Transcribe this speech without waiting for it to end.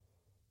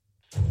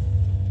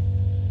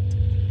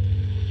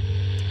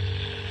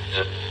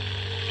Reprendre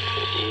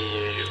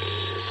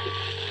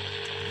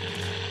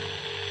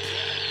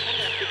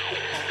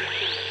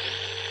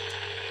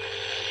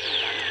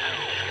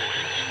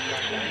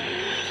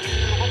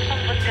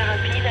votre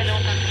thérapie, d'aller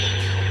en partie.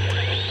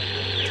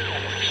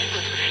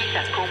 Votre fils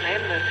a quand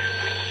même...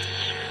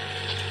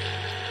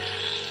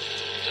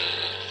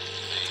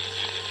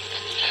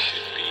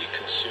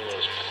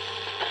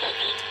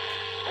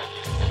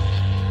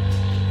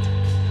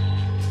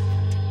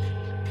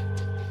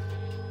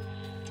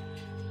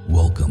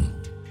 Welcome.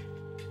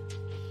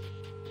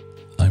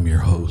 I'm your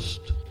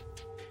host,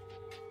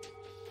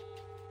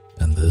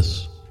 and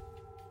this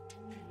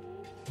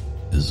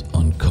is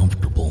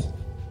Uncomfortable.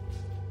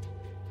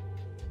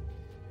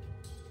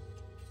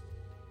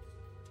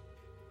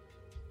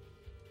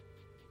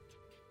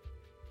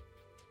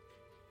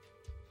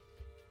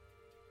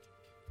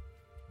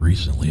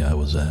 Recently, I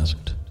was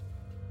asked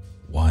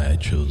why I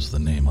chose the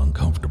name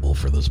Uncomfortable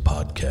for this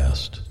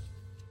podcast.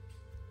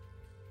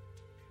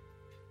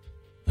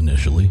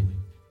 Initially,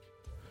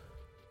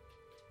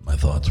 my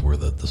thoughts were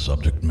that the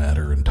subject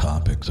matter and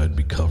topics I'd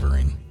be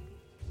covering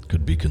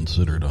could be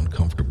considered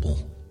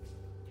uncomfortable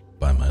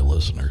by my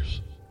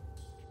listeners.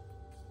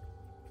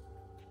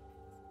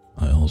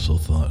 I also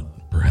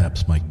thought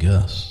perhaps my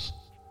guests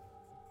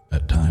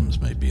at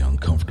times may be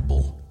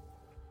uncomfortable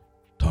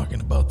talking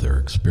about their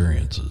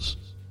experiences.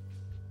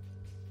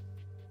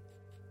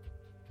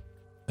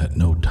 At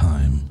no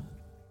time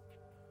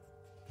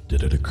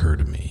did it occur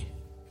to me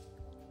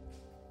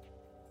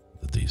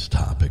that these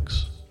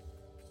topics,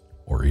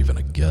 or even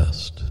a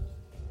guest,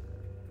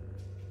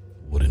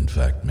 would in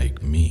fact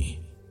make me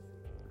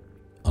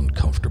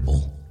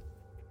uncomfortable.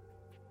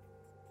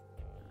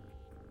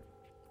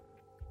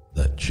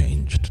 That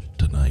changed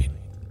tonight.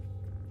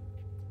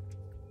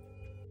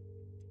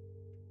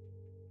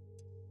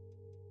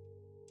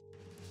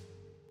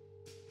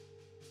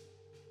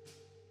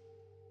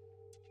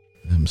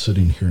 I'm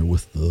sitting here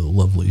with the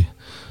lovely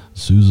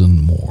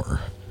Susan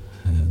Moore,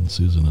 and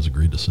Susan has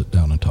agreed to sit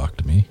down and talk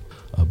to me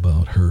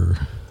about her,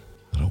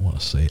 I don't want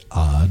to say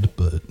odd,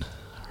 but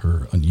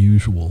her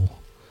unusual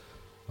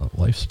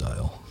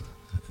lifestyle,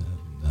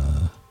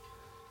 and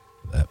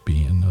that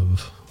being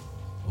of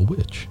a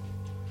witch.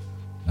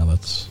 Now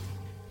that's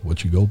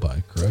what you go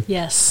by, correct?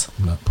 Yes.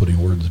 I'm not putting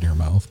words in your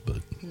mouth,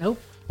 but Nope.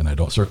 and I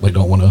certainly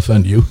don't want to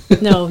offend you.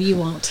 No, you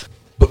won't.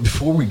 But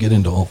before we get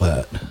into all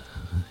that,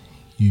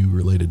 you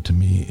related to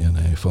me in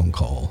a phone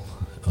call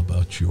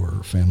about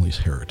your family's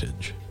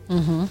heritage.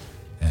 Mm-hmm.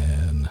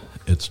 And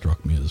it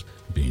struck me as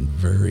being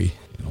very,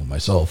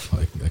 myself,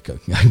 I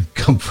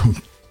come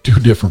from two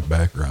different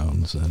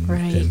backgrounds and,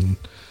 Right. and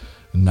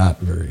not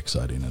very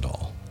exciting at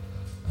all.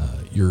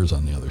 Yours,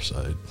 on the other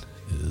side,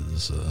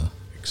 is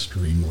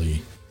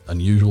extremely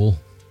unusual.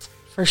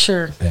 For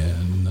sure.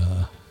 And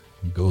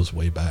goes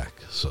way back.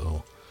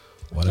 So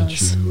why don't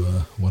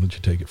you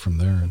take it from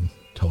there and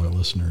tell our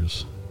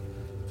listeners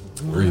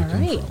where you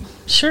come from?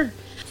 Sure.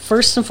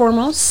 First and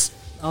foremost,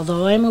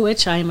 although I'm a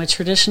witch, I am a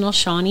traditional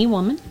Shawnee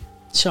woman,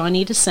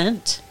 Shawnee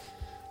descent.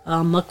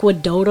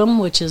 Muckwood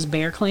Dotem, which is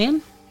Bear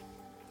Clan.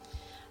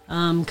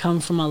 Come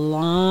from a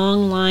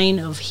long line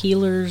of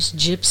healers,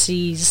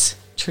 gypsies,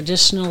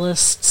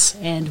 traditionalists,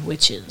 and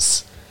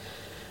witches.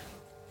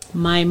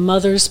 My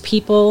mother's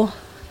people,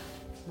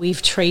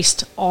 we've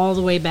traced all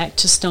the way back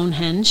to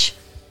Stonehenge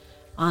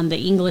on the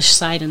English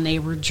side, and they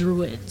were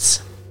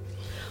Druids.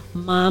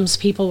 Mom's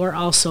people were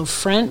also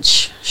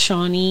French,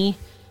 Shawnee,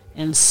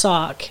 and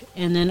Sauk.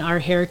 And then our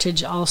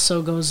heritage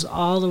also goes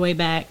all the way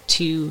back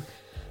to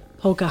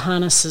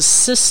Pocahontas'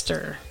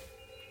 sister.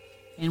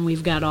 And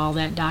we've got all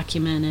that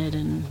documented,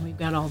 and we've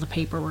got all the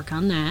paperwork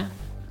on that.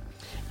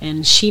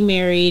 And she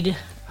married...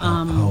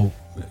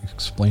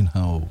 Explain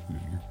how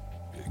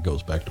it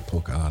goes back to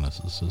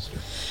Pocahontas' sister.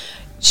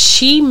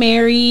 She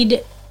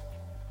married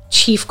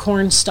Chief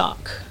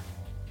Cornstalk,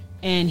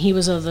 and he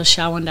was of the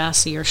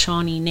Shawandasi or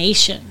Shawnee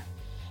Nation.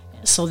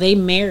 So they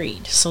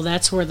married. So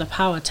that's where the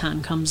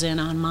Powhatan comes in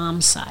on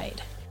Mom's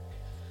side.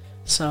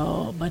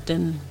 So, but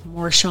then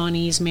more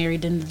Shawnees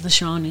married into the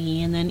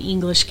Shawnee, and then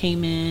English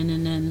came in,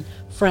 and then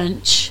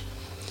French.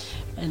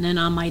 And then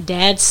on my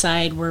dad's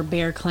side were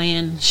Bear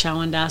Clan,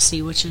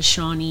 Shawandasi, which is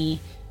Shawnee,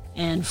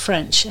 and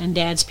French. And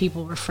Dad's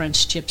people were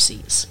French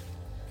gypsies.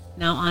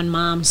 Now on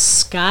Mom's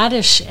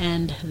Scottish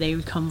end, they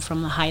would come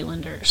from the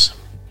Highlanders.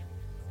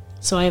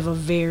 So I have a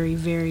very,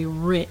 very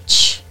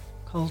rich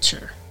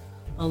culture.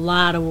 A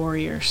lot of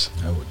warriors.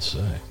 I would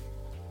say.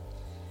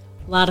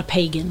 A lot of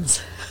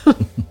pagans.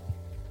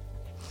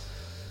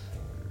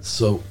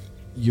 So,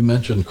 you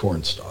mentioned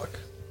Cornstalk.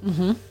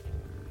 Mm-hmm.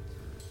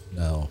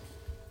 Now,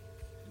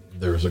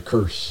 there's a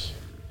curse.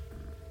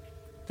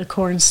 The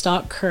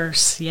Cornstalk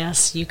curse.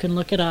 Yes, you can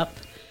look it up.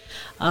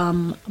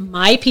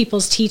 My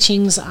people's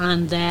teachings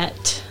on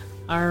that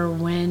are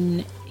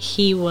when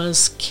he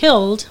was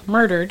killed,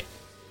 murdered.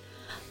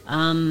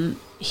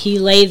 He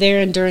lay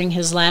there, and during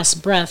his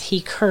last breath,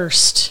 he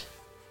cursed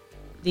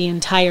the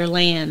entire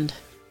land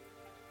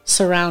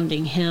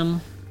surrounding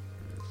him.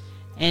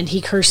 And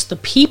he cursed the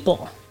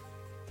people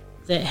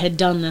that had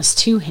done this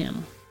to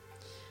him.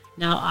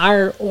 Now,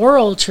 our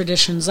oral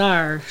traditions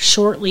are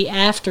shortly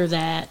after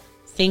that,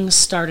 things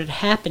started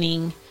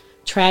happening,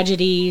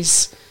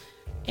 tragedies,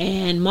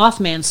 and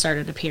Mothman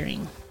started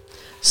appearing.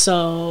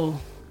 So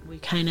we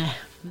kind of,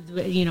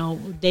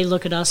 they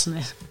look at us and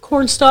they say,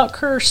 cornstalk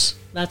curse.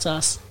 That's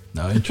us.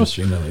 Now,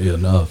 interestingly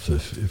enough,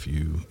 if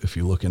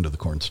you look into the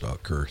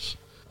cornstalk curse,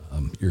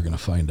 you're going to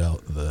find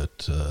out that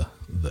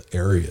the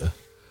area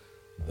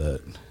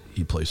that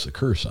he placed the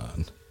curse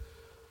on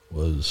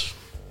was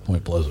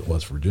Point Pleasant,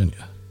 West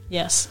Virginia.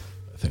 Yes.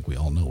 I think we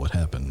all know what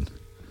happened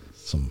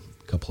some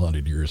couple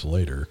hundred years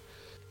later,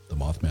 the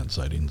Mothman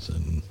sightings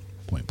in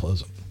Point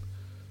Pleasant,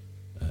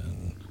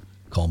 and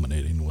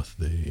culminating with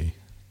the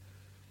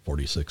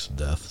 46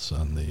 deaths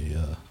on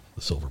the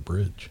Silver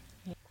Bridge.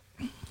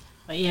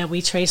 But yeah,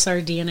 we trace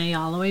our DNA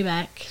all the way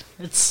back.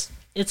 It's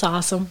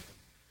awesome.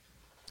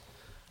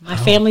 My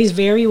family's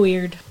very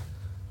weird.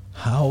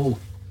 How,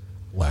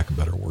 lack of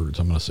better words,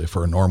 I'm going to say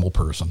for a normal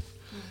person,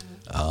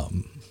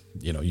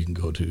 you can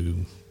go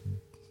to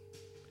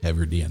have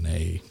your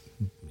DNA,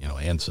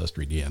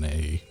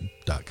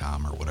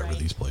 AncestryDNA.com or whatever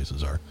these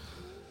places are.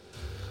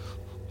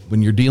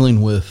 When you're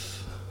dealing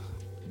with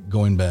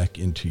going back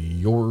into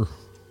your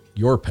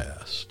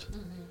past,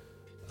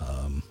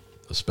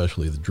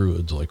 especially the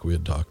Druids, like we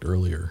had talked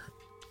earlier,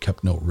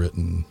 kept no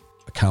written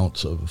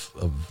accounts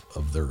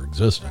of their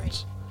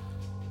existence.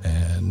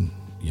 And,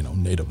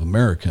 Native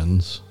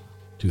Americans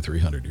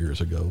 200-300 years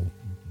ago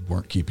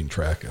weren't keeping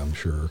track, I'm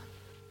sure,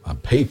 on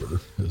paper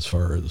as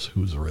far as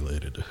who's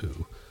related to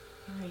who.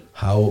 Right.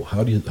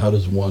 How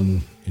does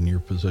one in your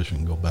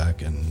position go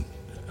back, and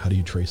how do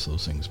you trace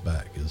those things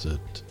back? Is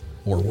it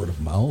more word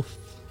of mouth?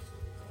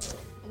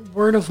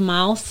 Word of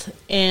mouth,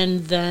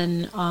 and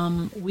then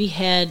we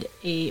had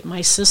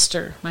my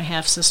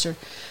half-sister,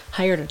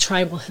 hired a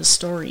tribal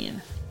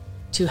historian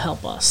to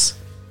help us.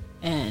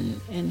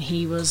 And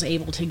he was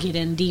able to get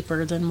in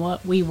deeper than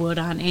what we would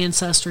on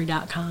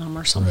Ancestry.com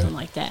or something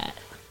like that.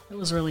 It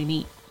was really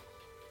neat.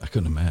 I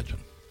couldn't imagine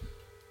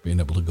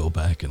being able to go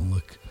back and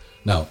look.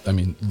 Now, I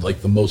mean,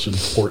 like the most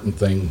important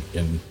thing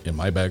in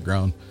my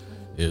background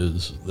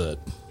is that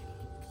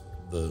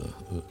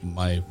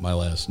my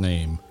last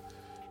name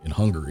in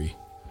Hungary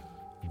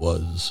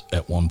was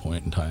at one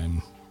point in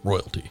time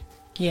royalty.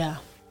 Yeah.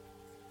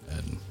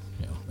 And,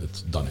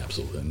 it's done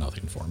absolutely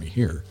nothing for me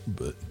here,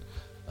 but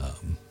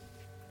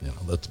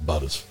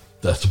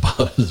that's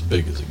about as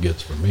big as it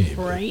gets for me.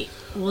 Right.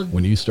 Well,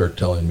 when you start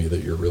telling me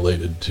that you're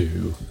related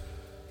to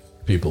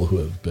people who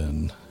have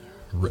been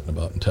written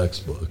about in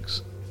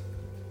textbooks,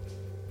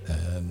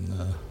 and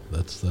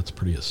that's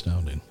pretty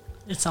astounding.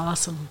 It's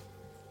awesome.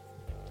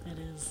 It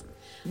is.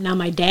 Now,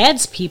 my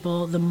dad's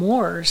people, the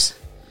Moors,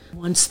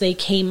 once they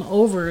came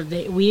over,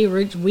 we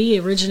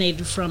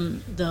originated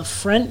from the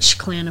French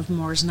clan of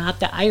Moors, not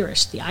the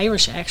Irish. The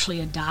Irish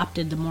actually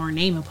adopted the Moor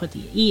name and put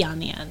the E on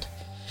the end.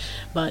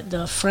 But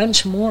the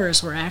French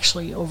Moors were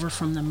actually over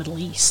from the Middle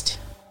East.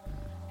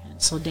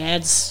 And so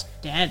Dad's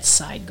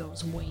side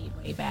goes way,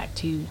 way back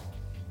to,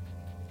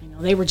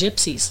 they were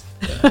gypsies.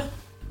 Yeah.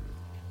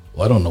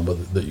 Well, I don't know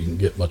whether that you can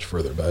get much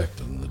further back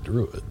than the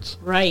Druids.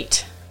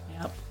 Right.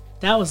 Yep.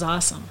 That was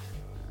awesome.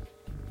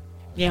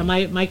 Yeah,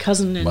 my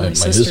cousin and my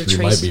sister traced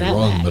that. My history might be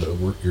wrong, back.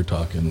 But you're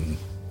talking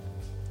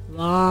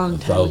long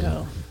time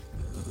ago.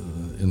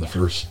 In the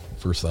first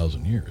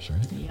 1,000 years,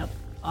 right? Yep.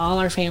 All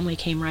our family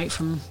came right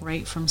from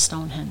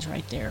Stonehenge,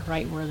 right there,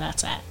 right where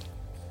that's at.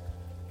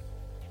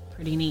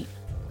 Pretty neat.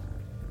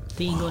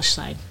 The English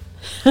side.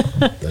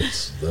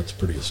 That's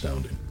pretty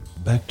astounding.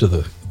 Back to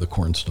the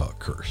cornstalk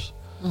curse.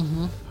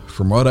 Mm-hmm.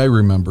 From what I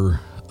remember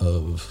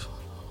of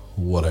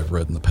what I've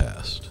read in the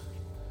past,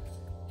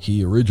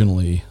 he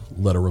originally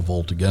led a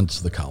revolt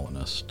against the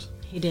colonists.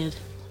 He did.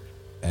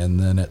 And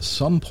then at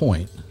some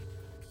point,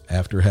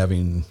 after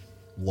having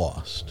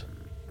lost,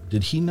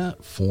 did he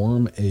not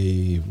form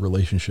a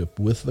relationship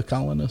with the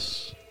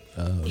colonists?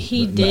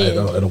 He did.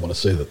 I don't want to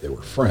say that they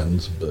were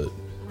friends, but...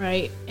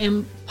 Right.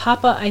 And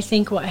Papa, I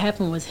think what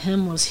happened with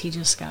him was he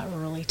just got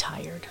really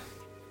tired,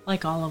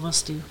 like all of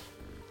us do.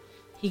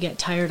 He got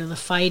tired of the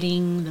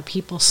fighting, the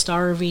people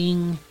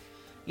starving,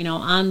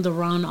 on the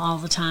run all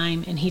the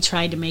time, and he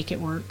tried to make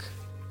it work.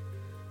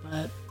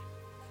 But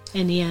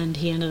in the end,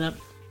 he ended up,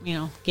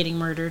 getting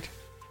murdered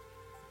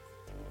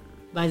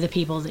by the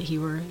people that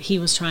he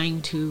was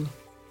trying to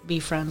be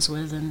friends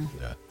with and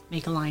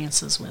make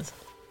alliances with.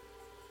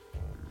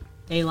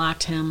 They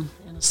locked him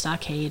in a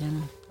stockade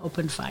and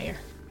opened fire.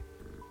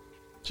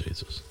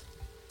 Jesus.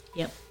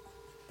 Yep.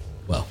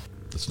 Well,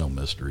 it's no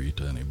mystery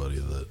to anybody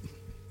that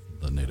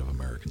the Native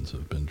Americans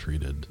have been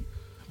treated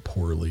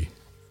poorly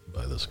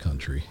by this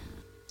country.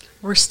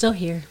 We're still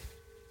here.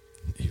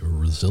 You're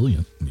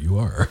resilient. You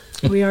are.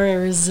 We are a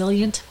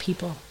resilient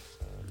people.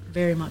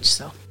 Very much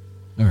so.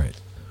 All right.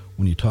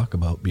 When you talk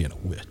about being a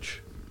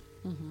witch,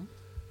 mm-hmm.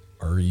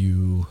 are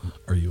you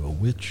a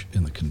witch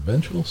in the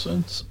conventional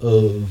sense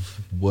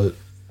of what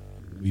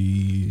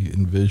we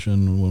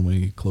envision when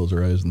we close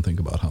our eyes and think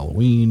about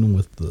Halloween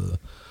with the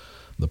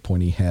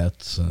pointy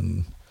hats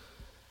and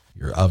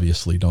You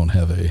obviously don't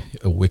have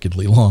a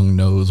wickedly long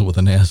nose with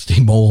a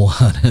nasty mole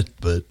on it,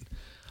 but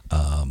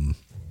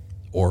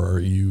or are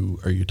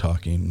you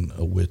talking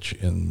a witch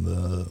in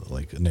the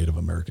like a Native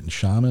American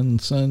shaman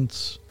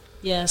sense?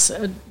 Yes,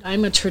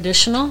 I'm a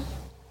traditional,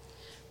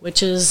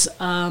 which is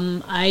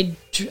I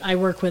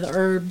work with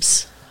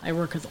herbs, I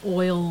work with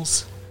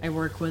oils, I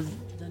work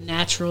with the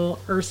natural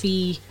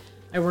earthy,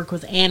 I work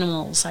with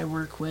animals, I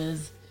work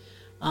with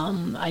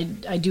I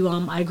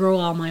grow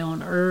all my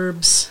own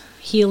herbs,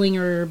 healing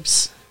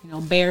herbs,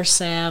 bear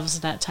salves,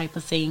 that type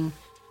of thing,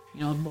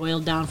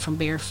 boiled down from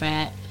bear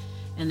fat.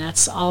 And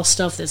that's all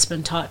stuff that's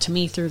been taught to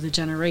me through the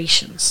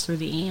generations, through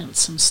the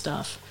aunts and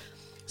stuff.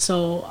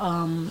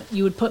 So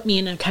you would put me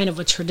in a kind of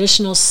a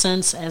traditional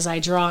sense as I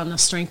draw on the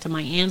strength of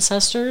my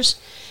ancestors,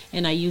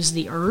 and I use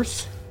the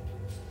earth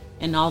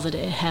and all that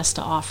it has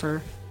to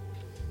offer.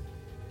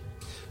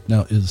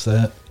 Now, is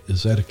that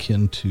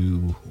akin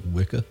to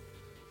Wicca?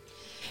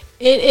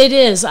 It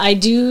is. I'm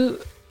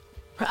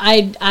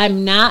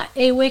not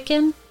a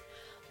Wiccan,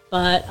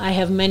 but I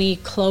have many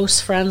close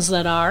friends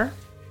that are,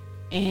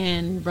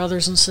 and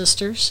brothers and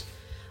sisters.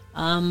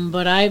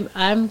 But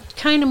I'm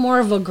kind of more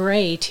of a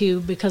gray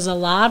too, because a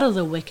lot of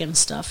the Wiccan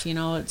stuff,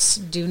 it's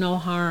do no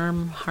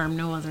harm, harm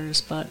no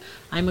others. But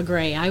I'm a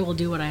gray. I will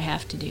do what I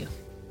have to do.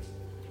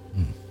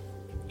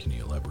 Can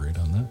you elaborate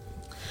on that?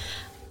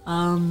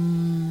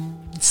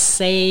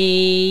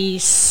 Say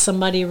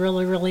somebody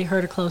really, really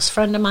hurt a close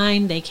friend of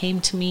mine. They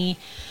came to me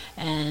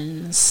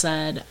and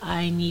said,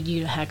 I need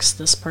you to hex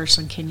this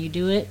person. Can you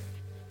do it?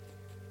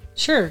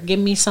 Sure, give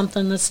me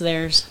something that's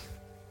theirs.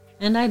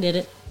 And I did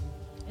it.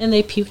 And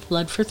they puked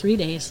blood for 3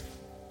 days.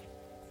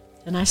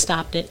 And I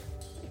stopped it.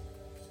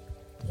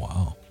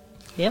 Wow.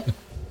 Yep.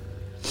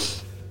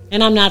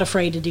 And I'm not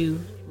afraid to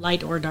do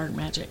light or dark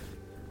magic.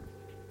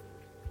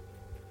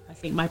 I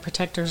think my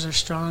protectors are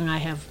strong. I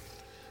have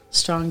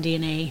strong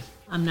DNA.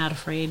 I'm not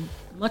afraid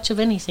much of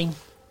anything.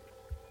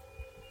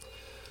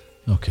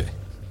 Okay.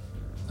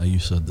 Now you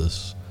said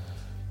this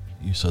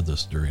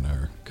during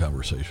our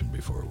conversation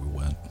before we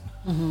went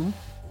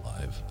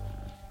live.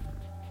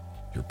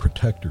 You're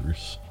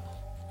protectors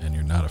and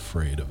you're not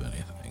afraid of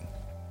anything.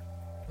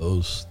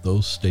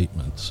 Those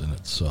statements in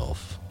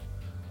itself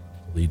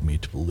lead me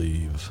to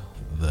believe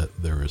that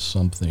there is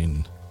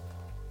something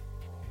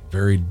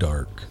very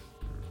dark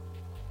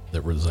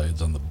that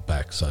resides on the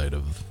backside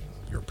of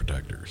your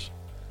protectors.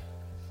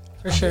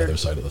 For on sure. the other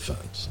side of the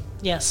fence.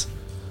 Yes.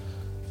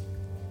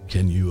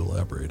 Can you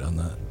elaborate on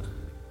that?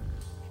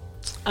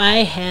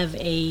 I have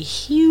a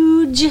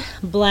huge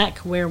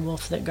black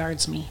werewolf that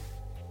guards me.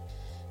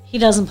 He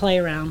doesn't play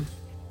around.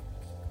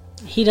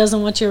 He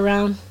doesn't want you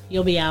around,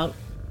 you'll be out.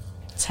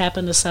 It's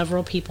happened to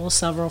several people,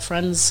 several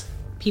friends,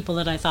 people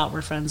that I thought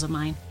were friends of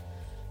mine.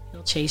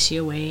 He'll chase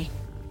you away.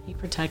 He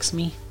protects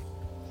me.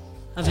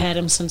 I've had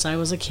him since I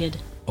was a kid.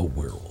 A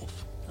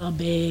werewolf. A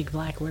big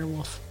black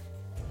werewolf.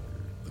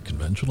 The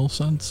conventional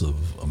sense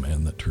of a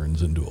man that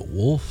turns into a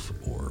wolf,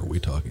 or are we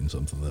talking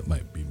something that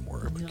might be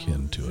more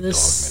akin to a dog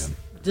man?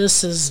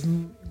 This is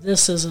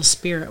a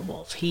spirit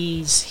wolf.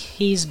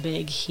 He's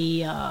big.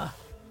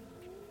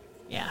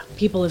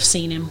 People have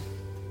seen him.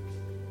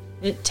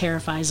 It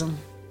terrifies them.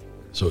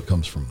 So it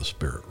comes from the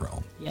spirit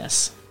realm.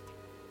 Yes.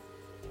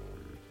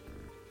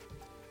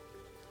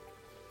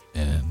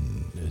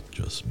 And it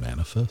just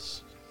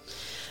manifests?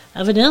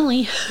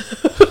 Evidently.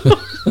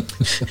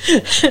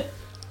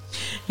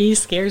 He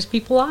scares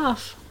people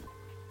off.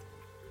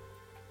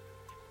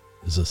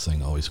 Is this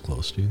thing always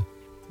close to you?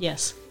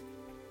 Yes.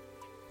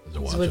 Is it He's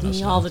watching with us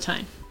me now? all the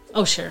time.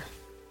 Oh, sure.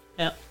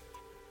 Yep.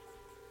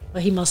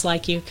 But he must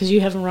like you because you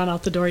haven't run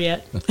out the door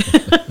yet.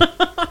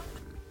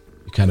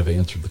 You kind of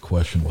answered the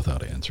question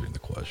without answering the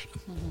question.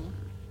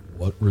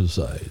 What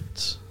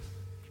resides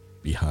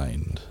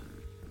behind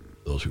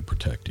those who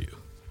protect you?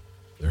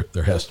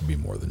 There has to be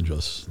more than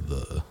just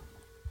the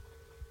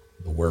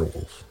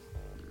werewolf.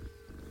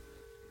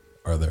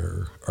 Are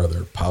there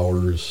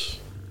powers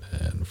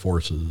and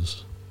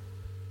forces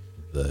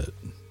that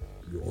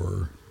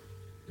your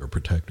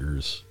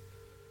protectors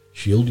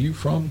shield you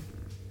from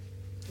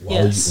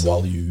Yes.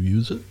 while you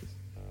use it?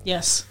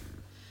 Yes.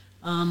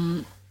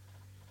 In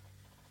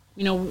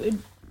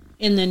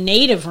the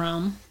native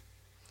realm,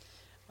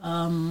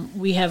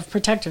 we have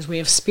protectors, we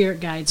have spirit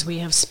guides, we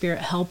have spirit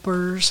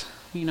helpers,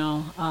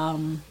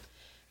 and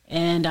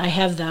I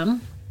have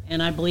them,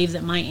 and I believe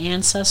that my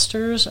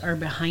ancestors are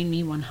behind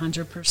me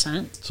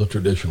 100%. So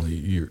traditionally,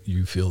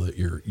 you feel that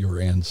your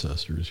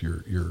ancestors,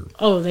 your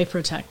Oh, they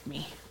protect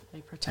me.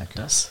 They protect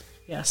us.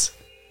 Yes.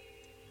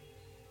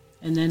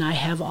 And then I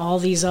have all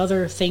these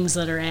other things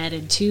that are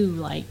added too,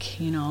 like,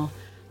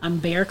 I'm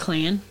Bear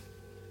Clan.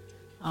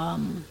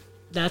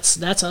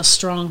 That's a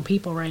strong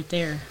people right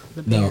there,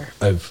 the bear.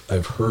 Now,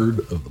 I've heard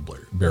of the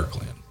Bear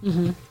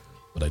Clan,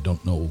 but I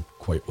don't know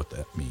quite what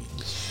that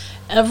means.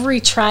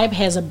 Every tribe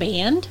has a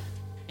band,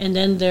 and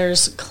then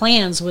there's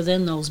clans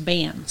within those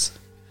bands.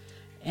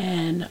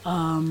 And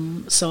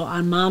so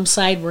on Mom's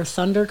side, we're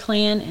Thunder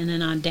Clan, and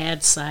then on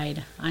Dad's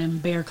side, I'm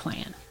Bear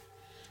Clan.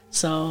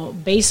 So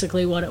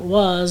basically what it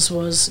was,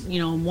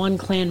 one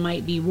clan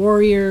might be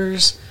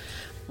warriors,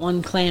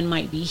 one clan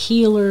might be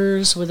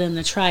healers within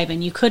the tribe,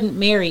 and you couldn't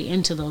marry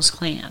into those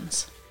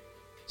clans.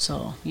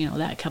 So,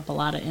 that kept a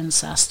lot of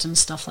incest and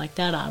stuff like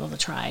that out of the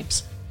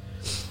tribes.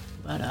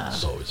 But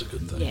it's always a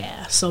good thing.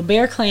 Yeah, so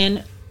Bear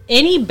Clan,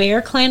 any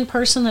Bear Clan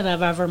person that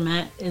I've ever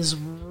met is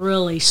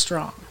really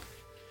strong.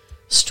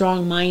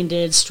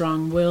 Strong-minded,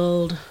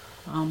 strong-willed,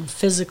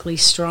 physically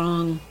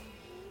strong.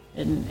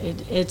 And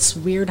it's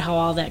weird how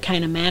all that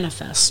kind of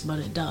manifests, but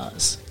it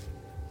does.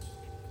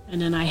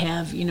 And then I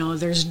have,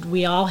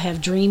 we all have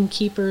dream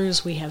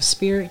keepers, we have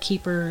spirit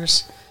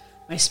keepers.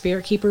 My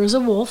spirit keeper is a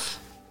wolf.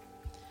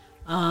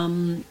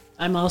 I'm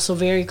also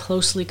very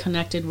closely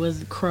connected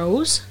with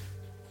crows.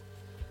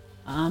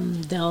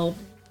 They'll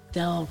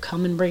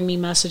come and bring me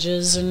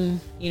messages, and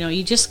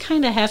you just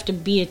kind of have to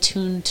be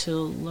attuned to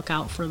look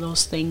out for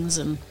those things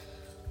and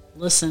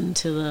listen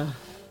to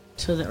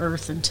the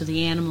earth and to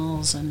the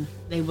animals, and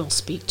they will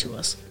speak to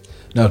us.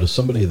 Now, to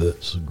somebody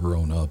that's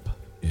grown up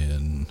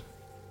in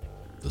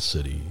the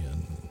city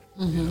and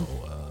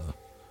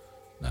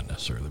not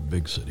necessarily a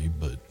big city,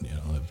 but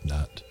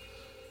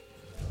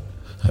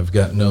I've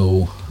got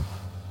no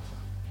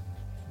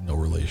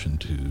relation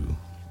to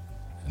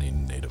any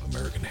Native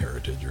American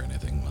heritage or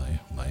anything.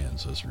 My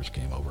ancestors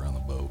came over on the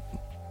boat.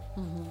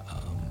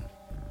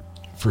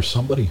 For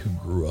somebody who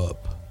grew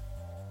up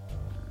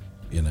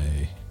in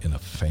a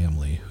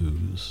family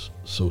who's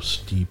so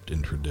steeped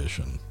in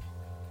tradition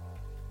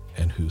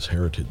and whose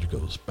heritage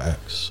goes back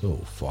so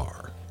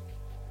far,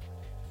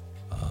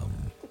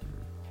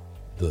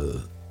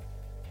 the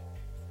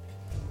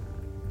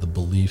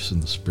beliefs in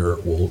the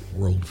spirit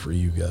world for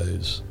you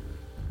guys,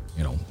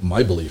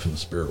 my belief in the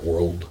spirit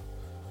world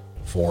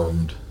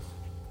formed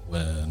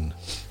when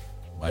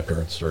my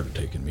parents started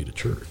taking me to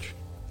church.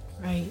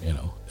 Right.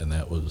 And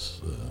that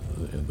was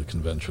in the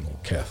conventional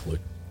Catholic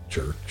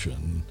church.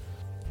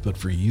 But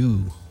for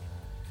you,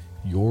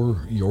 your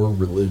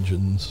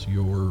religions,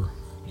 your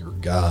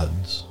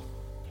gods,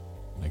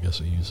 I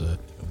guess I use that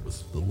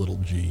with the little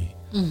g,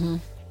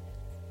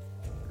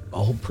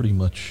 all pretty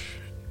much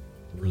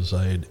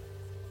reside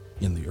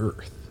in the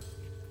earth.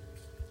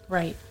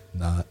 Right.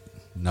 Not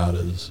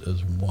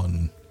as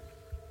one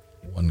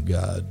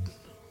God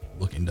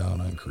looking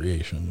down on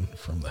creation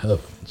from the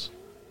heavens.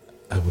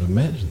 I would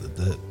imagine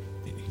that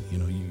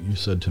you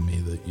said to me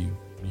that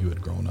you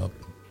had grown up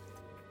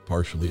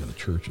partially in the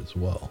church as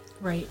well.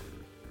 Right.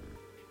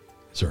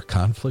 Is there a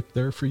conflict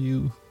there for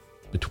you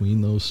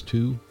between those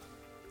two?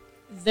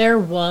 There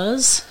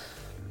was,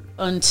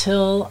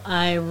 until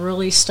I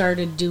really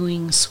started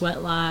doing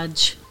Sweat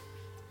Lodge,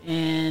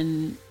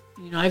 and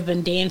I've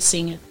been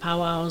dancing at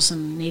powwows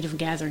and native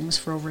gatherings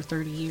for over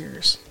 30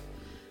 years.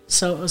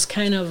 So it was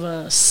kind of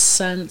a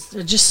sense,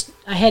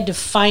 I had to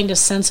find a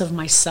sense of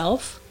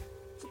myself.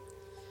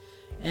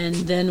 And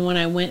then when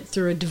I went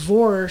through a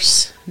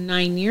divorce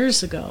 9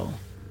 years ago,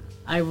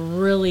 I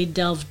really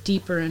delved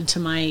deeper into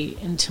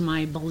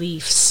my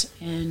beliefs,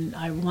 and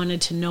I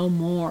wanted to know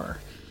more.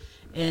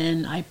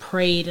 And I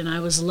prayed, and I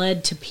was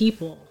led to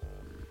people,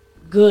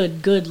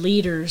 good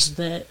leaders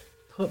that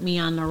put me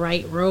on the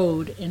right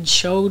road and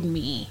showed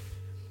me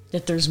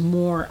that there's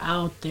more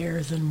out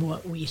there than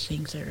what we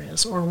think there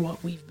is or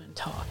what we've been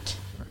taught.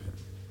 Right.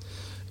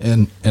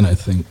 And I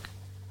think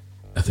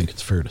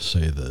it's fair to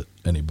say that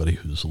anybody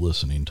who's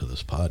listening to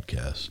this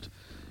podcast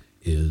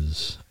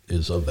is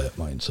of that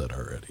mindset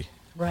already.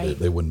 Right.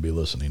 They wouldn't be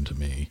listening to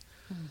me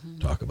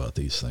talk about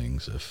these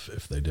things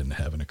if they didn't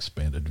have an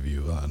expanded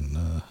view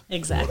on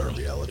exactly what our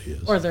reality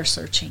is. Or they're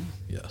searching.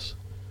 Yes.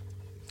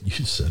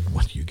 You said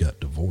when you got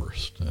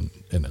divorced, and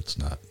it's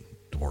not,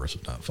 divorce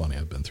is not funny.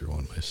 I've been through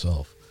one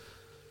myself.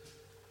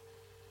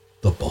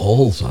 The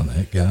balls on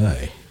that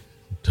guy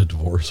to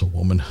divorce a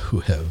woman who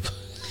has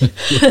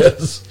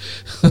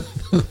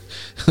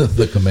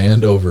the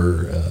command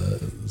over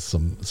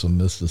some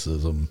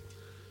mysticism,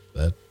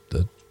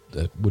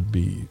 that would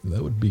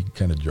be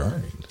kind of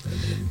jarring. I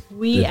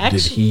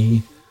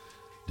mean,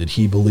 did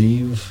he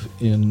believe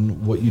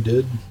in what you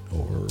did,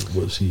 or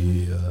was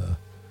he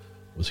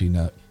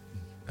not?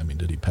 I mean,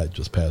 did he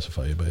just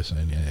pacify you by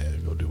saying, "Yeah,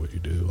 go do what you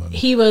do"?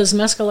 He was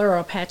Mescalero,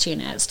 Apache,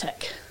 and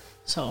Aztec,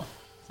 so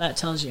if that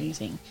tells you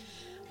anything.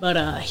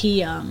 But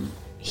he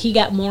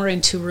got more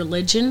into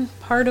religion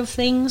part of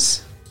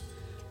things,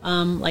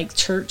 like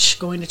church,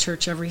 going to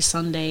church every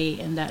Sunday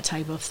and that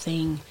type of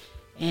thing.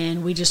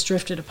 And we just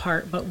drifted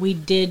apart, but we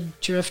did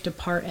drift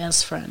apart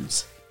as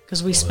friends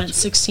because we spent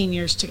 16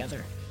 years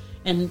together.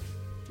 And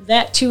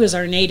that too is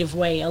our native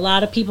way. A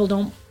lot of people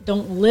don't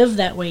live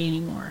that way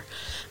anymore,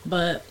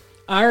 but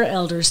our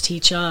elders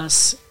teach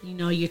us,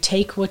 you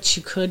take what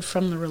you could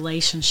from the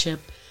relationship,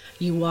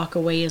 you walk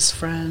away as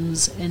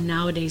friends. And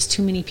nowadays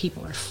too many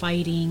people are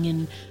fighting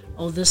and,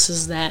 oh, this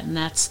is that and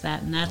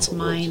that's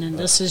mine and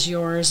this is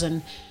yours,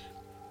 and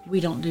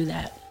we don't do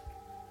that.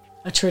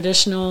 A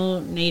traditional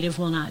native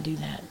will not do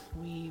that.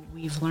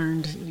 We've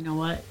learned,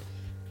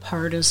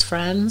 part as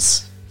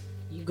friends.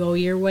 You go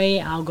your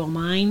way, I'll go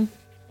mine,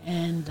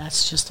 and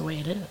that's just the way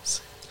it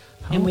is.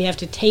 And we have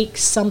to take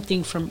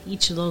something from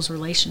each of those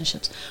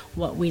relationships,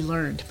 what we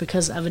learned,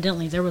 because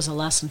evidently there was a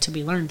lesson to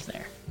be learned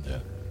there. Yeah.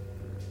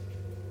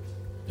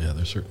 Yeah,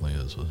 there certainly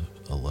is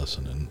a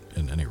lesson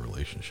in any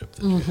relationship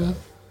that you have.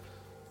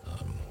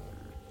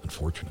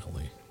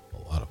 Unfortunately,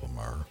 a lot of them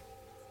are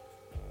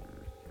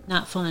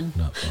not fun.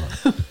 Not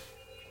fun.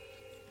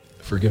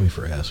 Forgive me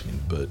for asking,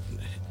 but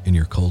in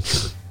your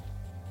culture,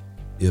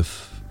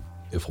 if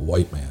a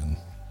white man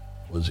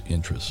was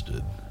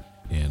interested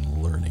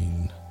in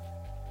learning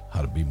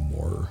how to be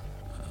more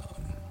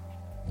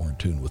in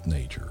tune with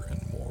nature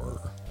and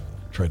more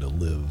try to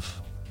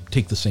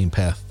take the same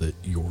path that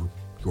your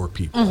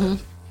people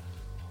have,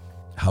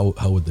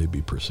 how would they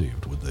be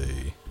perceived? Would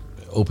they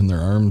open their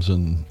arms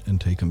and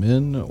take them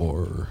in,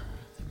 or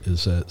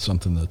is that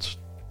something that's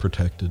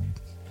protected?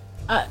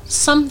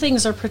 Some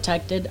things are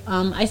protected.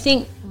 I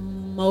think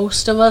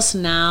most of us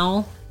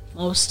now,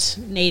 most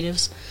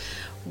natives,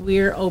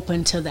 we're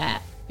open to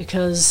that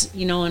because,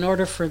 in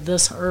order for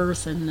this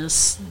earth and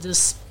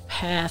this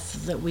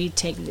path that we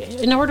take,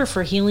 in order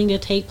for healing to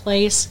take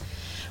place,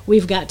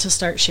 we've got to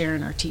start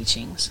sharing our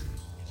teachings.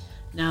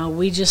 Now,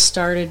 we just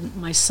started,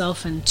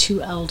 myself and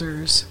 2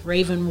 elders,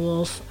 Raven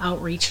Wolf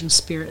Outreach and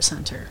Spirit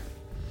Center.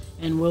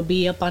 And we'll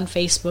be up on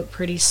Facebook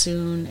pretty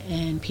soon,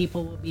 and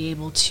people will be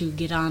able to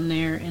get on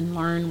there and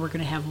learn. We're going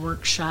to have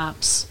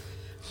workshops.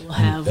 We'll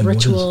have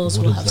rituals.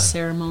 We'll have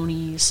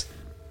ceremonies.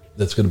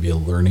 That's going to be a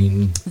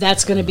learning?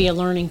 That's going to be a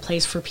learning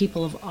place for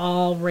people of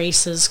all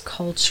races,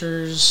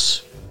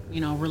 cultures,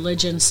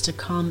 religions to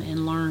come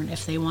and learn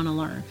if they want to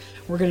learn.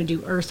 We're going to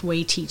do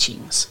Earthway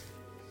teachings.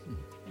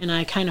 And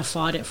I kind of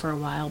fought it for a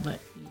while, but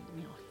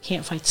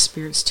can't fight the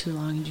spirits too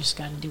long. You just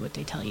got to do what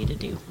they tell you to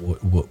do.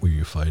 What were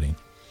you fighting?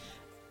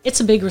 It's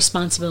a big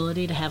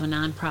responsibility to have a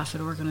nonprofit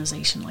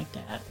organization like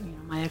that.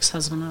 My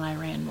ex-husband and I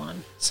ran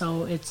one,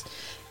 so it's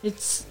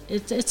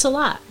a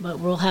lot. But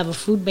we'll have a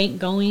food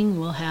bank going.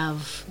 We'll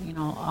have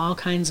all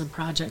kinds of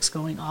projects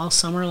going all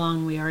summer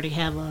long. We already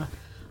have a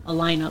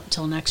lineup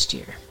till next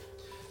year.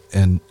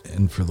 And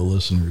for the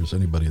listeners,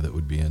 anybody that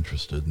would be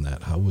interested in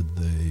that, how would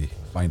they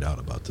find out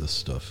about this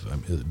stuff?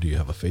 Do you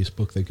have a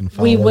Facebook they can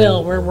follow? We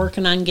will. We're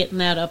working on getting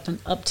that up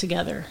and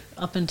together.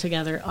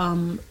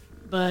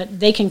 But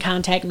they can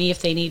contact me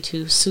if they need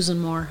to, Susan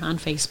Moore on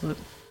Facebook.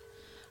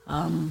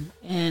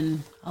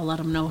 And I'll let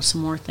them know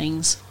some more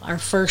things. Our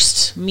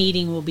first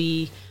meeting will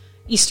be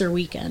Easter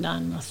weekend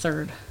on the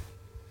 3rd.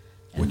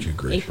 Which you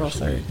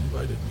graciously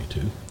invited me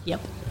to.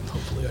 Yep. And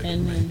hopefully I can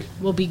And then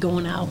we'll be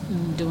going out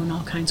and doing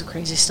all kinds of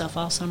crazy stuff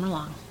all summer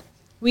long.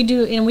 We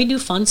do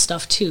fun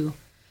stuff too.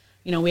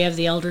 We have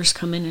the elders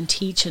come in and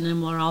teach, and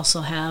then we'll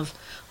also have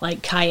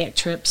like kayak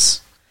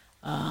trips.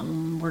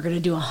 We're going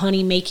to do a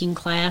honey making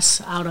class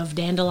out of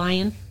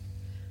dandelion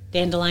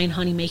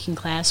honey making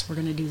class. We're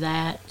going to do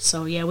that.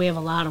 So yeah, we have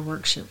a lot of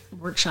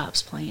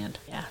workshops planned.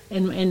 Yeah,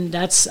 and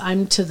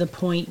I'm to the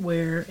point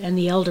where, and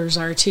the elders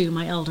are too.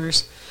 My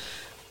elders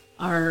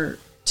are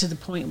to the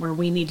point where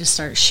we need to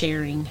start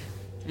sharing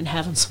and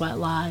having Sweat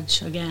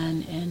Lodge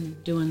again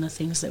and doing the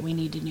things that we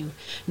need to do,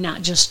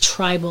 not just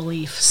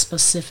tribally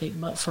specific,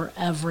 but for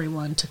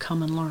everyone to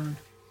come and learn.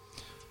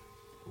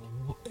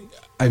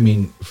 I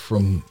mean,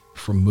 from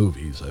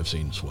movies, I've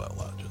seen sweat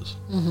lodges.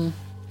 Mm-hmm.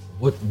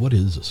 What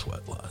is a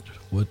sweat lodge?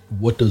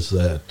 What does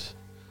that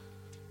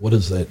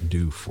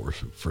do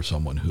for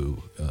someone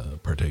who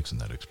partakes in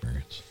that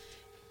experience?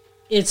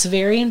 It's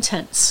very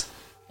intense.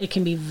 It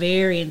can be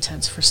very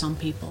intense for some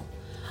people.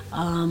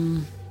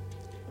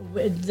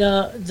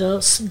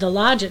 The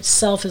lodge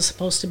itself is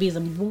supposed to be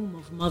the womb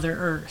of Mother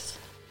Earth,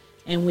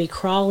 and we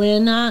crawl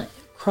in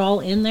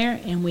there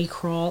and we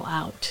crawl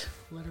out,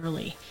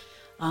 literally.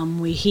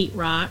 We heat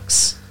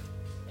rocks,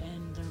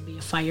 and there'll be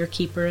a fire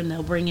keeper, and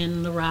they'll bring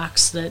in the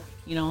rocks that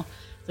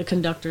the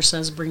conductor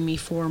says, bring me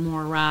 4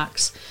 more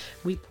rocks.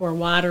 We pour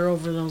water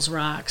over those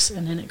rocks,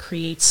 and then it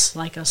creates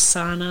like a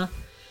sauna,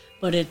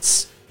 but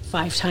it's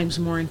 5 times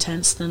more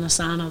intense than a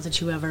sauna that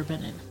you've ever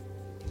been in.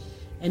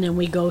 And then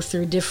we go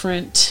through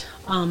different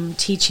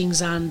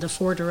teachings on the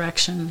 4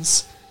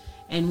 directions,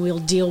 and we'll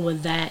deal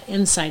with that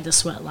inside the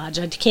Sweat Lodge.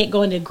 I can't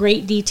go into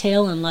great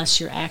detail unless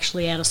you're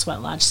actually at a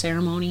Sweat Lodge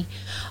ceremony.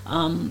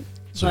 So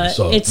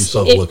you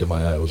saw the look in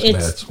my eye.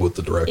 That's what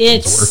the directions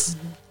it's were. It's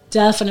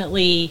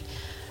definitely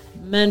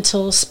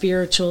mental,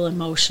 spiritual,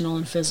 emotional,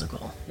 and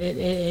physical.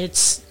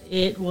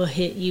 It will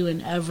hit you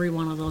in every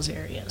one of those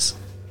areas.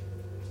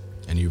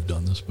 And you've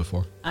done this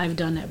before? I've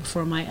done that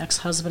before. My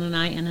ex-husband and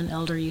I and an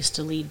elder used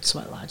to lead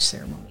Sweat Lodge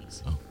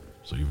ceremonies. Oh,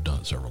 so you've done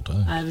it several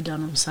times? I've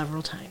done them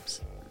several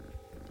times.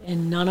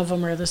 And none of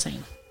them are the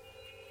same.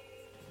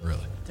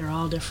 Really? They're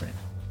all different.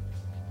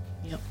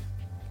 Yep.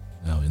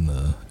 Now, in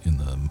the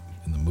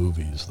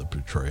movies, the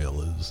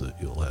portrayal is that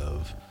you'll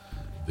have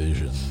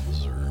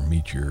visions or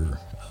meet your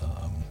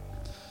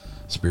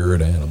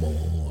spirit animal,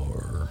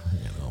 or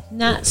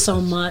Not so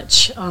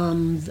much.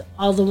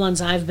 All the ones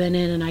I've been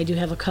in, and I do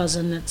have a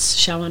cousin that's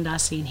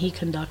Shawandasi, and he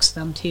conducts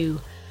them too.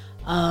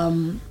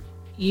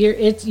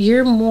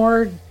 You're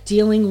more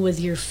dealing with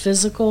your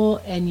physical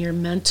and your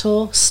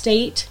mental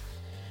state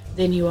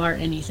than you are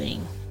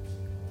anything.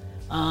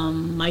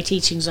 My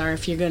teachings are,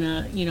 if you're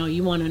gonna,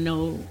 you want to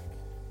know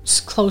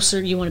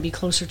closer, you want to be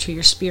closer to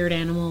your spirit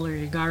animal or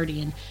your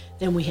guardian,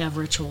 then we have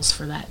rituals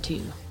for that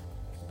too.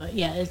 But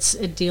yeah,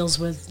 it deals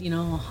with,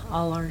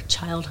 all our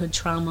childhood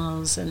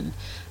traumas, and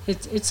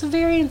it's a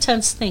very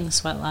intense thing,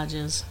 sweat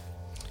lodges.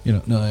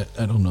 No,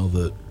 I don't know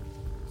that.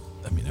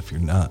 I mean, if you're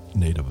not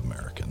Native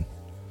American,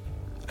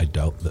 I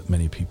doubt that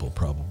many people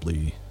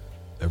probably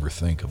ever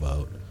think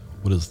about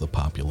what is the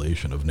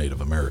population of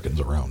Native Americans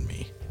around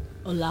me.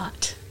 A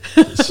lot.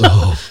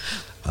 So,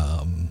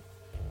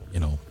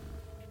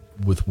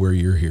 with where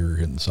you're here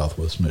in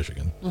Southwest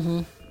Michigan,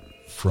 mm-hmm.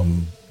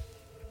 from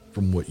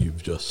what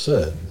you've just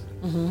said,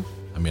 mm-hmm.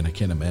 I mean, I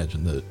can't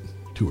imagine that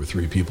 2 or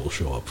 3 people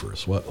show up for a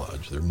sweat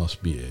lodge. There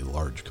must be a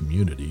large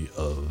community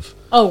of...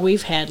 Oh,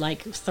 we've had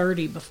like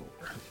 30 before.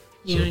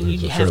 So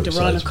you have to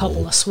run a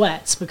couple of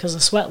sweats because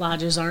the sweat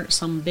lodges aren't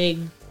some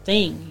big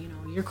thing.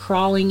 You're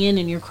crawling in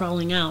and you're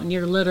crawling out, and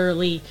you're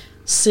literally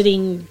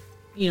sitting,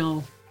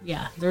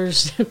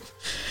 there's...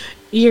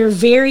 You're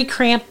very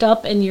cramped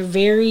up, and you're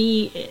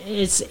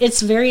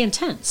it's very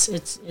intense.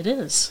 It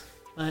is.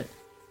 But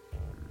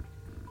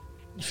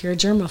if you're a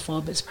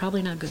germaphobe, it's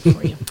probably not good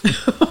for you.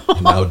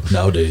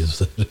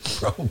 Nowadays, it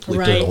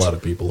probably turn a lot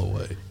of people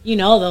away.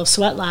 Though,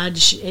 sweat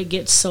lodge, it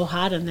gets so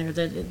hot in there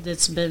that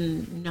it's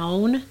been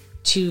known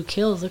to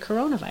kill the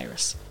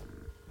coronavirus.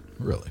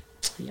 Really?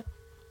 Yep.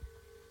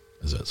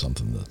 Is that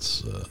something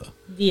that's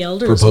the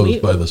elders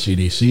proposed by the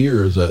CDC,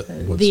 or is that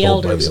what's the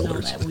told elders by the know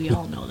elders? that. We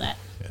all know that.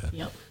 Yeah.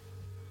 Yep.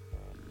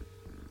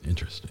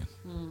 Interesting.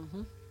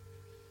 Mm-hmm.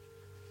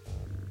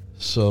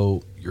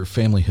 So your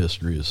family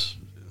history is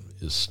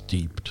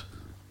steeped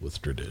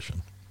with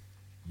tradition.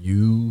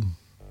 You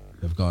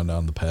have gone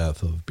down the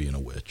path of being a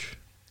witch.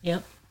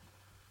 Yep.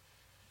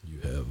 You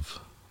have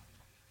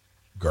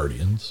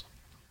guardians.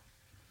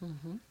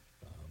 Mm-hmm.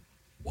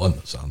 One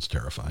that sounds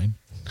terrifying.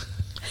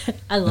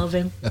 I love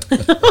him.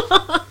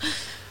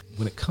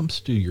 When it comes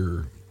to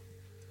your,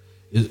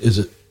 is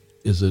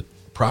it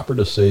proper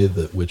to say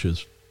that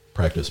witches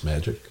practice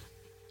magic?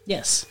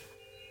 Yes.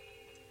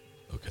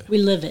 Okay. We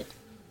live it.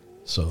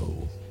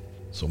 So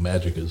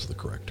magic is the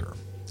correct term.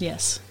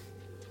 Yes.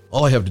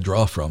 All I have to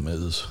draw from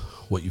is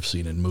what you've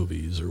seen in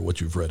movies or what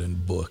you've read in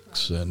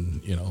books,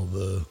 and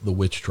the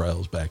witch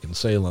trials back in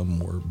Salem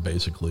were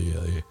basically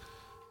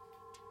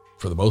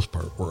for the most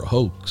part, were a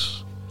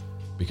hoax,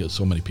 because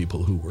so many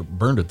people who were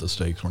burned at the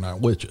stakes were not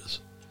witches.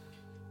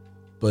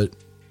 But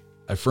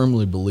I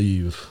firmly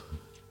believe,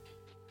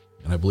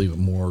 and I believe it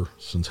more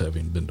since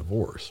having been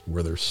divorced,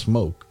 where there's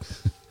smoke,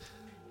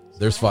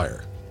 there's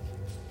fire.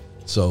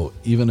 So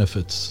even if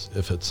it's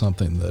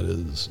something that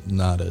is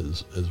not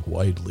as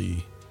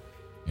widely,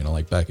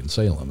 like back in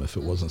Salem, if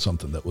it wasn't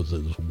something that was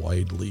as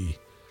widely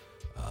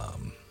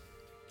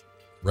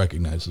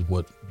recognized as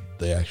what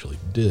they actually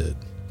did,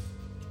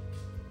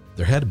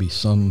 there had to be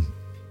some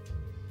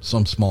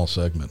small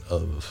segment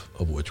of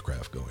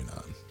witchcraft going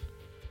on.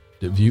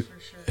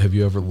 Have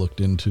you ever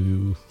looked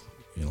into,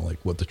 like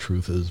what the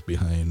truth is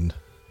behind?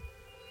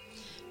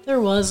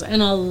 There was,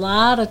 and a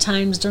lot of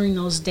times during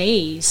those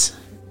days,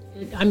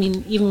 I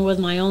mean, even with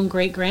my own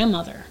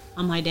great-grandmother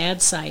on my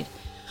dad's side,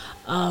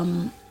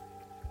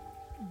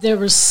 there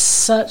was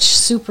such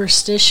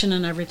superstition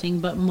and everything,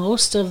 but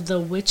most of the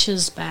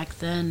witches back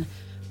then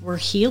were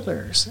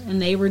healers,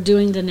 and they were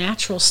doing the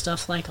natural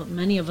stuff like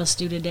many of us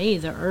do today,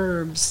 the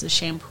herbs, the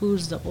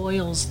shampoos, the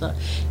oils, the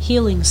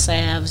healing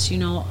salves,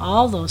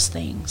 all those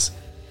things.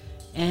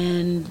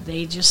 And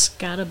they just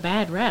got a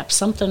bad rap.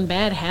 Something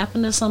bad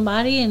happened to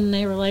somebody, and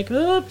they were like,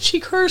 oh, she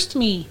cursed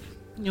me.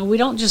 We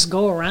don't just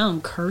go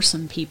around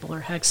cursing people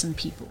or hexing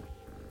people.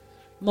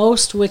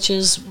 Most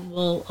witches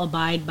will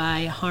abide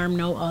by harm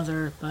no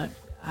other, but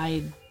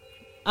I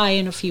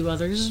and a few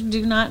others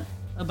do not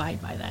abide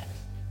by that.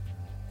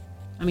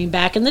 I mean,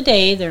 back in the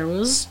day, there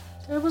was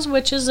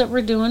witches that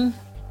were doing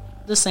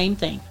the same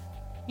thing,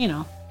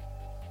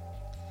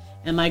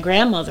 And my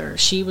grandmother,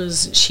 she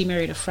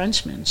married a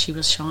Frenchman. She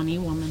was a Shawnee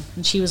woman,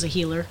 and she was a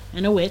healer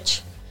and a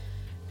witch.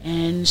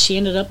 And she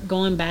ended up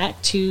going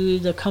back to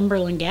the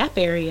Cumberland Gap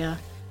area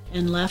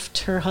and left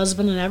her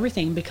husband and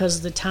everything because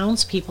the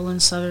townspeople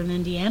in southern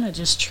Indiana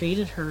just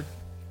treated her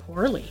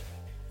poorly.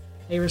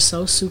 They were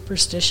so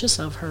superstitious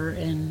of her.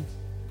 And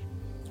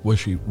was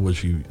she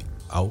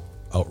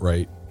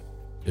outright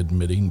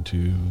admitting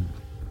to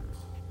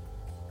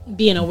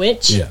being a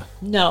witch? Yeah.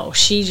 No,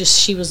 she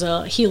was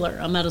a healer,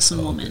 a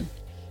medicine woman.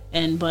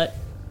 But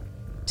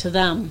to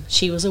them,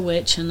 she was a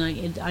witch. And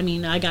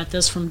I got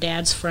this from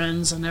Dad's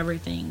friends and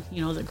everything,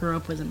 that grew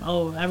up with him.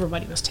 Oh,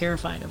 everybody was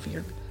terrified of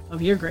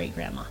your great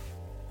grandma.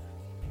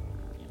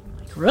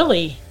 Like,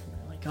 really?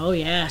 Like, oh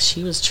yeah,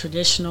 she was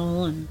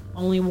traditional and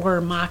only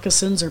wore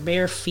moccasins or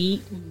bare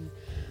feet, and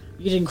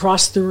you didn't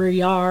cross through her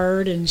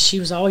yard, and she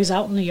was always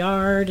out in the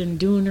yard and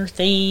doing her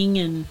thing.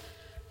 And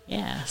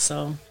yeah,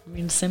 so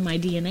it's in my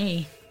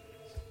DNA.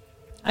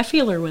 I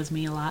feel her with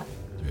me a lot.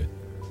 Okay.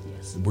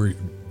 Yes. Were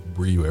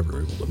you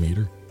ever able to meet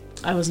her?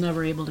 I was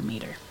never able to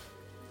meet her.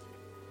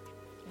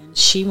 And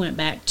she went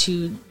back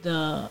to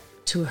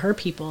to her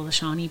people, the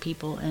Shawnee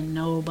people, and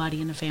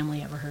nobody in the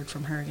family ever heard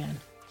from her again.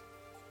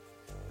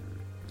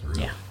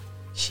 Really? Yeah.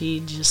 She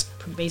just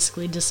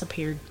basically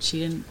disappeared. She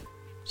didn't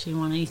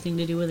want anything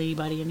to do with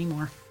anybody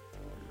anymore.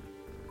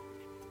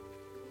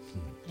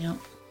 Yep.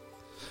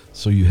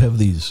 So you have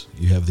these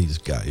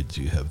guides,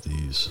 you have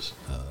this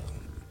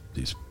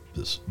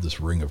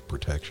ring of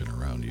protection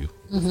around you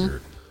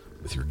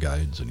with your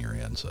guides and your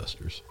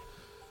ancestors.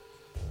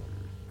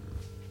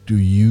 Do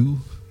you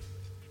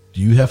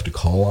have to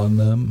call on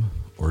them,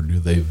 or do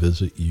they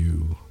visit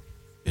you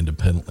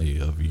independently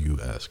of you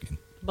asking?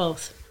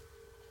 Both.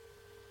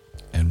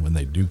 And when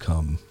they do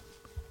come,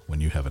 when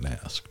you haven't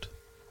asked?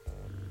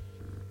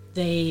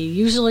 They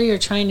usually are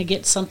trying to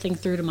get something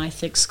through to my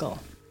thick skull.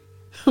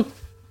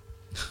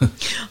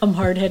 I'm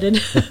hard-headed.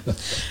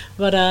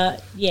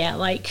 But, yeah,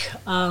 like,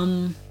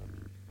 okay,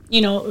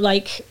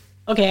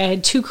 I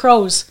had 2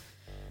 crows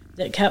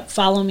that kept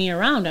following me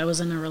around. I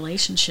was in a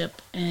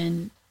relationship,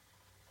 and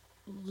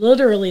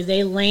literally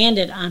they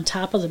landed on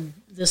top of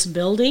this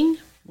building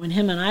when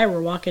him and I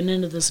were walking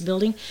into this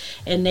building,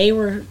 and they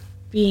were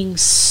being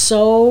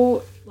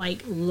so,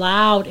 like,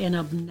 loud and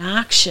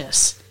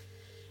obnoxious.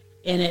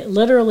 And it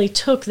literally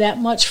took that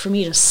much for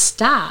me to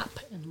stop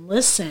and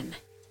listen.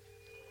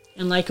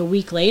 And like a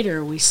week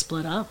later, we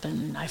split up,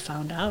 and I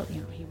found out,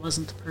 he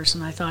wasn't the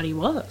person I thought he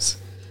was.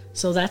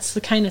 So that's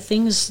the kind of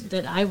things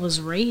that I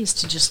was raised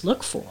to just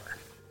look for.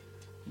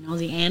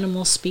 The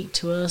animals speak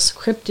to us,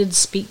 cryptids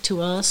speak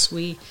to us.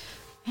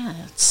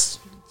 It's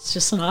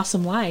just an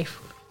awesome life.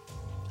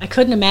 I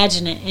couldn't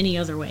imagine it any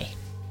other way.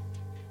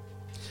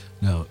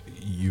 Now,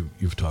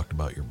 you've talked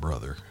about your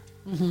brother.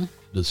 Mm-hmm.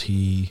 Does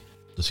he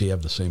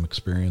have the same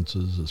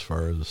experiences as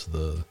far as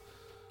the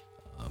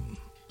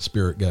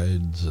spirit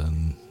guides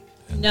and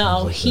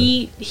no, like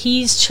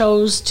he's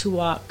chose to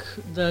walk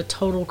the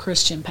total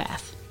Christian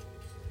path,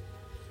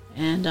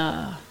 and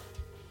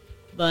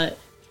but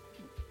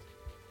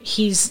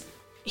he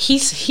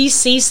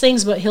sees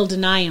things, but he'll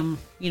deny them.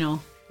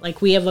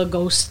 Like we have a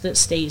ghost that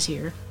stays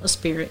here, a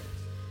spirit,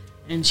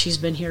 and she's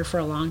been here for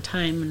a long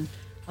time. And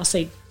I'll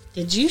say,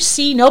 "Did you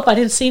see?" Nope, I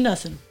didn't see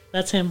nothing.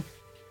 That's him.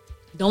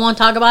 Don't want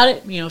to talk about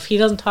it. If he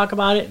doesn't talk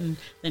about it, and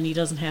then he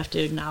doesn't have to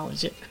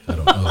acknowledge it. I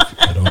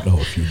don't know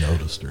if you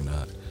noticed or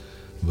not,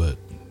 but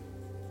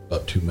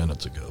about 2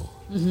 minutes ago,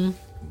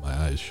 my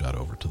eyes shot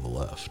over to the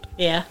left.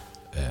 Yeah.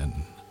 And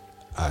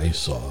I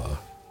saw.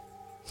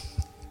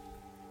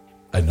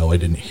 I know I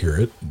didn't hear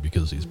it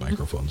because these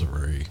microphones are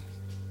very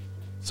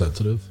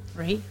sensitive.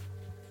 Right.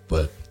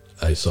 But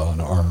I saw an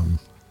arm,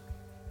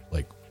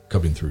 like,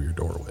 coming through your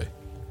doorway.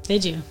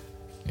 Did you?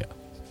 Yeah.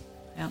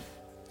 Yeah.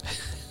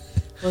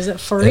 Was it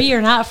furry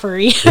or not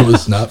furry? It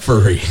was not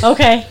furry.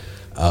 Okay.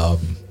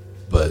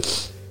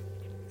 But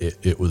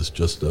it was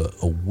just a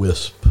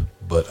wisp.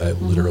 But I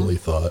literally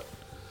thought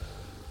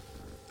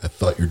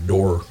your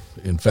door.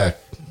 In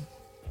fact,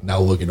 now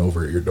looking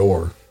over at your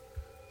door,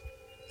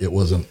 it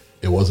wasn't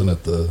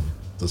at the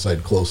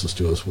side closest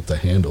to us with the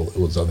handle. It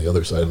was on the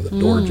other side of the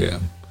door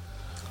jamb.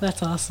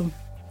 That's awesome.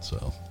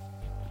 So,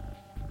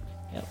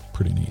 yep.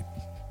 Pretty neat.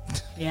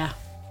 Yeah.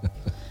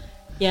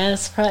 Yeah,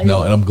 it's probably...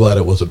 No, and I'm glad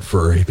it wasn't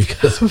furry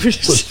because it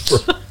was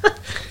furry.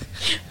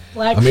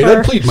 Black I mean, fur.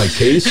 I plead my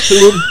case to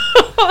him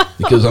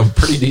because I'm a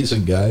pretty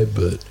decent guy,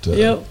 but...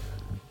 Yep.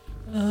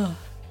 Oh,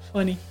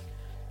 funny.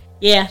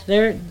 Yeah,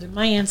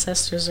 my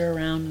ancestors are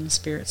around and the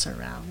spirits are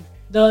around.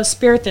 The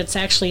spirit that's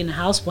actually in the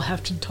house, we'll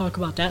have to talk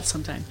about that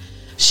sometime.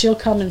 She'll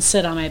come and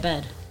sit on my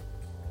bed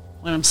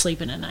when I'm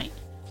sleeping at night,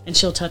 and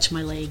she'll touch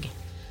my leg.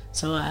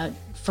 So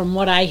from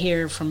what I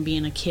hear from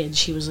being a kid,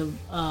 she was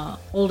a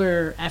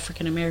older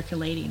African-American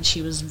lady, and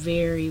she was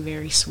very,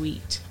 very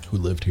sweet. Who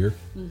lived here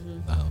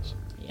in the house?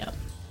 Yep.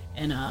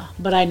 And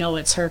but I know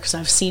it's her because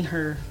I've seen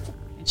her,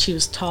 and she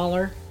was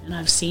taller, and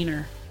I've seen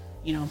her,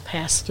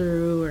 pass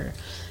through,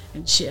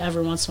 and she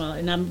every once in a while,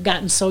 and I've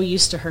gotten so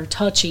used to her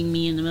touching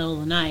me in the middle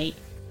of the night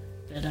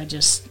that I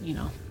just,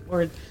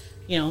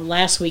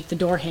 last week the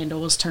door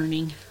handle was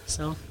turning,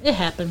 so it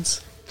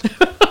happens.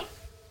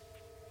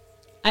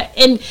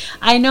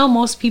 I know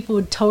most people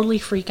would totally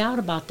freak out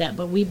about that,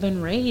 but we've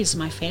been raised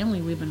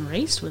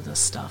with this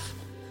stuff.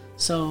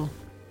 So,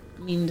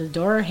 the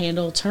door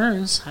handle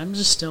turns. I'm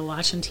just still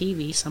watching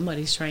TV.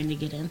 Somebody's trying to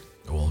get in.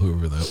 Well,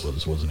 whoever that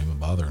was wasn't even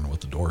bothering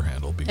with the door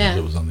handle because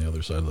it was on the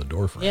other side of the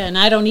door frame. Yeah, and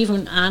I don't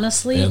even,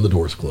 honestly... And the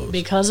door's closed.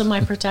 Because of my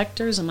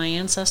protectors and my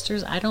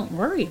ancestors, I don't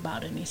worry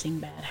about anything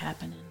bad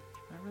happening.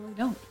 I really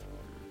don't.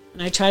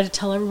 And I try to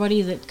tell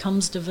everybody that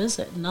comes to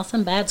visit,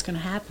 nothing bad's going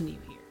to happen to you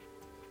here.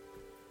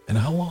 And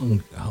how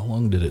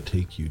long did it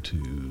take you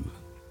to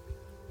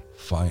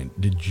find?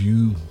 Did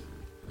you?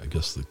 I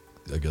guess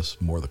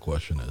more the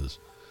question is,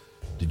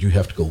 did you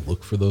have to go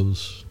look for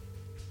those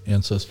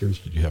ancestors?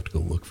 Did you have to go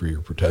look for your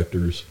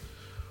protectors,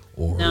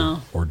 or no,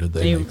 or did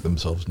they make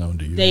themselves known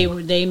to you?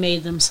 They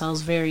made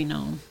themselves very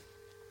known,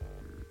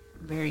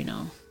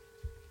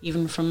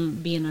 even from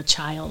being a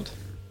child.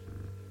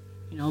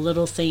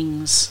 Little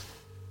things.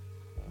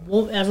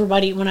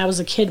 Everybody, when I was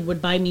a kid,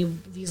 would buy me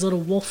these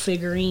little wolf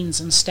figurines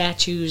and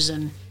statues,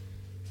 and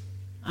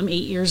I'm 8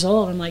 years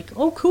old. I'm like,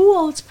 oh,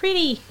 cool, it's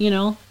pretty,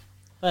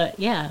 But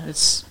yeah,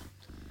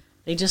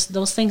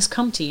 those things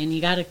come to you, and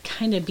you got to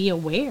kind of be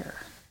aware.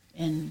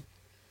 And,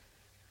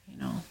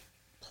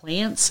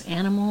 plants,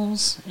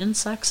 animals,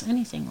 insects,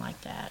 anything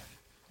like that,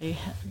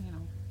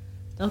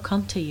 they'll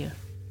come to you.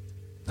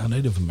 Now,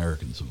 Native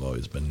Americans have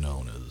always been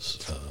known as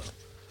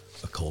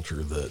a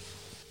culture that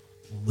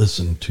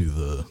listened to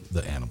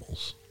the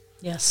animals.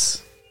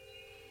 Yes.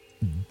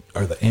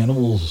 Are the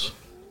animals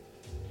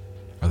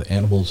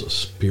a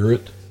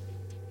spirit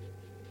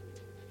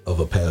of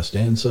a past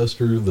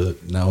ancestor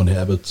that now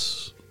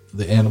inhabits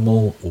the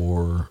animal,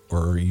 or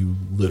are you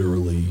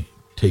literally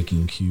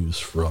taking cues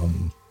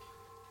from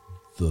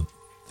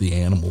the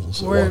animals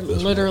that We're walk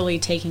this literally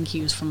world? taking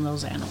cues from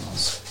those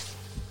animals.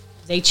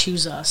 They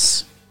choose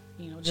us.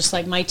 Just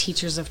like my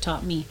teachers have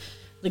taught me,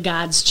 the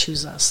gods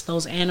choose us.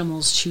 Those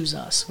animals choose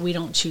us. We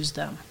don't choose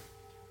them.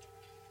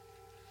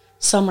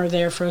 Some are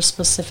there for a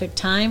specific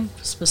time,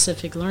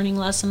 specific learning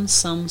lessons.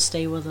 Some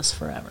stay with us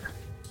forever.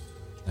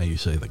 Now you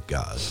say the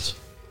gods,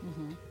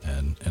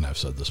 and I've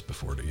said this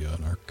before to you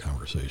in our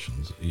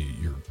conversations.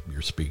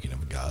 You're speaking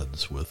of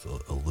gods with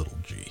a little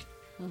g.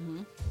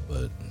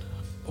 But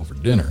over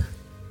dinner,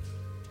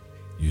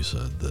 you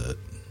said that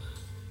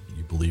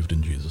you believed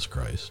in Jesus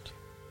Christ.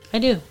 I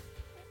do.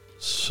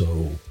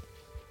 So,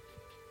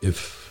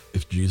 if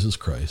Jesus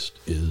Christ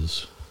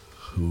is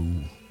who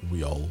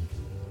we all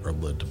are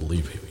led to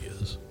believe who he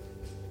is,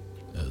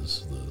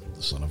 as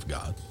the Son of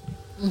God,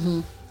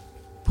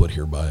 put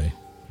here by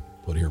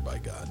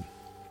God,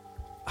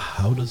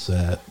 how does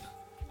that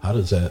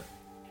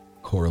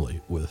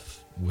correlate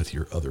with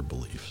your other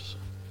beliefs?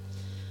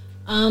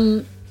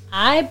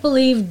 I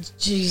believe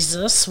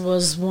Jesus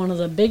was one of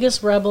the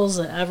biggest rebels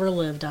that ever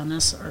lived on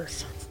this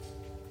earth.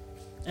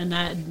 And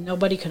that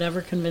nobody could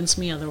ever convince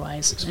me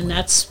otherwise. And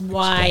that's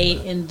why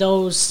in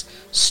those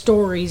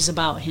stories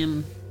about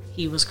him,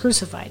 he was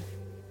crucified.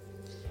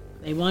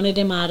 They wanted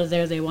him out of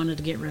there. They wanted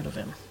to get rid of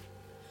him.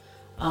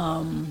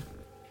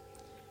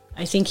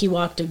 I think he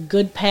walked a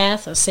good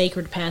path, a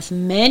sacred path.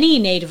 Many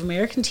Native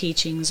American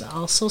teachings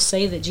also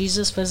say that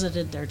Jesus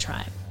visited their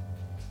tribe.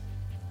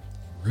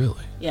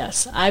 Really?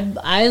 Yes,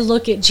 I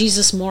look at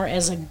Jesus more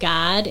as a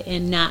God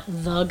and not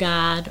the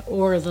God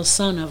or the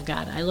Son of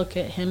God. I look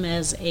at him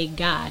as a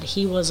God.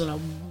 He was a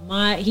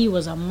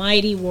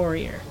mighty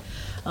warrior,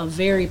 a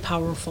very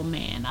powerful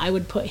man. I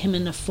would put him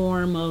in the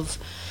form of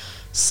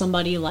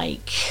somebody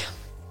like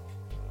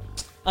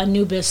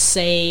Anubis,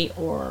 say,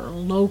 or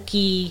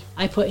Loki.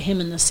 I put him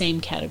in the same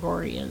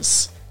category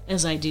as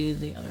I do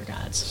the other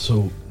gods.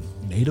 So,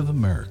 Native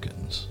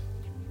Americans,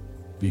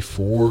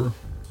 before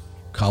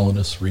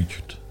colonists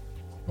reached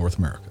North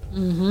America,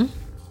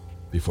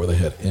 before they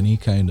had any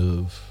kind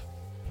of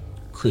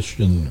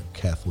Christian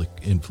Catholic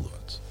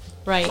influence,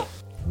 Right.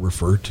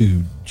 refer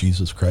to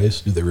Jesus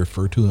Christ? Do they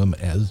refer to him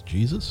as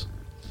Jesus?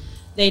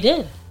 They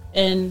did.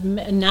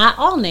 And not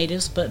all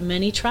natives, but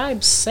many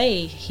tribes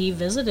say he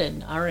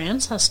visited our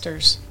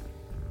ancestors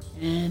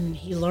and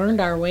he learned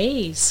our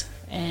ways,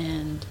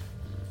 and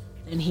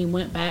then he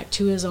went back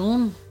to his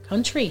own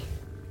country.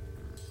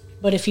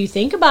 But if you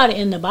think about it,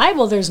 in the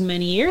Bible, there's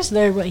many years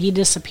there where he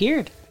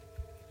disappeared.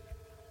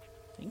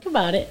 Think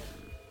about it.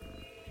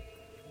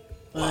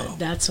 But Wow.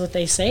 that's what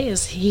they say,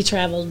 is he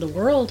traveled the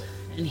world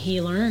and he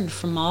learned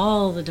from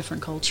all the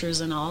different cultures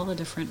and all the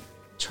different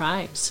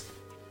tribes.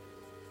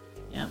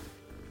 Yeah.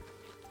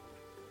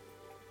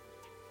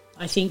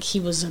 I think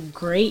he was a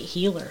great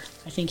healer.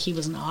 I think he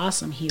was an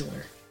awesome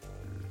healer.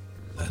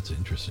 That's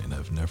interesting.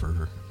 I've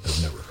never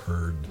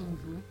heard.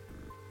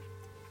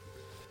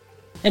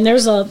 And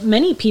there's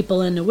many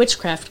people in the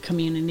witchcraft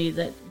community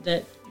that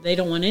they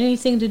don't want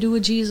anything to do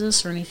with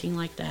Jesus or anything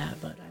like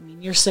that. But I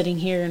mean, you're sitting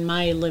here in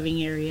my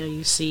living area.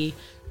 You see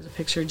there's a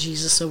picture of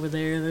Jesus over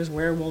there. There's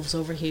werewolves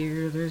over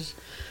here. There's,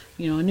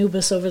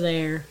 Anubis over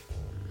there.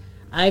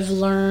 I've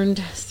learned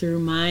through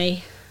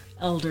my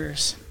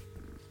elders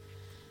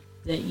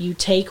that you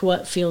take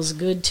what feels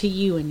good to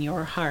you in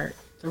your heart.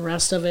 The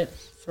rest of it,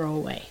 throw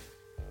away.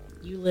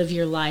 You live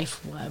your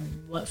life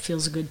what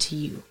feels good to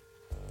you.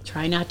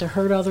 Try not to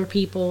hurt other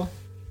people.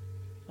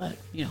 But,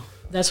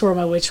 that's where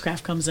my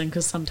witchcraft comes in,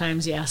 because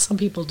sometimes, some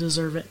people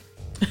deserve it.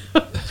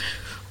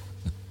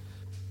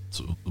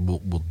 So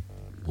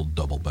we'll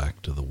double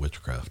back to the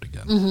witchcraft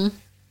again.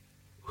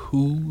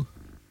 Who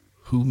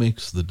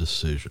makes the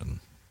decision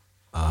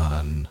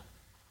on?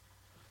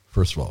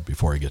 First of all,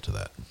 before I get to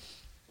that,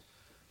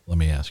 let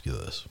me ask you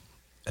this: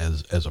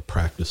 as a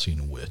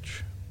practicing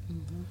witch,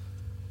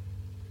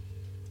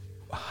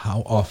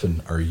 how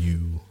often are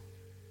you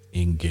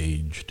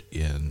engaged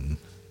in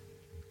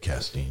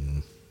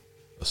casting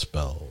a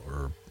spell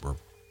or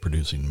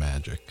producing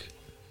magic?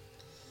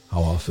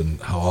 How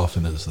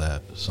often is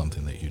that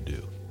something that you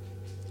do?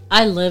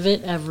 I live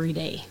it every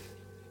day.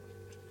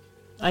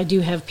 I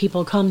do have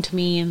people come to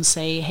me and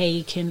say,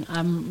 "Hey,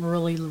 I'm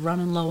really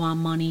running low on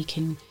money.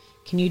 Can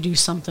you do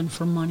something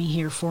for money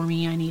here for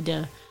me? I need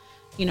to,"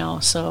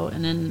 so,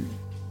 and then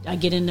I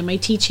get into my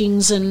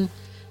teachings, and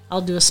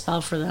I'll do a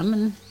spell for them,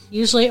 and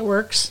usually it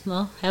works.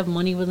 They'll have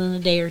money within a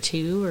day or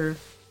two, or,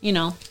 you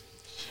know.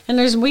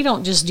 And we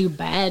don't just do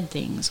bad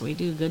things. We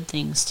do good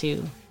things,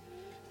 too.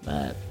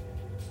 But,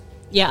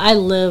 yeah, I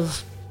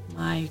live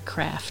my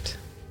craft.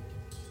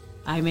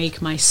 I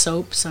make my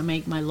soaps, I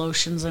make my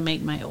lotions, I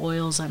make my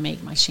oils, I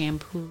make my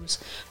shampoos.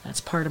 That's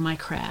part of my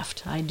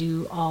craft. I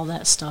do all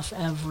that stuff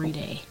every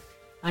day.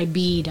 I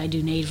bead. I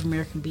do Native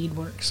American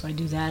beadwork, so I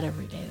do that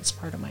every day. That's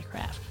part of my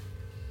craft.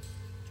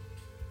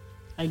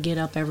 I get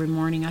up every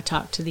morning. I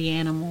talk to the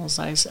animals.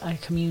 I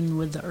commune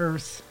with the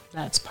earth.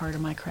 That's part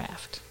of my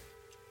craft.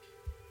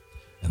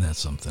 And that's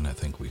something I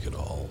think we could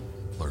all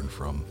learn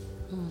from.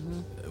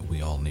 Mm-hmm.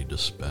 We all need to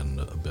spend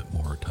a bit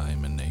more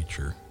time in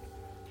nature.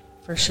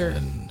 For sure.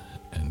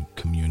 And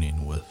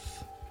communing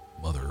with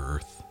Mother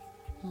Earth.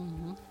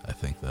 Mm-hmm. I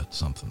think that's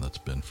something that's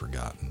been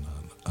forgotten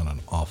on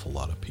an awful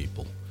lot of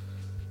people.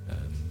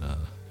 And,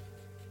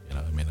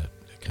 I mean, it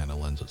kind of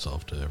lends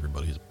itself to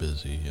everybody's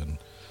busy, and,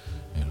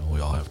 we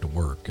all have to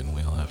work, and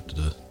we all have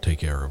to take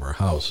care of our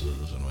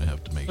houses, and we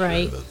have to make sure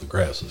that the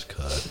grass is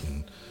cut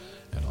and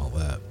all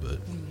that. But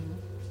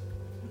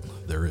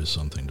there is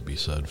something to be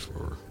said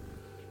for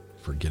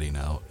getting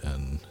out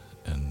and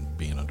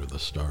being under the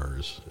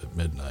stars at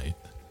midnight.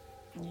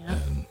 Yeah.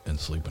 And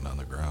sleeping on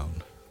the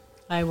ground.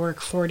 I work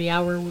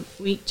 40-hour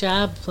week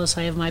job, plus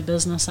I have my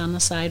business on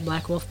the side,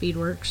 Black Wolf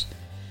Beadworks.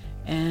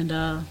 And,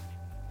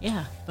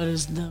 but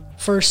as the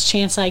first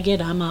chance I get,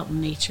 I'm out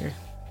in nature.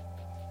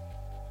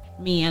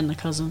 Me and the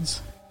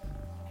cousins.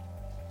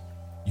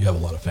 You have a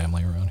lot of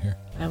family around here?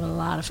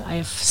 I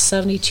have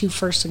 72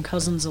 first and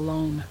cousins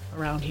alone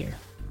around here.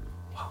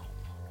 Wow.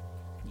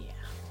 Yeah.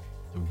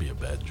 It would be a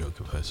bad joke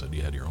if I said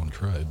you had your own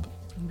tribe.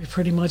 We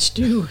pretty much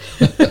do.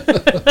 Yep.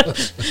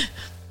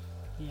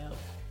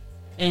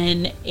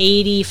 And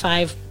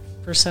 85%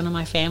 of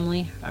my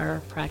family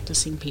are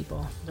practicing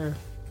people. They're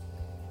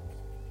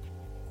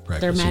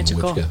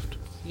magical. Witchcraft.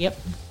 Yep.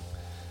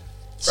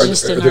 It's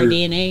just in our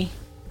DNA.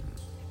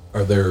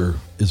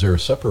 Is there a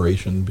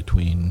separation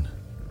between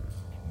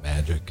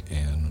magic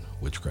and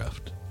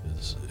witchcraft?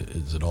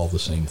 Is it all the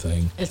same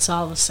thing? It's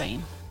all the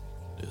same.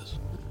 It is.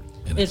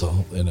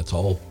 And it's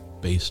all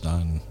based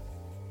on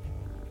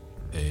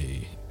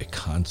a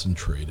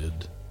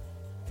concentrated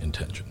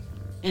intention.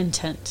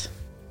 Intent.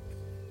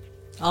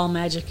 All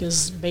magic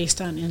is based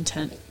on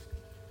intent.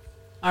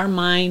 Our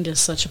mind is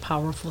such a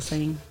powerful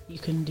thing. You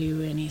can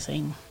do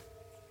anything.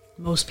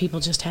 Most people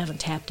just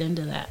haven't tapped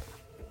into that.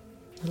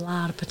 There's a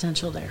lot of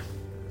potential there.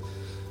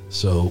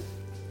 So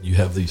you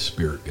have these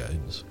spirit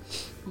guides.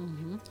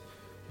 Mm-hmm.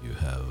 You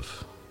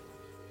have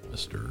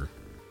Mr.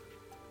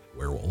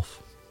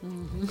 Werewolf.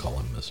 Mm-hmm. Call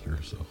him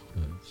Mr. So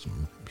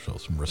show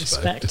some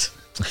respect.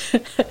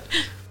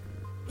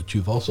 But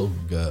you've also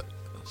got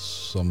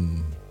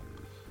some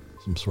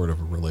sort of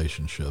a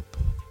relationship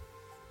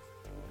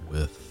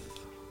with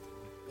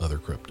other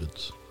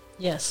cryptids.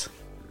 Yes.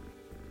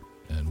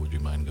 And would you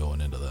mind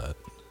going into that?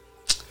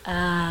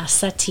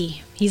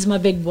 Seti. He's my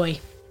big boy.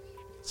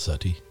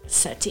 Seti?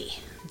 Seti.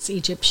 It's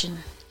Egyptian.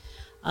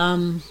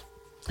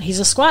 He's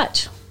a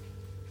Squatch.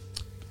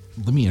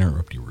 Let me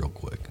interrupt you real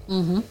quick.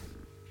 Mm-hmm.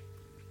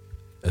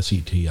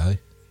 SETI?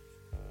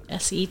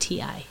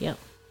 SETI, yep.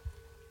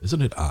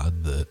 Isn't it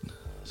odd that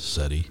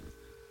SETI,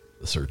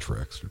 the search for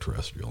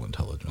extraterrestrial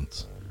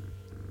intelligence,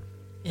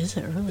 is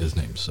it really? His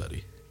name's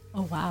SETI.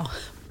 Oh, wow.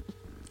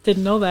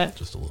 Didn't know that.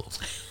 Just a little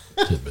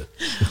tidbit.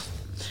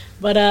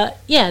 But,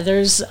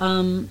 there's,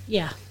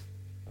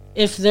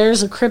 if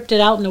there's a cryptid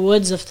out in the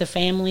woods, if the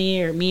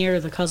family or me or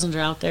the cousins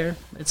are out there,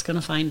 it's going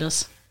to find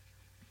us.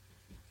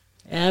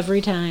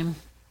 Every time.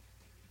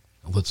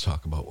 Let's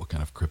talk about what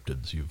kind of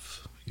cryptids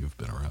you've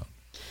been around.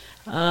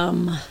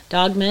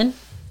 Dogmen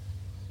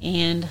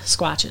and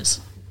Squatches.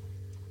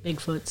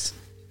 Bigfoots.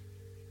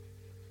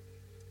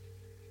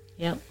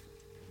 Yep.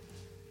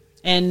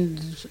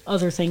 And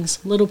other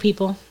things. Little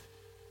people.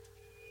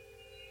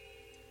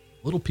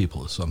 Little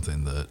people is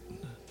something that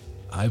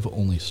I've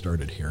only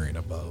started hearing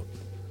about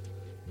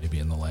maybe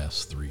in the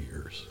last 3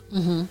 years.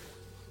 Mm-hmm.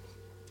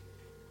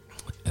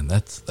 And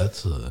that's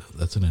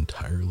an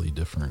entirely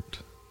different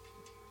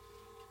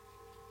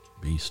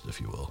beast,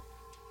 if you will.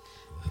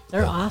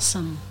 They're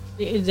awesome.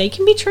 They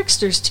can be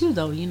tricksters too,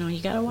 though. You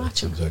gotta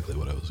watch them. That's exactly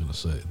what I was going to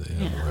say. They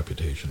have a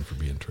reputation for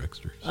being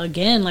tricksters.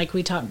 Again, like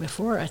we talked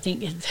before, I think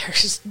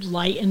there's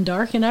light and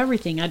dark and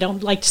everything. I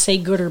don't like to say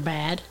good or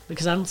bad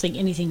because I don't think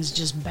anything's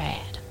just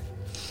bad.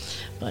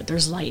 But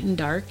there's light and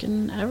dark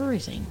and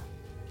everything,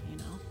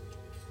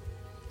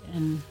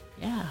 And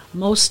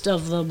most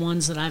of the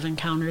ones that I've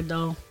encountered,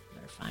 though,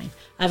 they're fine.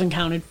 I've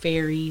encountered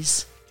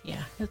fairies.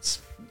 Yeah,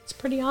 it's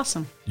pretty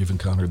awesome. You've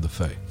encountered the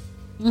Fae?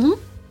 Mm-hmm.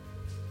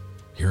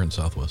 Here in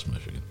Southwest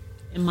Michigan.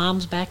 In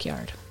Mom's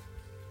backyard.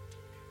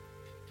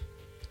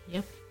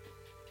 Yep.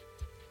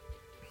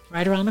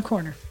 Right around the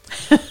corner.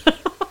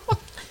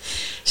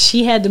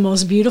 She had the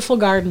most beautiful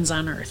gardens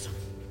on earth.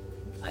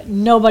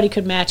 Nobody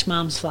could match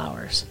Mom's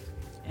flowers.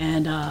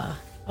 And I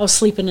was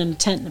sleeping in a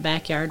tent in the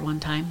backyard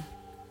one time.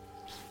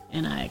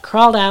 And I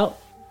crawled out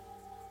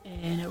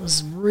And it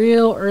was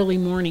real early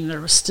morning.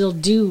 There was still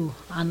dew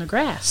on the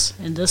grass.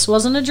 And this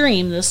wasn't a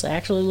dream. This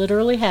actually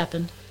literally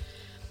happened.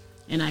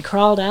 And I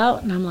crawled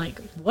out and I'm like,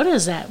 what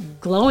is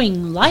that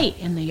glowing light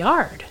in the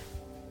yard?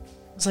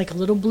 It was like a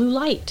little blue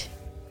light.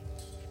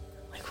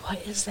 Like,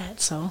 what is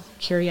that? So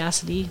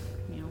curiosity,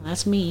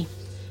 that's me.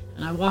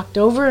 And I walked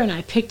over and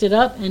I picked it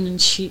up, and then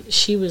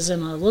she was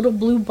in a little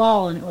blue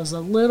ball, and it was a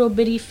little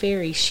bitty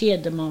fairy. She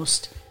had the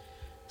most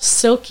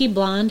silky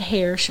blonde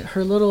hair.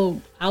 Her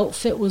little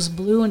outfit was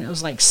blue, and it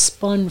was like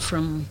spun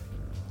from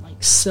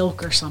like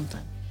silk or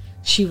something.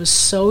 She was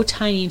so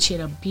tiny, and she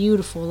had a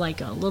beautiful,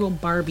 like a little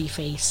Barbie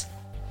face.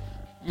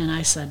 And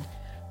I said,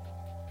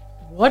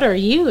 what are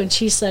you? And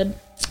she said,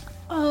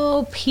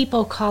 oh,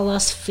 people call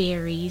us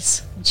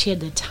fairies. And she had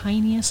the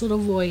tiniest little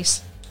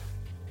voice.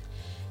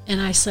 And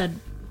I said,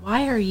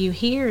 why are you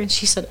here? And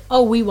she said,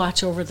 oh, we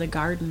watch over the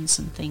gardens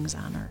and things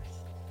on Earth.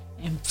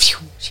 And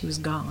phew, she was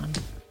gone.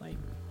 Like,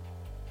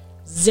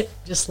 zip,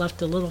 just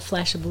left a little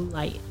flash of blue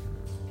light.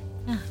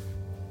 Yeah.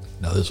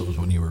 Now, this was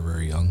when you were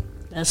very young?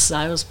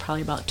 I was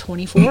probably about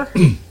 24.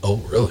 Oh,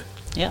 really?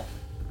 Yep.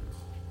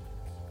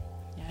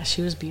 Yeah,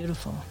 she was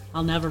beautiful.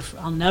 I'll never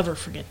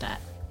forget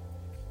that.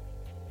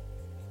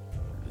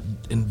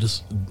 And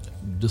just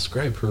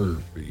describe her,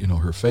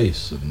 her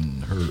face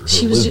and her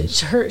she was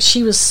limbs.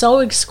 She was so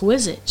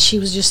exquisite. She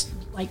was just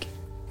like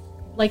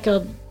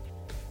a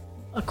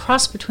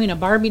cross between a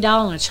Barbie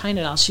doll and a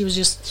China doll. She was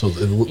just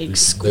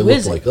exquisite. They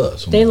looked like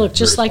us. They looked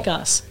just like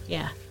us.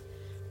 Yeah.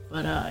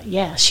 But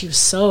yeah, she was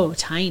so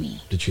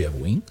tiny. Did she have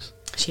wings?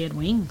 She had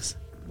wings,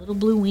 little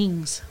blue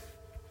wings.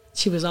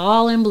 She was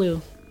all in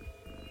blue.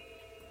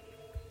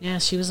 Yeah,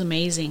 she was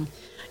amazing.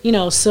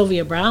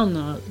 Sylvia Brown,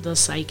 the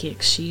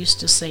psychic, she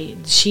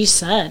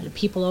said,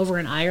 people over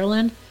in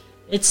Ireland,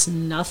 it's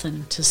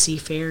nothing to see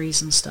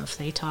fairies and stuff.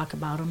 They talk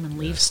about them and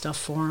leave stuff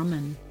for them,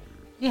 and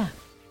yeah,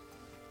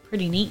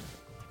 pretty neat.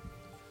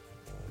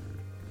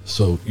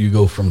 So you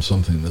go from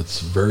something that's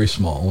very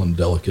small and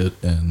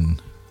delicate and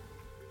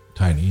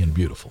tiny and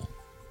beautiful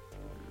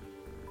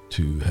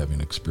to having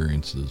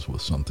experiences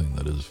with something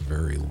that is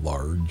very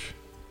large,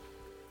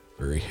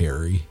 very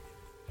hairy,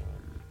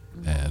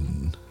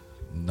 and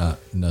not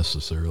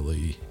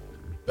necessarily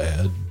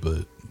bad,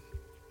 but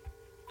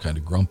kind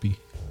of grumpy.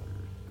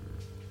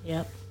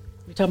 Yep.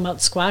 You talking about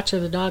the Squatch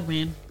or the Dog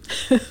Man?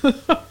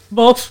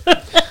 Both.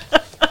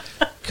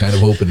 Kind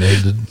of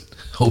open-ended,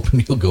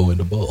 hoping you'll go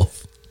into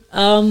both.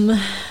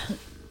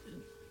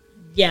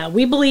 Yeah,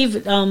 we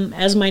believe,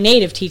 as my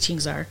native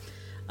teachings are,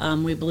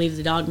 we believe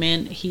the Dog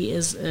Man, he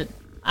is,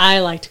 I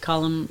like to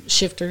call them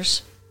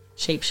shifters,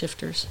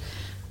 shapeshifters.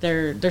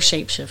 They're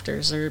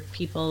shapeshifters. They're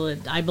people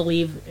that I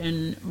believe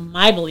in.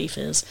 My belief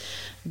is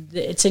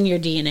that it's in your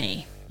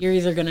DNA. You're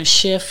either going to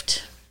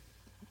shift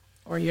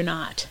or you're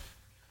not.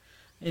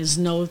 There's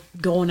no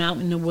going out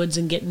in the woods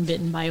and getting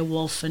bitten by a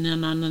wolf, and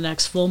then on the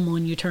next full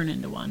moon you turn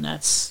into one.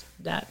 That's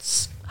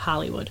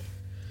Hollywood.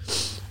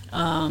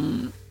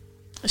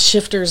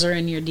 Shifters are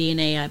in your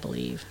DNA, I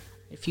believe,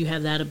 if you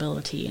have that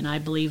ability. And I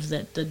believe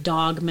that the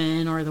dog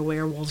men or the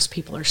werewolves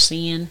people are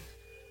seeing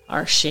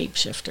are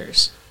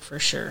shapeshifters, for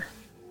sure.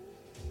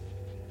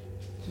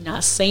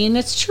 Not saying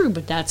it's true,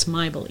 but that's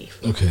my belief.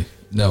 Okay.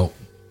 Now,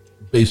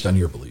 based on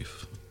your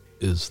belief,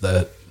 is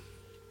that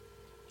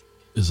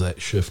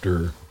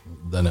shifter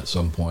then at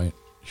some point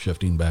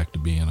shifting back to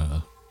being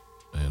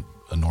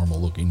a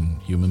normal-looking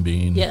human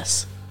being?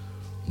 Yes.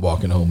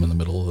 Walking home in the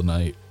middle of the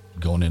night,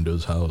 going into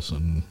his house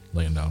and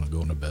laying down and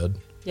going to bed?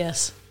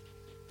 Yes.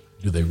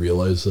 Do they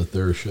realize that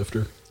they're a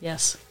shifter?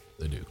 Yes.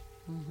 They do.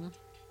 Mm-hmm.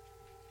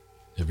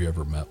 Have you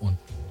ever met one?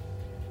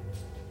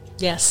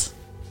 Yes.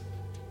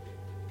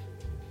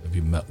 Have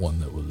you met one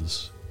that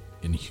was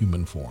in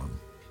human form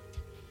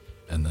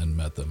and then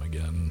met them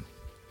again?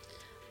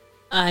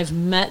 I've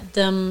met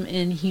them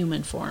in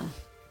human form.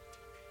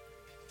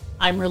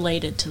 I'm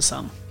related to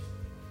some.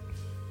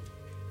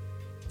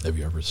 Have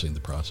you ever seen the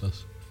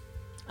process?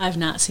 I've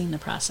not seen the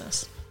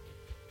process.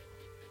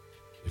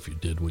 If you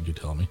did, would you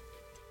tell me?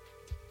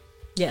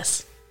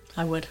 Yes,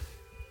 I would.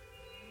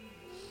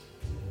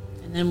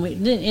 And then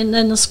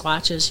the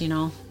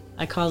Squatches,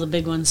 I call the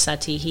big one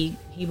Seti.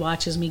 He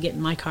watches me get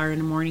in my car in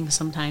the morning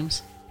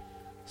sometimes.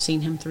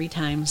 Seen him 3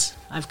 times.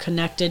 I've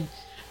connected.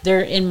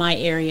 They're in my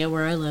area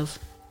where I live.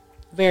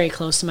 Very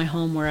close to my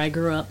home where I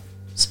grew up.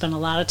 Spent a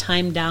lot of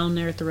time down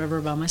there at the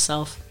river by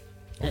myself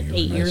at 8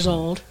 years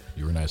old.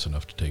 You were nice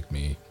enough to take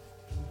me.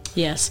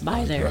 Yes,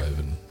 by there. Drive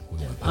and we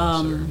went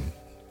past there.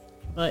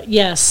 But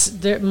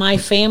yes, my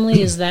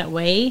family is that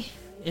way.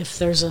 If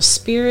there's a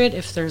spirit,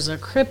 if there's a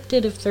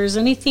cryptid, if there's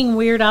anything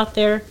weird out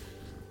there,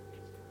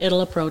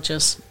 it'll approach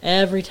us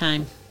every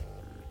time.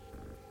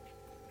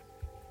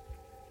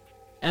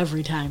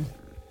 Every time.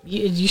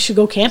 You should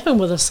go camping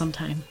with us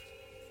sometime.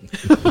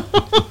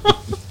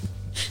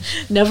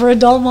 Never a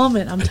dull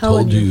moment, I'm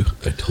telling you.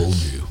 I told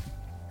you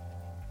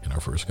in our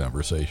first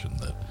conversation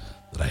that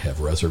I have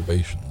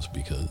reservations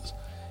because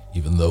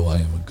even though I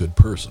am a good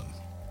person,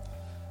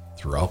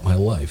 throughout my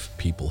life,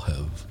 people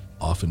have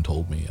often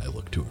told me I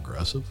look too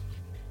aggressive.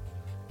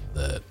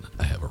 that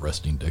I have a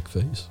resting dick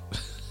face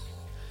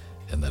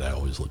and that I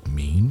always look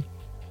mean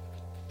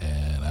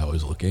and I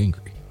always look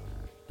angry.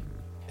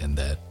 And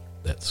that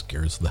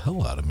scares the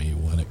hell out of me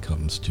when it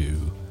comes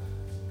to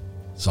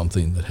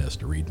something that has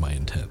to read my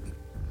intent.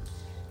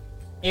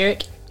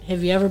 Eric,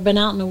 have you ever been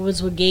out in the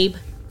woods with Gabe?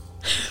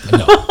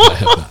 No, I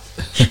have not.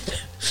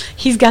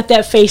 He's got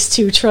that face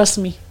too, trust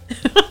me.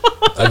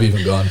 I've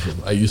even gone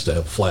from, I used to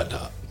have a flat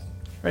top.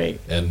 Right.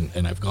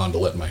 And I've gone to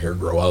let my hair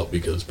grow out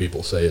because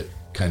people say it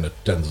kind of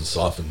tends to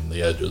soften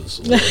the edges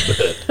a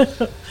little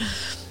bit.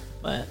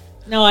 But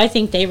no, I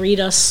think they read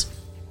us.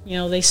 You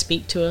know, they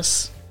speak to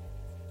us.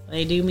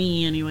 They do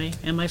me anyway,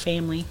 and my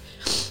family.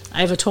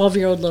 I have a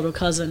 12-year-old little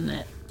cousin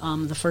that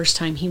the first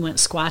time he went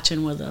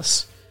squatching with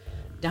us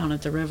down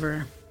at the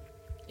river,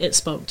 it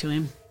spoke to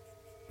him.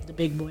 The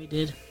big boy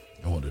did.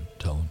 I wanted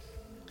to tell him.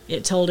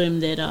 It told him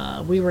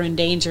that we were in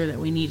danger, that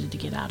we needed to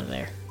get out of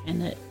there,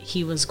 and that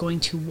he was going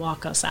to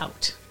walk us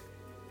out.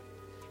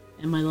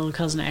 And my little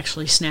cousin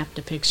actually snapped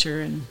a picture,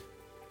 and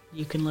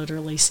you can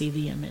literally see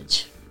the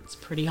image. It's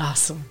pretty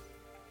awesome.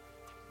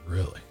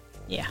 Really?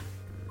 Yeah.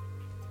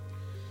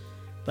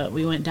 But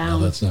we went No,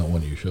 down. that's not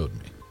one you showed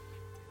me.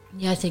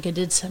 Yeah, I think I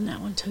did send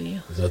that one to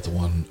you. Is that the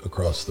one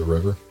across the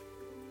river?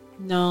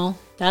 No,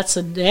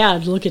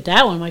 yeah, look at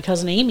that one. My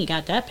cousin Amy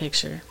got that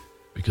picture.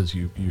 Because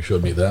you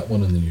showed me that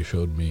one, and then you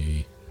showed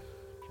me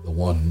the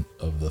one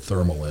of the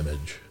thermal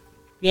image.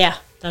 Yeah,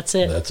 that's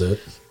it. That's it?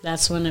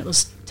 That's when it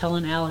was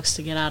telling Alex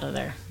to get out of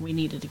there. We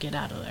needed to get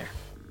out of there.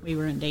 We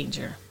were in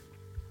danger.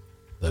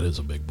 That is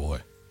a big boy.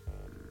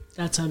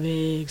 That's a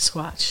big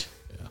squatch.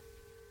 Yeah.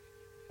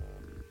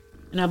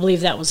 And I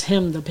believe that was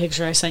him, the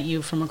picture I sent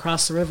you from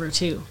across the river,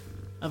 too.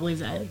 I believe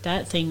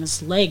that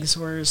thing's legs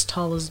were as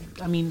tall as,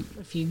 I mean,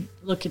 if you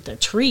look at the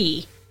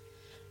tree,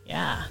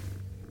 yeah.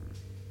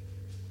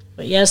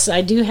 But yes,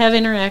 I do have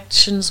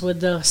interactions with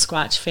the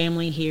Squatch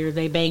family here.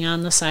 They bang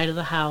on the side of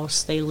the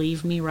house. They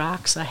leave me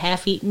rocks, a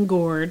half-eaten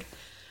gourd.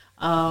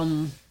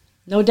 No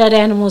dead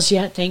animals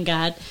yet, thank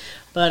God.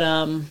 But,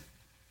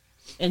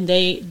 and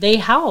they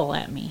howl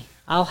at me.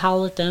 I'll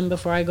howl at them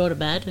before I go to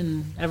bed,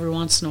 and every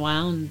once in a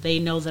while, and they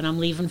know that I'm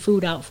leaving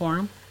food out for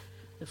them.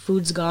 The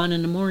food's gone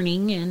in the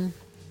morning, and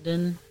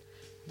then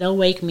they'll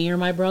wake me or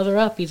my brother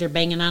up, either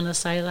banging on the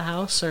side of the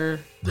house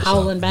or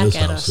howling back at us.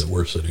 This house that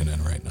we're sitting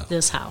in right now.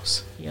 This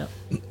house, yep.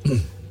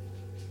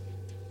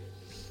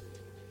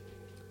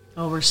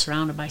 Oh, we're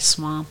surrounded by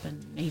swamp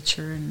and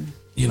nature, and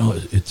you know,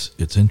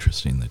 it's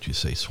interesting that you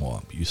say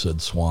swamp. You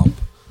said swamp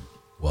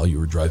while you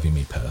were driving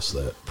me past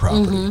that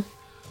property,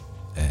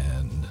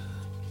 and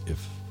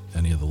if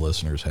any of the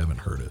listeners haven't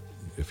heard it,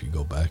 if you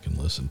go back and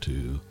listen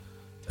to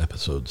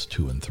episodes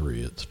 2 and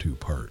 3, it's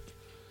 2-part,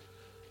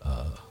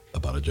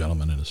 about a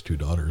gentleman and his 2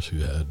 daughters who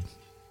had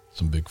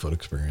some Bigfoot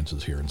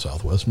experiences here in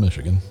Southwest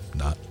Michigan,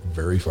 not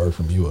very far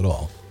from you at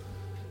all.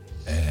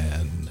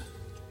 And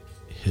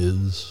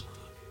his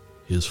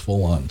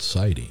full-on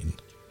sighting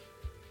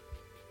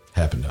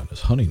happened on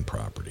his hunting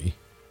property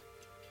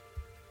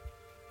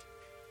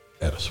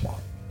at a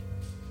swamp.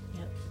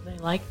 yep, they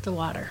like the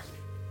water.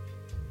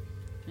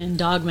 And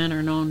dogmen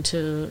are known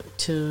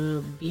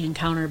to be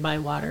encountered by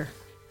water,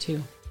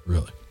 too.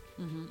 Really?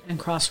 And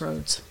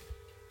crossroads.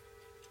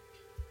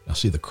 Now,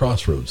 see, the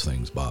crossroads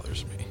things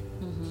bothers me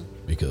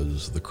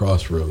because the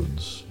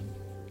crossroads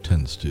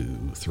tends to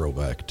throw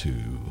back to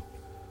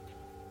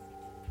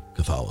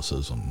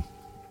Catholicism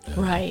and,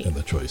 Right. and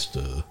the choice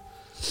to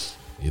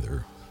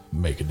either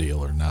make a deal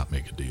or not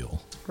make a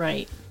deal.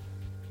 Right.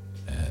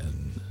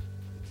 And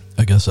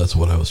I guess that's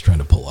what I was trying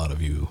to pull out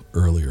of you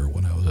earlier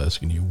when I was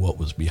asking you what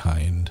was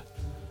behind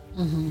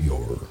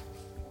your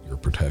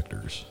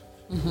protectors.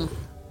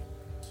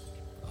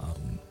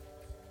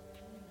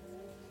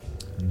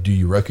 Do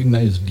you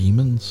recognize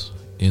demons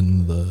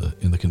in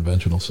the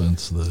conventional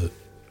sense that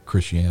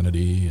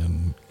Christianity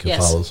and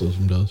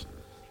Catholicism does?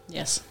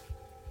 Yes.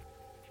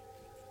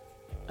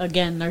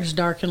 Again, there's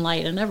dark and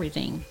light and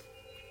everything.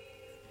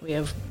 We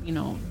have,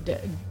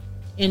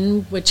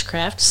 in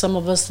witchcraft, some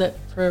of us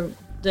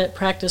that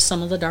practice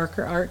some of the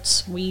darker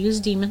arts, we use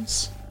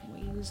demons.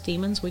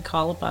 We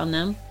call upon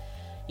them.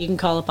 You can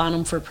call upon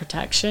them for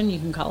protection. You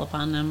can call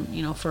upon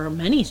them, for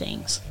many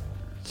things.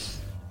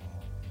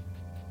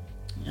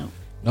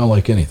 Not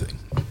like anything.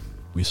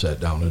 We sat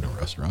down in a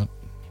restaurant.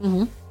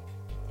 We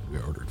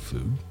ordered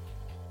food,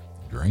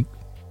 drink.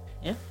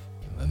 Yeah.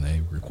 And then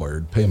they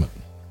required payment.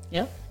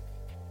 Yep.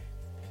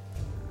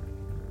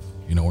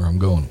 You know where I'm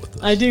going with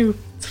this. I do.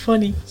 It's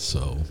funny.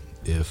 So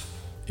if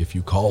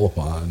you call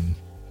upon,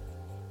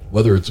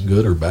 whether it's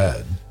good or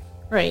bad,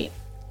 Right.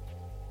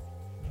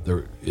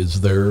 is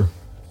there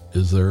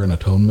an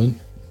atonement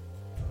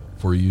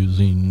for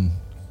using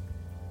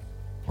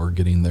or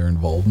getting their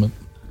involvement?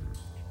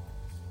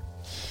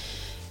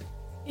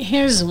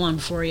 Here's one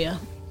for you.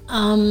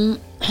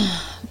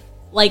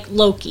 Like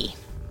Loki,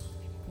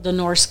 the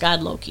Norse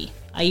god Loki.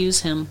 I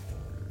use him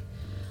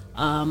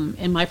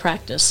in my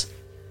practice.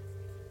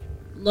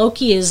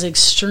 Loki is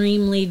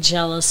extremely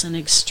jealous and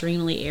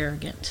extremely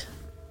arrogant.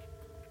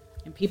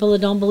 And people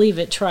that don't believe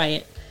it, try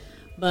it.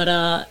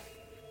 But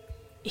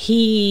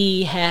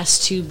he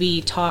has to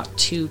be talked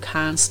to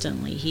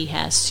constantly. He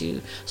has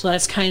to. So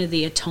that's kind of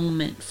the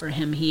atonement for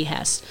him.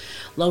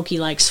 Loki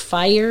likes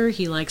fire.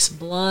 He likes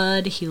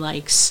blood. He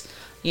likes,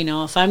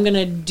 if I'm going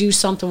to do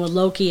something with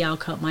Loki, I'll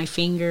cut my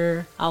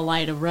finger. I'll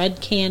light a red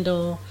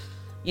candle.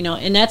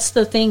 And that's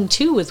the thing,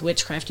 too, with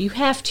witchcraft. You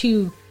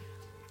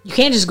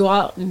can't just go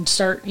out and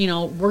start,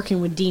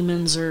 working with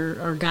demons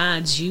or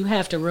gods. You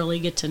have to really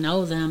get to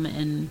know them,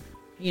 and,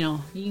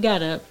 you got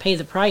to pay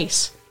the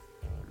price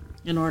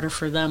in order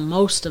for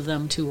most of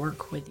them, to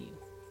work with you.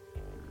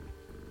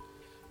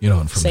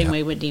 And Same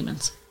way with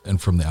demons.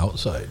 And from the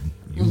outside,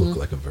 you look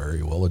like a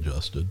very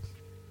well-adjusted,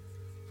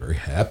 very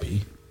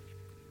happy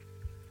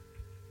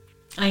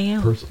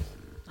person.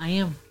 I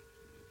am.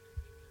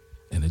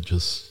 And it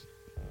just,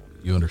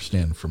 you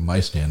understand from my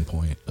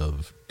standpoint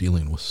of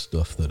dealing with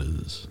stuff that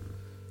is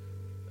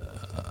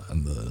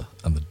on the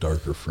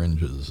darker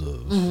fringes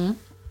of,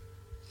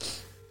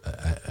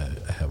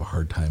 I have a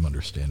hard time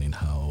understanding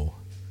how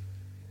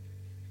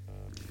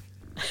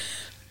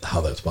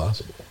that's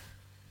possible.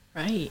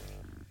 Right.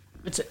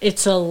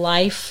 It's a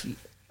life,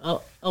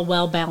 a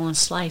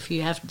well-balanced life.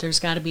 There's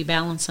got to be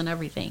balance in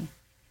everything.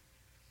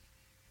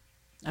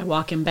 I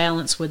walk in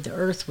balance with the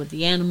earth, with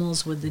the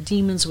animals, with the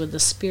demons, with the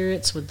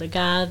spirits, with the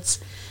gods.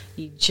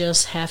 You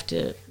just have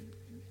to.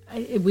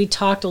 We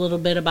talked a little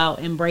bit about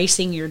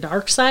embracing your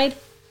dark side.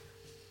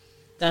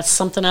 That's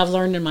something I've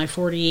learned in my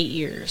 48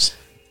 years.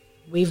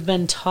 We've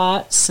been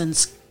taught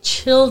since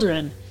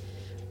children,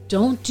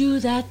 don't do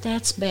that,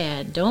 that's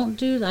bad. Don't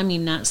do that. I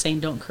mean, not saying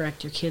don't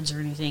correct your kids or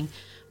anything,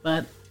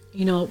 but,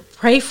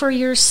 pray for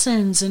your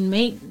sins and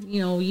make,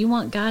 you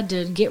want God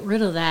to get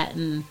rid of that.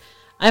 And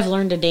I've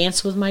learned to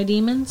dance with my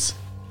demons.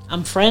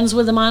 I'm friends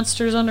with the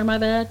monsters under my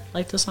bed,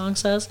 like the song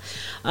says.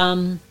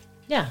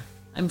 Yeah,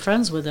 I'm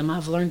friends with them.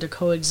 I've learned to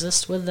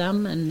coexist with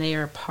them, and they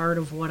are part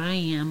of what I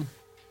am.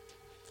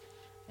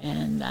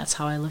 And that's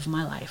how I live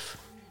my life.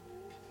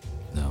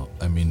 Now,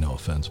 I mean no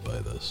offense by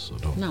this, so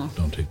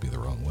don't take me the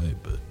wrong way,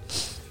 but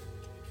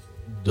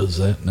does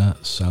that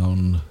not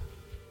sound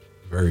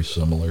very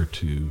similar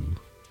to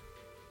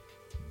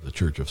the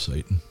Church of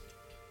Satan?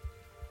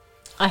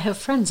 I have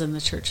friends in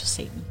the Church of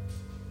Satan.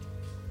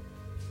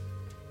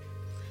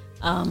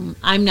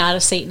 I'm not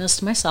a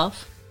Satanist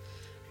myself,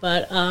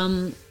 but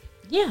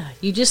yeah,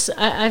 you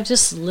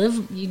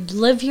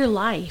live your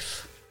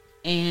life,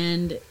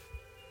 and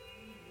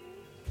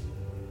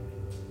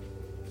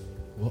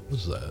what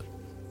was that?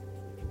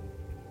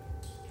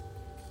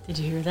 Did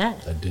you hear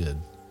that? I did.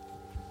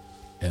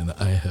 And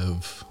I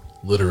have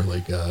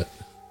literally got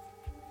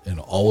an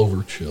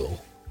all-over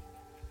chill,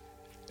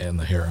 and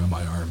the hair on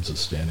my arms is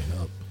standing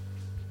up.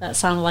 That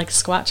sounded like a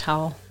squatch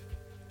howl.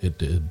 It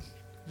did.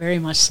 Very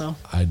much so.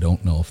 I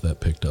don't know if that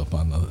picked up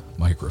on the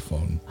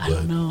microphone. I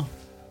don't know.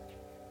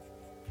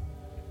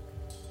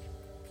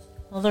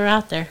 Well, they're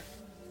out there.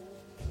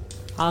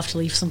 I'll have to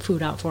leave some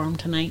food out for them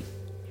tonight.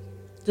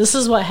 This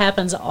is what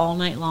happens all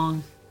night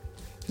long.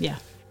 Yeah.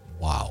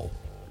 Wow.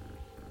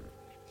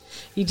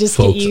 You just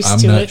Folks, get used I'm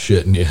to not it.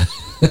 shitting you.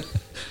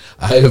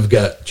 I have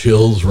got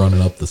chills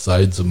running up the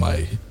sides of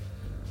my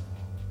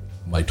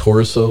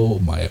torso,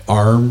 my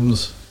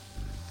arms.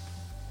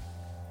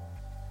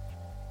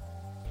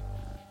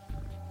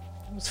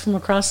 It's from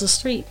across the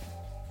street.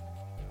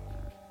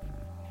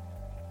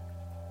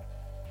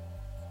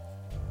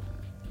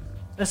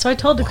 That's why I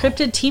told the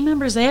cryptid team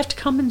members they have to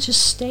come and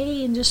just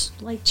stay and just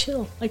like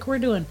chill, like we're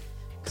doing,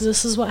 because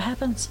this is what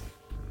happens.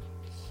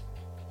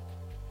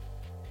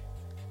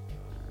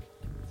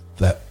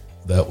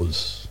 That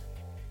was.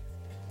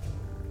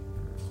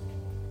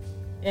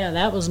 Yeah,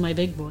 that was my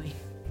big boy.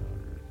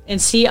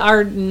 And see,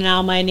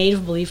 now my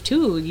native belief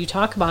too. You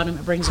talk about him,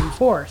 it brings him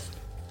forth.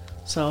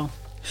 So.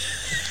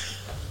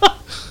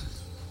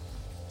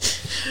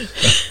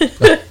 I'm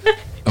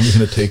going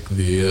to take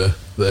the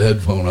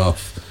headphone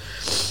off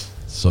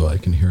so I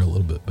can hear a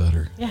little bit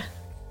better. Yeah.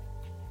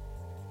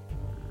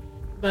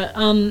 But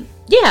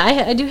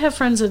yeah, I do have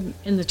friends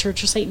in the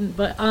Church of Satan.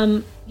 But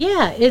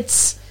yeah,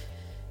 it's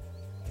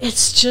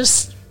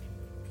just,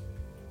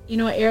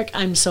 Eric,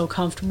 I'm so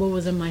comfortable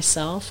within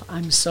myself.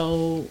 I'm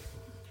so,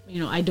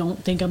 I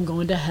don't think I'm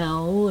going to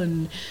hell,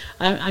 and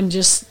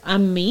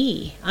I'm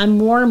me. I'm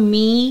more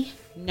me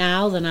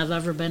now than I've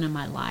ever been in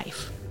my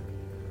life.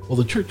 Well,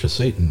 the Church of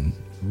Satan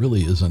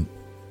really isn't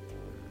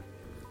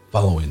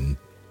following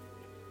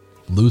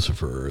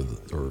Lucifer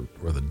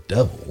or the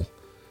devil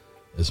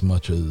as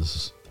much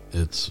as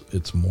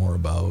it's more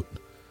about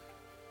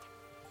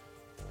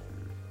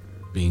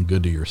being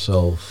good to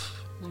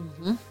yourself,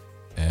 mm-hmm.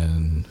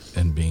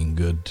 and being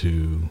good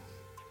to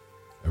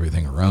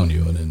everything around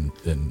you,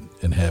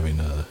 and having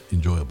a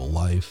enjoyable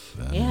life,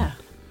 and yeah,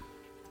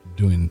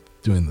 doing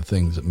the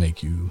things that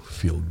make you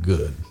feel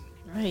good.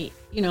 Right.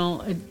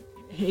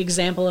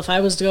 Example, if I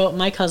was to go,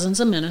 my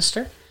cousin's a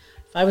minister.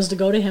 If I was to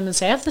go to him and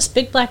say, I have this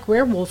big black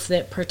werewolf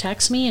that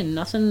protects me and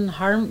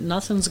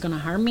nothing's going to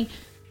harm me,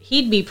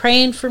 he'd be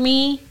praying for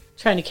me,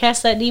 trying to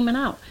cast that demon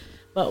out.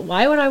 But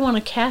why would I want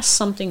to cast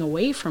something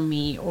away from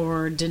me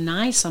or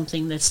deny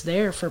something that's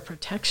there for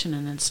protection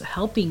and it's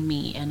helping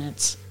me and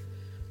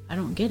I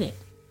don't get it.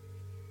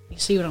 You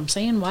see what I'm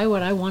saying? Why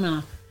would I want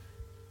to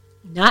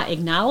not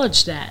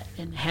acknowledge that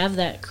and have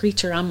that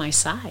creature on my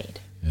side?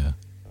 Yeah.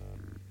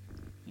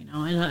 You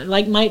know, and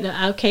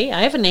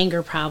I have an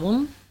anger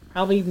problem.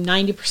 Probably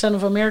 90%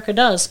 of America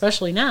does,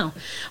 especially now.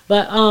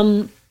 But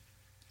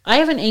I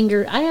have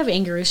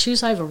anger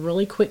issues. I have a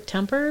really quick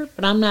temper,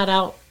 but I'm not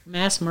out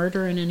mass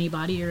murdering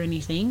anybody or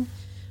anything.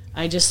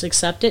 I just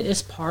accept it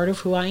as part of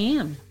who I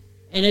am.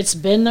 And it's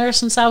been there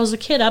since I was a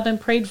kid. I've been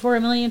prayed for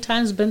a million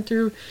times, been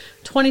through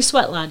 20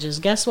 sweat lodges.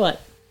 Guess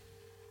what?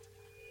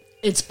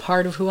 It's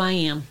part of who I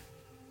am.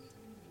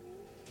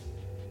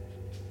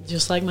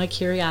 Just like my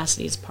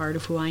curiosity is part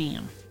of who I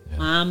am. Yeah.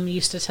 Mom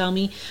used to tell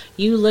me,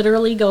 you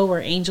literally go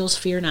where angels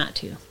fear not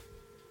to.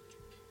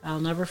 I'll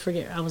never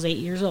forget. I was 8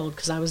 years old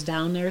because I was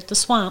down there at the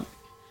swamp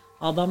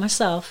all by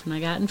myself and I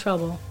got in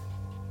trouble.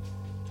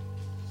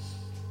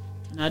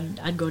 And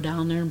I'd go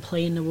down there and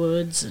play in the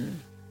woods, and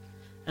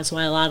that's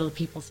why a lot of the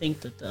people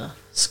think that the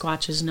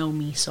Squatches know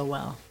me so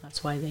well.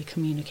 That's why they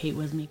communicate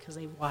with me, because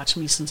they've watched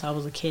me since I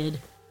was a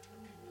kid.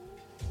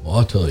 Well,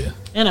 I'll tell you.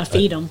 And I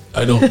feed them.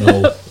 I don't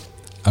know.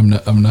 I'm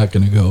not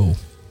going to go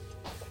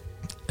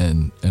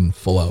and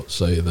full out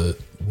say that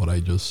what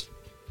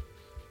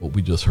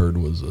we just heard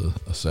was a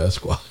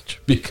Sasquatch,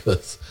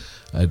 because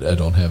I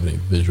don't have any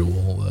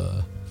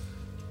visual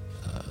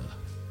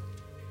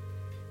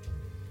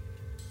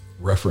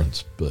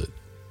reference, but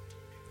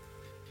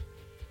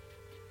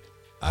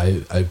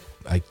I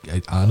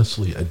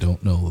honestly, I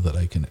don't know that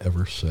I can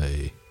ever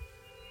say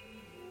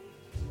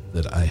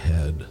that I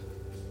had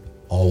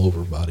all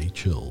over body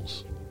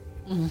chills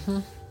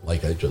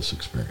like I just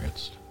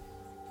experienced.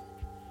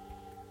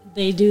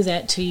 They do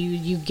that to you.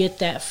 You get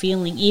that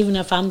feeling, even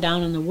if I'm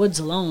down in the woods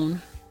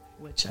alone,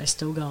 which I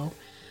still go.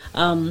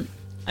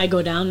 I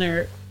go down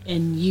there,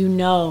 and you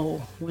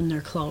know when they're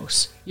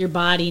close. Your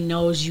body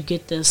knows you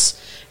get this.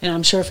 And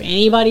I'm sure if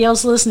anybody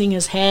else listening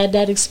has had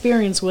that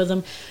experience with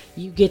them,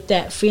 you get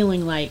that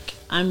feeling like,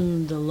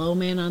 I'm the low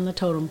man on the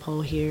totem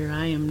pole here.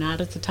 I am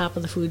not at the top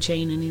of the food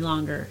chain any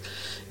longer.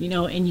 You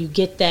know, and you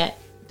get that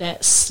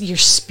your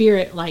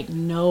spirit like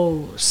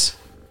knows.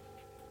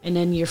 And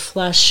then your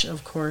flesh,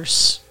 of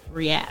course,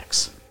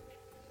 reacts.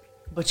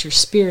 But your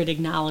spirit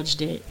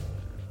acknowledged it.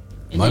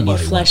 And then your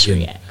flesh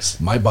reacts.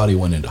 My body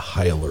went into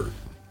high alert.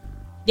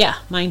 Yeah,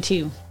 mine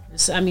too.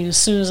 As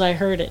soon as I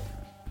heard it.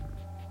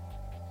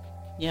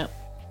 Yep.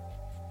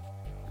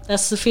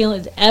 That's the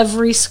feeling.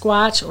 Every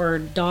Squatch or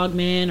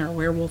dogman or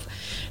werewolf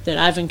that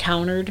I've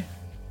encountered,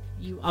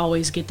 you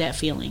always get that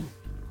feeling.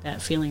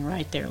 That feeling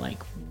right there,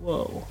 like,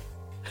 whoa.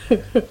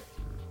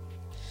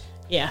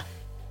 Yeah.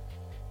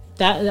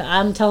 That,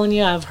 I'm telling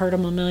you, I've heard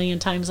them a million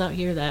times out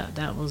here.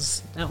 That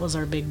was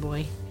our big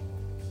boy.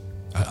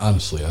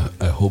 Honestly,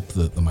 I hope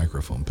that the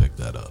microphone picked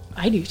that up.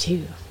 I do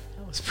too.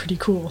 That was pretty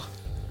cool.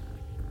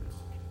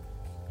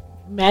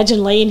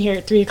 Imagine laying here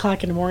at 3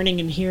 o'clock in the morning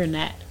and hearing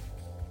that.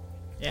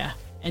 Yeah.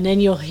 And then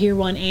you'll hear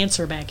one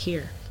answer back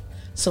here.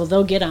 So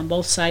they'll get on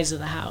both sides of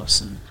the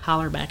house and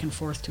holler back and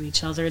forth to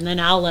each other. And then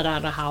I'll let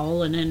out a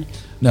howl. And then.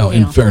 Now,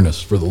 in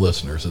fairness for the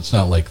listeners, it's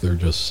not like they're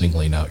just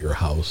singling out your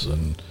house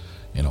and,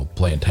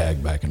 playing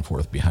tag back and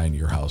forth behind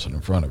your house and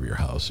in front of your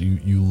house.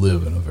 You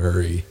live in a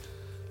very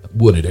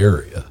wooded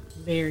area.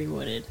 Very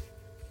wooded.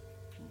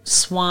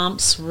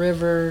 Swamps,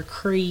 river,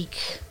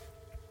 creek.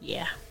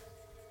 Yeah.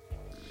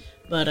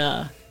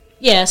 But,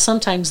 yeah,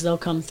 sometimes they'll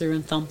come through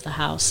and thump the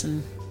house.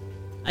 And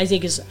I've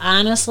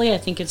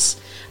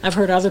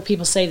heard other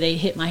people say they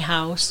hit my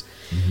house.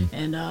 Mm-hmm.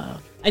 And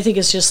I think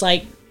it's just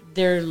like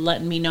they're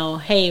letting me know,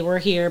 hey, we're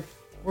here.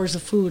 Where's the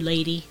food,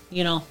 lady?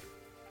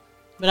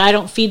 But I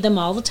don't feed them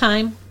all the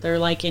time. They're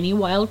like any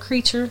wild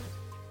creature.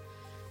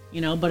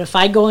 But if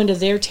I go into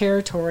their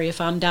territory,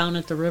 if I'm down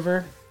at the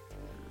river,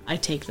 I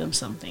take them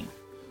something.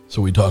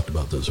 So we talked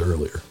about this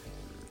earlier.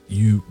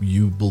 You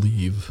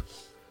believe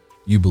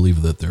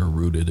that they're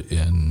rooted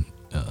in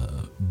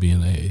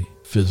being a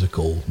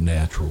physical,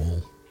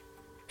 natural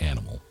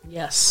animal.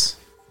 Yes.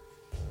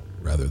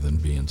 Rather than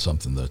being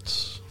something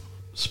that's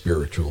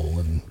spiritual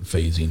and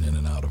phasing in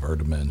and out of our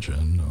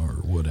dimension, or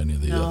what any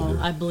of the other.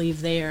 No, I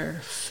believe they are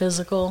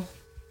physical.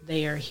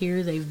 They are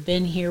here. They've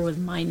been here with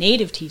my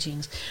native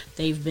teachings.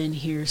 They've been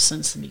here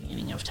since the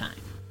beginning of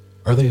time.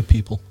 Are they a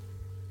people?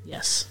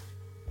 Yes.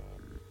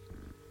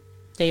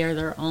 They are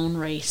their own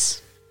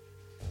race.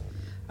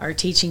 Our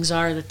teachings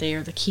are that they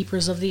are the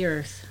keepers of the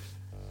earth.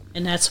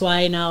 And that's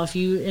why now if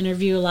you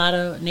interview a lot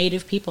of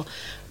native people,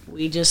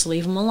 we just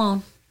leave them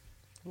alone.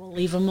 We'll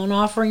leave them an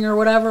offering or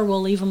whatever.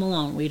 We'll leave them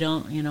alone. We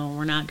don't,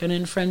 we're not going to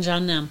infringe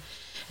on them.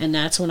 And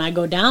that's when I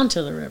go down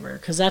to the river,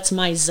 because that's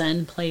my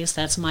Zen place.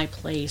 That's my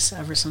place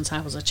ever since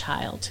I was a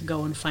child, to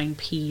go and find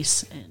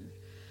peace and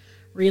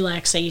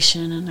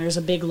relaxation. And there's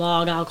a big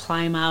log I'll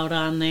climb out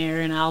on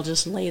there, and I'll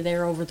just lay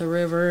there over the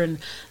river. And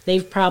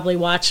they've probably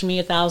watched me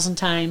 1,000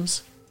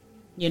 times,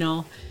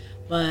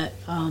 but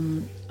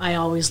I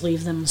always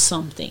leave them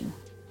something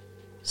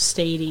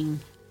stating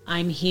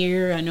I'm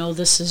here. I know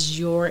this is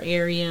your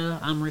area.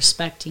 I'm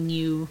respecting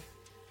you.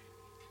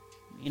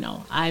 You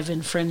know, I've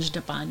infringed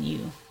upon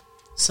you.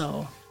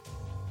 So,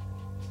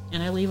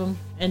 and I leave them.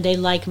 And they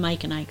like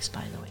Mike and Ike's,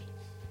 by the way.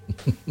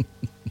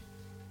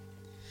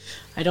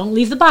 I don't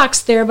leave the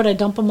box there, but I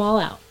dump them all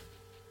out.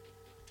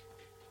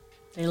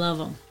 They love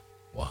them.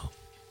 Wow.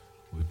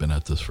 We've been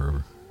at this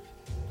for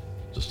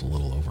just a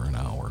little over an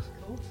hour.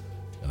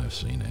 And I've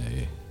seen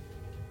a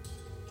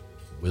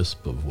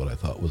wisp of what I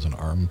thought was an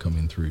arm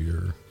coming through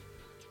your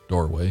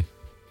doorway.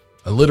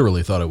 I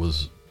literally thought it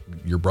was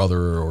your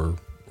brother or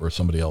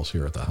somebody else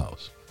here at the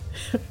house.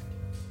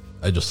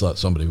 I just thought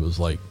somebody was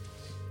like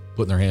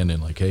putting their hand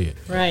in like, hey,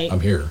 right. I'm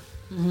here.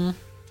 Mm-hmm.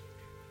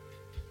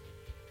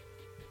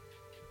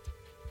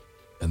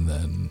 And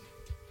then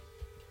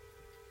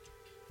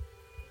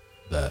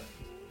that,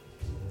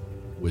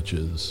 which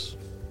is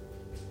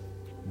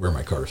where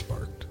my car's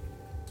parked.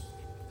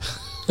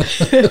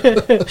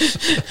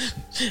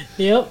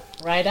 Yep,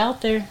 right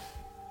out there.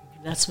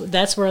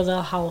 That's where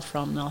they'll howl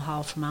from. They'll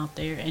howl from out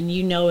there, and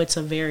you know it's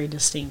a very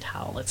distinct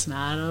howl. It's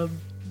not a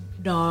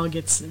dog.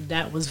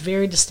 That was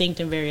very distinct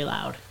and very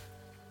loud.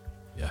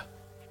 Yeah.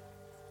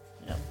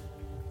 Yep.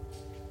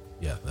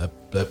 Yeah,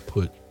 that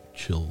put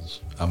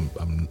chills.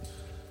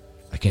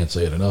 I can't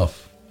say it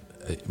enough.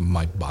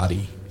 My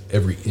body,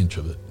 every inch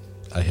of it,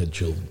 I had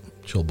chill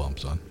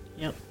bumps on.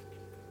 Yep.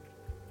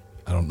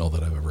 I don't know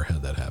that I've ever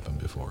had that happen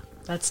before.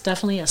 That's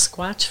definitely a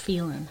Squatch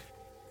feeling.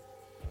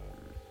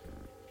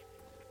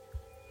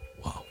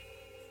 Wow.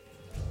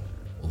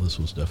 Well, this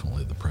was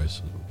definitely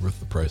worth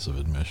the price of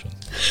admission.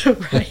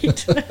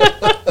 Right.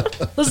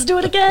 Let's do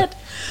it again.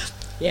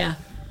 Yeah.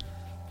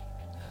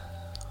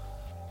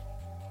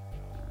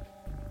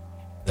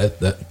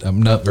 That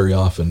I'm not very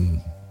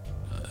often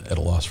at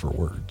a loss for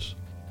words.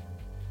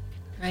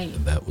 Right.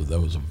 And that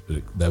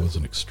was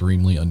an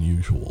extremely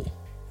unusual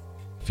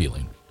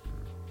feeling.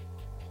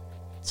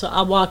 So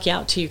I'll walk you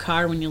out to your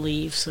car when you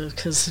leave. So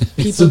because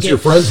people Since you're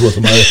friends with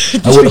them,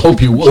 I would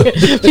hope you would.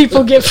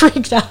 People get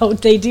freaked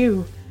out. They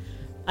do.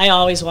 I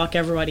always walk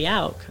everybody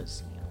out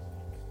because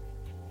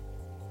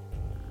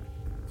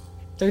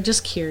they're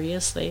just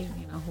curious.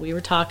 We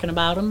were talking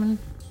about them and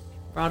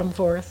brought them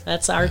forth.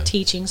 That's our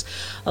teachings.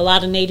 A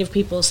lot of Native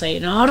people say,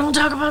 "No, don't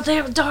talk about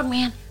that dog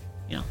man.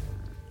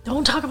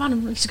 Don't talk about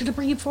him. He's going to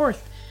bring him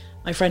forth."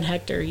 My friend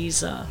Hector,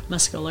 he's a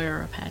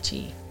Mescalero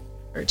Apache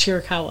or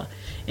Chiricahua,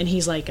 and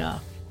he's like,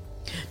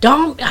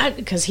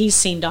 because he's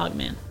seen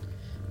Dogman.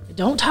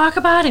 Don't talk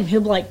about him.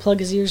 He'll like plug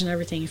his ears and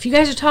everything. If you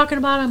guys are talking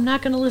about him, I'm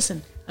not going to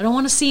listen. I don't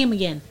want to see him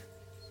again.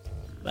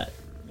 But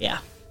yeah,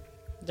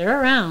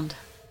 they're around.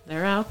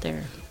 They're out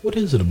there. What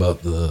is it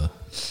about the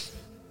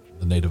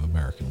Native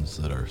Americans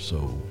that are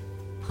so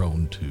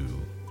prone to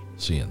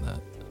seeing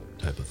that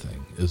type of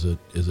thing? Is it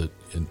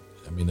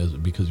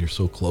because you're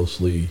so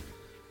closely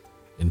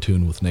in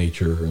tune with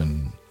nature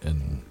and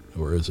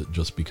or is it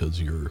just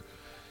because your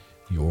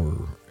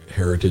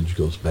heritage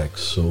goes back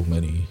so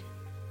many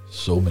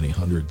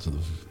hundreds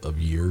of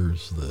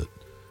years that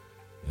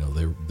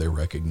they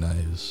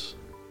recognize?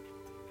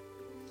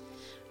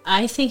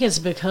 I think it's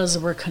because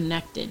we're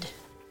connected.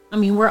 I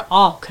mean, we're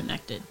all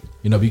connected.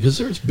 Because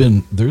there's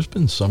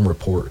been some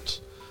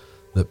reports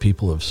that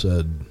people have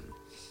said,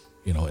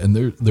 and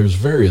there's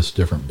various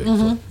different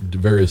Bigfoot,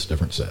 various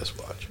different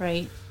Sasquatch.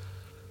 Right.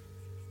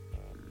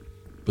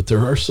 But there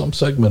are some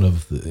segment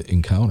of the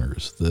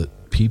encounters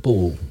that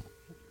people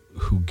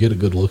who get a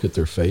good look at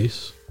their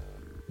face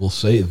will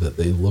say that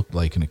they look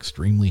like an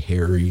extremely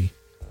hairy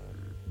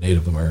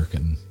Native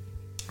American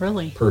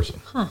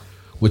person. Huh.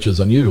 Which is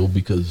unusual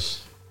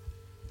because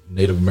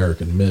Native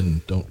American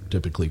men don't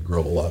typically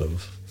grow a lot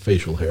of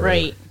facial hair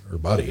or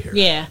body hair.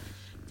 Yeah.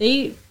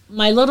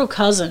 My little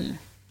cousin,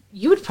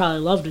 you would probably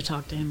love to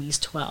talk to him. He's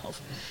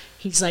 12.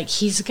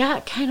 He's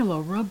got kind of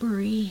a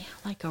rubbery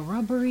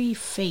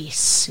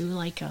face,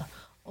 like a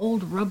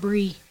old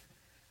rubbery.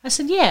 I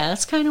said, yeah,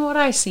 that's kind of what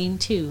I seen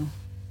too,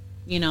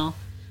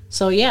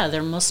 So yeah,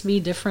 there must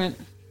be different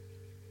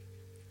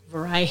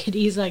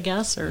varieties, I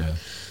guess, or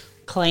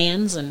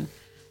clans, and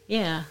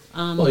yeah.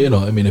 Well,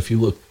 if you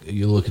look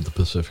at the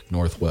Pacific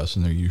Northwest,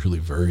 and they're usually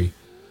very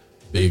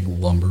big,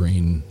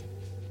 lumbering,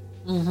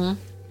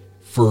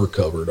 fur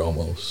covered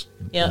almost.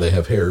 Yep. They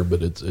have hair,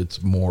 but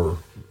it's more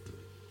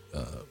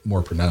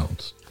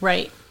pronounced.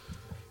 Right.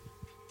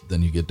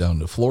 Then you get down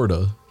to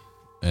Florida,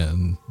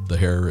 and the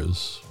hair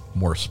is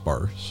more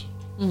sparse.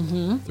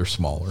 Mm-hmm. They're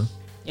smaller.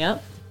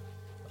 Yep.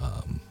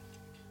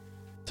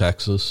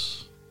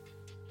 Texas,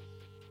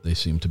 they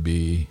seem to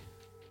be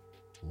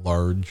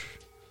large,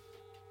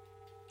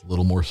 a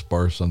little more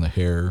sparse on the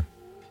hair,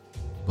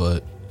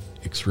 but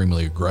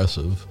extremely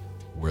aggressive,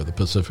 where the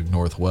Pacific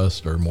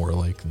Northwest are more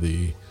like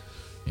the,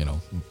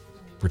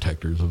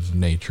 protectors of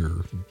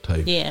nature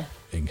type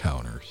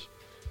encounters.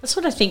 That's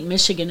what I think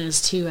Michigan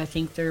is too. I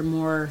think they're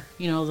more,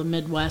 the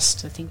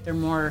Midwest. I think they're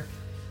more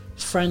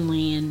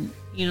friendly and,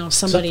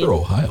 somebody. Except for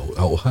Ohio.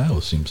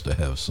 Ohio seems to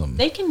have some.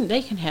 They can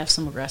have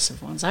some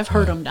aggressive ones. I've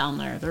heard them down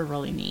there. They're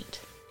really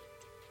neat.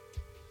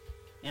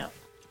 Yep.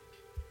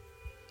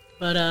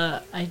 But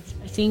I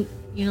think,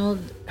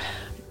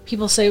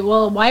 people say,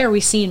 well, why are we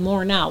seeing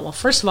more now? Well,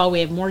 first of all,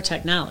 we have more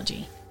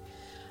technology.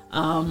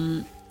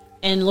 And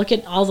look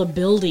at all the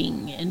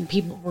building and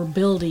people we're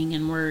building,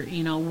 and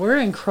we're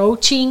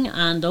encroaching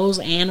on those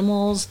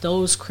animals,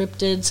 those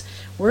cryptids.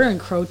 We're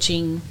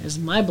encroaching, is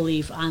my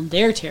belief, on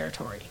their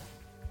territory.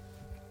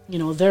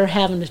 They're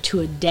having to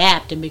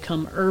adapt and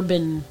become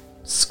urban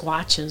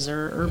squatches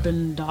or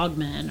urban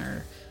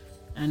dogmen,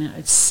 and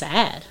it's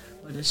sad,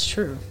 but it's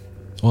true.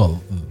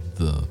 Well,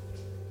 the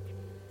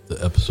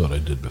episode I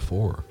did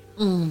before,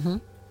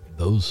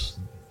 the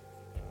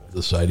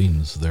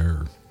sightings,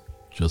 they're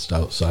just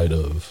outside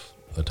of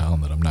a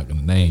town that I'm not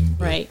going to name,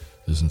 but right,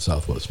 is in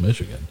Southwest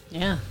Michigan.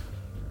 Yeah.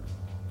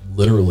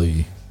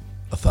 Literally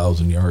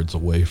 1,000 yards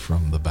away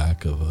from the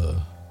back of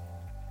a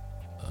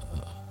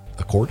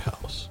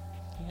courthouse.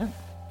 Yeah.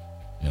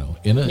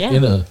 In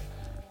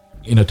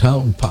a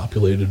town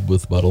populated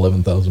with about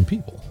 11,000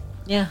 people.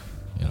 Yeah.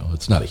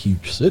 It's not a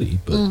huge city,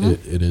 but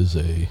it is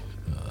a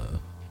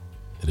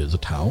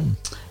town.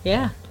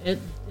 Yeah.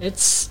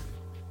 It's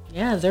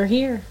they're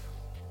here.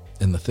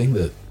 And the thing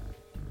that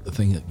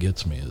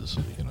gets me is,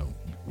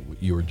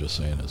 what you were just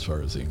saying as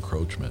far as the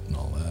encroachment and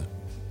all that,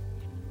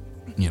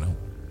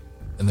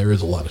 and there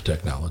is a lot of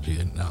technology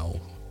now,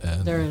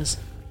 and there is.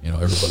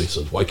 Everybody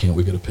says, why can't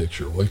we get a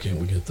picture? Why can't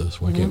we get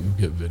this? Why can't we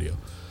get video?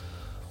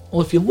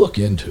 Well, if you look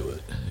into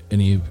it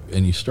and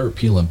you start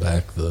peeling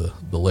back the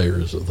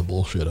layers of the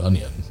bullshit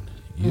onion,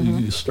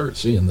 you start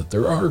seeing that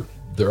there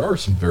are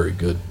some very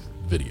good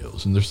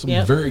videos and there's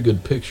some very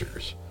good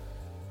pictures.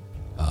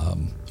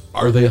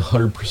 Are they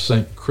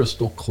 100%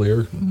 crystal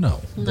clear? No,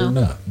 they're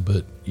not.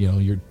 But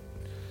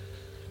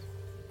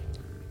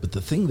but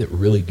the thing that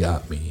really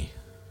got me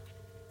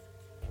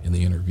in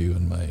the interview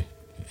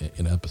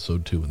in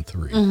episode 2 and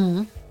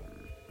 3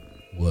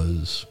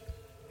 was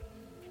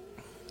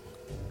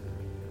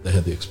they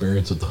had the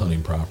experience at the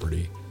hunting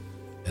property,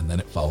 and then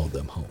it followed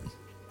them home.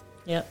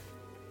 Yep.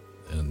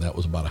 And that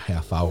was about a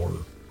half-hour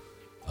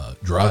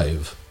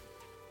drive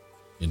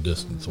in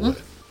distance away.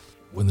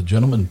 When the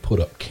gentleman put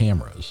up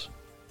cameras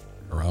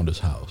around his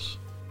house,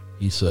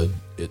 he said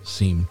it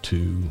seemed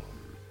to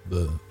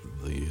the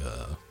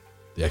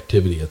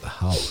activity at the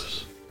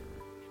house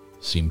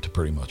seemed to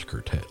pretty much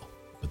curtail.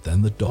 But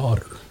then the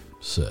daughter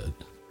said,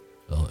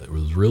 well, it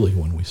was really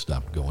when we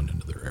stopped going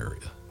into their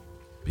area,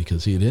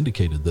 because he had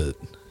indicated that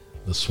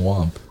the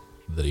swamp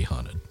that he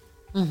hunted,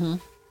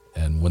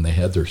 and when they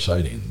had their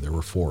sighting, there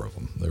were 4 of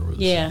them. There was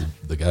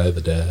the guy,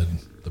 the dad,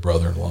 the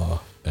brother-in-law,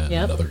 and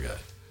another guy.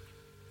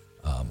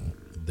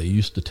 They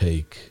used to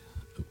take,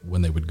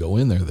 when they would go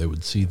in there, they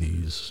would see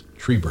these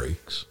tree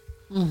breaks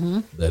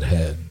that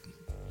had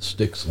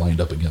sticks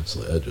lined up against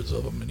the edges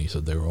of them, and he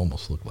said they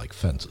almost looked like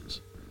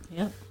fences.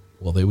 Yep.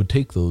 Well, they would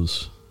take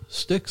those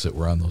sticks that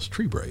were on those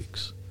tree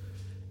breaks,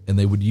 and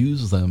they would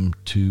use them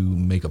to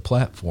make a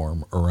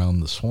platform around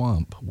the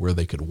swamp where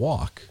they could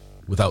walk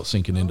without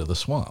sinking into the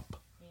swamp.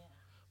 Yeah.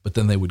 But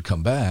then they would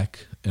come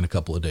back in a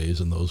couple of days,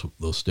 and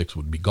those sticks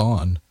would be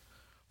gone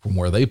from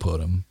where they put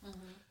them,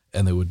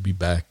 and they would be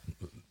back.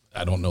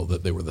 I don't know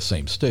that they were the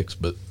same sticks,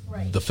 but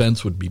the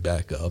fence would be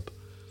back up,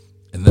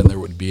 and then there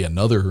would be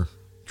another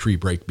tree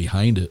break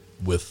behind it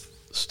with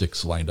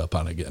sticks lined up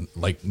on again.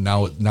 Like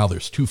now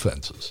there's 2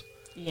 fences.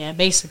 Yeah,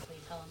 basically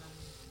telling them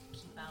to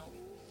keep out.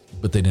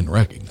 But they didn't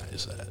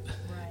recognize that.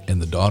 Right.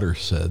 And the daughter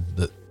said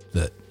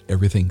that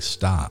everything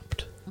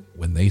stopped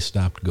when they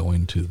stopped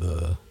going to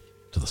the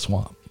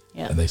swamp.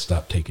 Yep. And they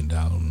stopped taking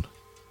down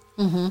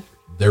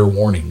their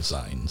warning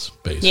signs,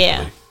 basically.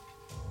 Yeah.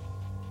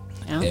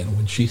 And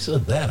when she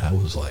said that, I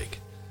was like,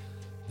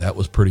 that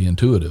was pretty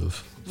intuitive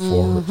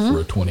for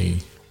a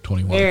 21,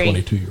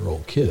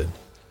 22-year-old kid.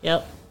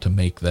 Yep. To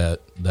make that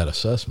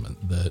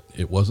assessment that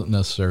it wasn't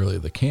necessarily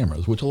the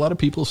cameras, which a lot of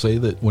people say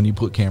that when you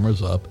put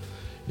cameras up,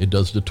 it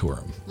does deter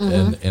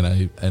them.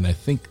 And I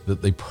think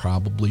that they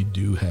probably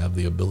do have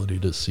the ability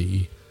to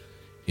see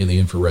in the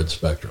infrared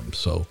spectrum.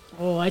 So,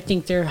 I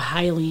think they're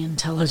highly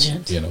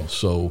intelligent.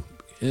 So,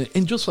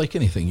 and just like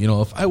anything,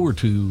 if I were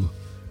to,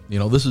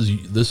 this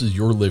is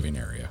your living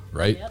area,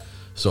 right? Yep.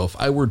 So if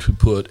I were to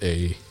put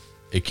a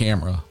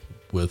camera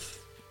with,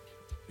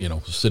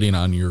 sitting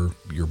on your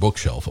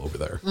bookshelf over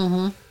there,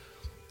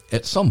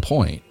 at some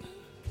point,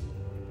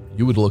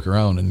 you would look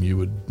around and you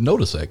would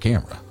notice that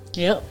camera.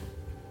 Yep.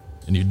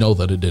 And you'd know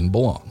that it didn't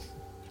belong.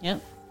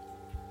 Yep.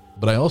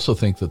 But I also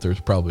think that there's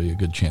probably a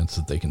good chance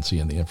that they can see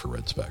in the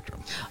infrared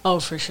spectrum. Oh,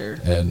 for sure.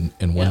 And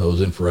when those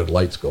infrared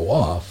lights go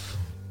off,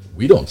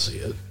 we don't see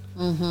it.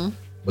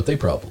 But they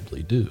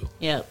probably do.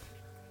 Yep.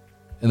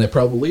 And that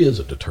probably is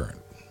a deterrent.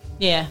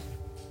 Yeah.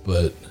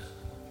 But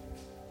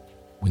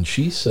when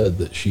she said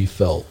that she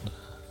felt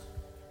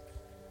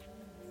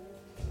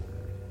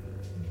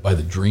by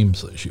the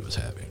dreams that she was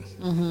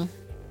having,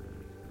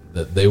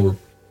 that they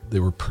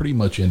were pretty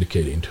much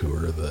indicating to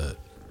her that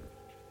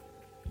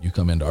you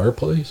come into our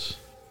place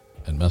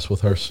and mess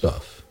with our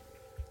stuff,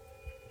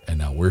 and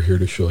now we're here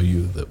to show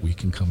you that we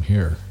can come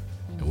here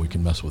and we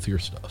can mess with your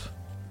stuff.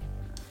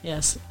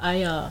 Yes,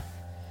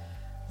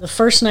 the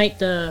first night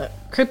the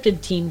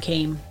cryptid team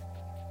came,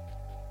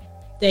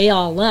 they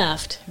all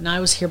left, and I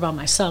was here by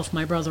myself.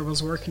 My brother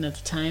was working at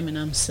the time, and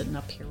I'm sitting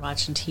up here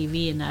watching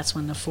TV, and that's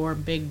when the 4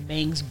 big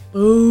bangs,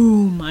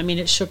 boom! I mean,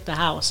 it shook the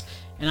house,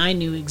 and I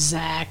knew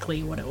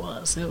exactly what it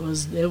was. It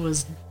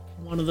was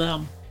one of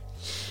them,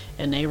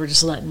 and they were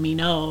just letting me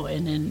know.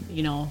 And then,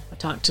 you know, I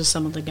talked to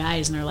some of the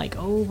guys, and they're like,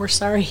 "Oh, we're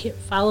sorry it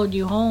followed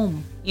you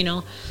home. You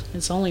know,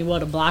 it's only,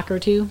 what, a block or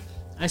two?"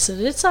 I said,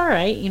 "It's all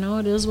right. You know,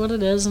 it is what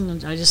it is,"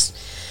 and I just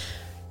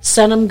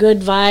send them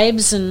good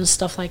vibes and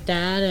stuff like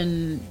that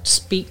and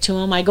speak to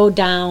them. I go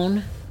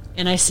down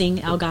and I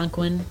sing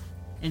Algonquin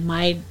in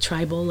my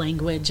tribal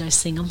language. I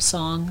sing them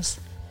songs,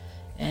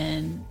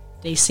 and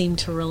they seem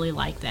to really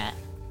like that.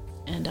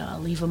 And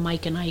leave them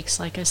Mike and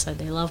Ike's. Like I said,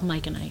 they love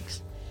Mike and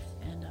Ike's.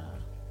 And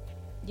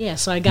yeah,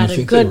 so I got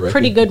a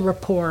pretty good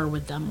rapport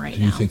with them right now.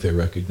 Do you think they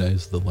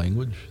recognize the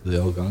language,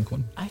 the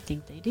Algonquin? I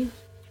think they do.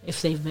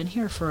 If they've been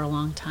here for a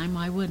long time,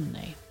 why wouldn't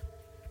they?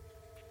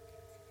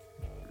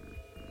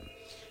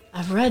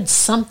 I've read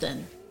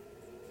something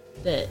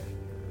that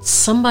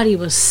somebody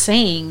was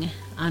saying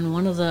on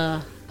one of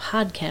the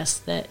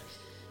podcasts that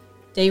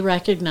they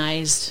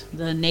recognized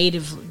the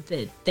native,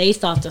 that they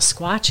thought the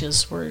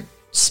Squatches were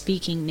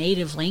speaking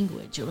native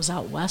language. It was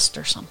out west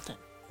or something.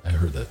 I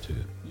heard that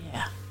too.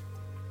 Yeah.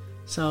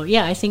 So,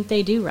 yeah, I think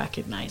they do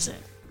recognize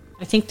it.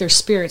 I think their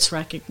spirits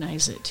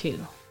recognize it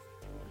too.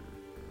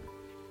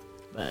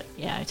 But,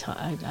 yeah,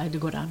 I had to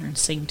go down there and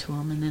sing to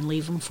them and then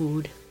leave them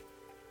food.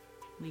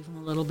 Leave them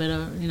a little bit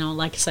of, you know,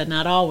 like I said,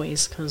 not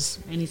always, because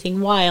anything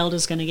wild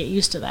is going to get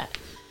used to that.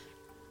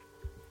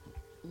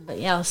 But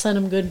yeah, I'll send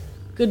them good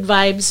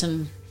vibes,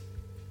 and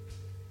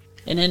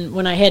then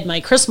when I had my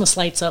Christmas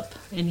lights up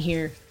in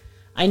here,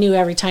 I knew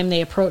every time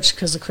they approached,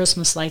 because the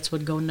Christmas lights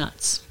would go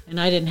nuts, and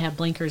I didn't have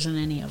blinkers in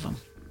any of them.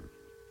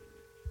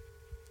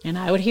 And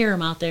I would hear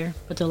them out there,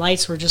 but the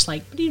lights were just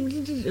like,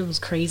 it was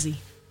crazy.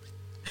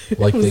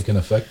 Like they can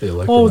affect the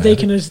electromagnetic? Oh,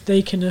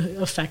 they can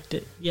affect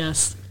it,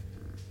 yes.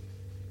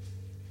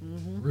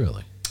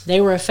 Really?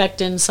 They were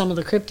affecting some of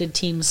the cryptid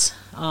team's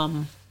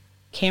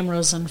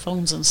cameras and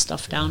phones and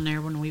stuff down there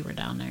when we were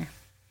down there.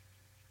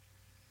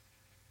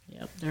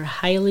 Yep, they're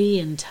highly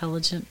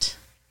intelligent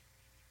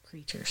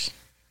creatures.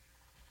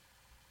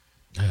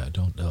 Yeah, I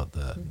don't doubt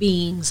that.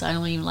 Beings. I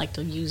don't even like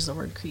to use the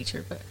word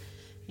creature, but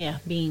yeah,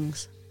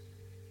 beings.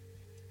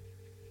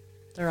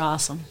 They're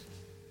awesome.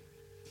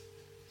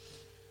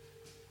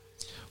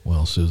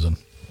 Well, Susan,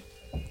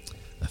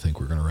 I think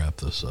we're going to wrap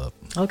this up.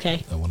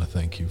 Okay. I want to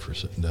thank you for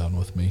sitting down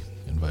with me,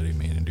 inviting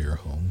me into your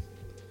home.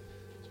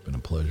 It's been a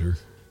pleasure.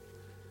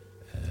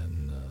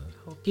 And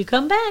hope you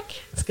come back.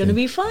 It's going to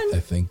be fun. I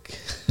think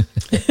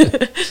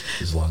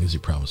as long as you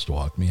promise to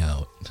walk me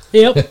out.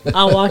 Yep,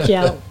 I'll walk you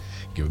out.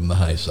 Give him the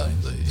high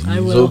signs. I He's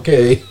will.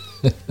 Okay.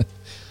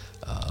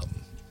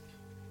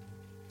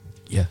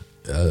 Yeah,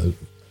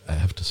 I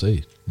have to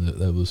say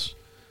that was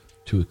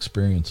 2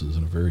 experiences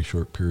in a very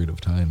short period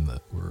of time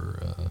that were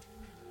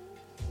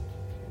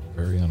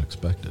very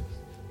unexpected.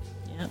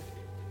 Yep.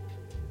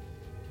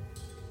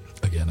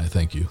 Again, I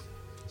thank you.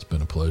 It's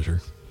been a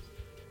pleasure.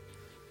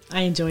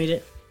 I enjoyed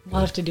it.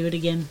 We'll have to do it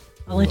again.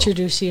 I'll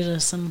introduce you to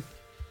some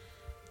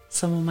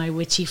of my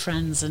witchy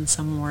friends and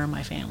some more of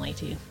my family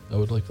too. I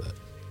would like that.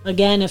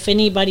 Again, if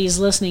anybody's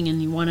listening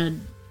and you want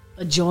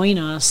to join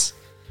us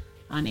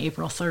on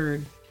April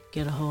 3rd,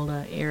 get a hold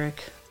of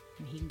Eric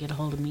and he can get a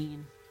hold of me,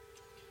 and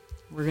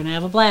we're going to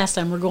have a blast.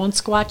 And we're going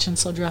squatching,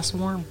 so dress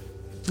warm.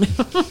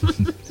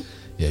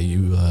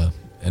 Yeah,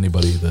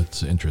 anybody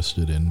that's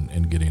interested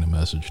in getting a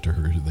message to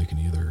her, they can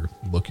either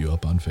look you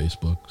up on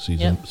Facebook,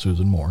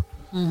 Susan Moore,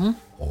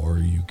 or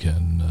you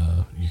can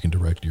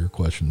direct your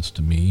questions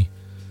to me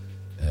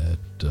at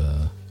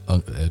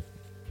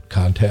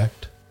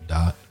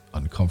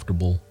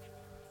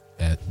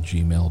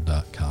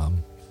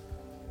contact.uncomfortable@gmail.com,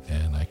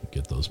 and I can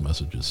get those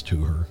messages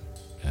to her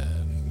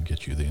and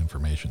get you the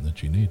information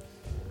that you need.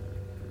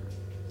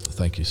 So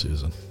thank you,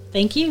 Susan.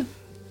 Thank you.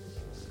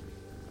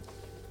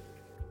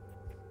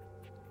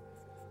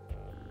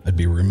 I'd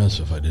be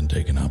remiss if I didn't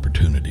take an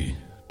opportunity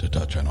to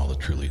touch on all the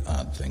truly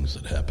odd things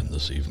that happened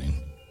this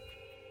evening.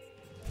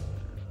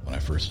 When I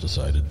first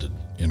decided to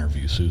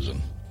interview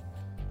Susan,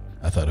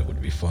 I thought it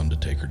would be fun to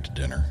take her to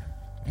dinner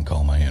and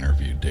call my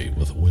interview date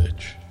with a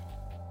witch.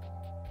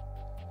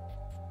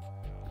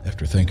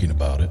 After thinking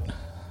about it,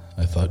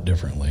 I thought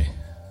differently.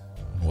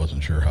 I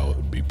wasn't sure how it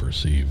would be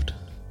perceived.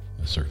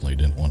 I certainly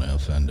didn't want to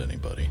offend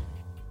anybody.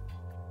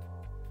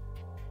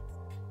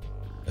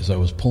 As I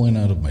was pulling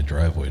out of my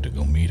driveway to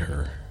go meet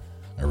her,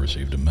 I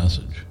received a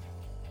message.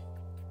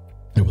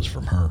 It was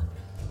from her.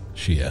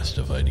 She asked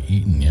if I'd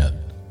eaten yet.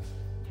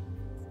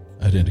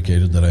 I'd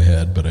indicated that I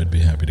had, but I'd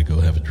be happy to go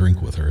have a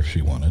drink with her if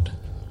she wanted,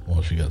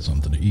 while she got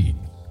something to eat.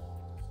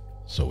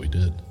 So we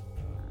did.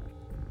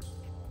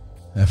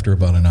 After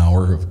about an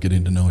hour of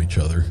getting to know each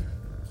other,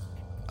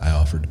 I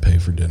offered to pay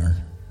for dinner,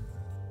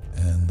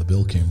 and the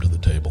bill came to the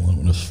table, and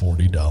it was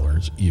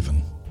 $40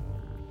 even.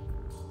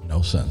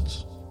 No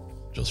cents,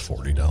 just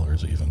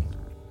 $40 even.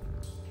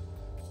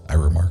 I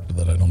remarked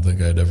that I don't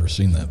think I'd ever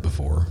seen that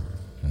before,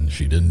 and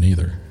she didn't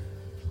either.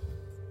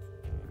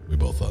 We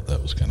both thought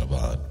that was kind of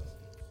odd.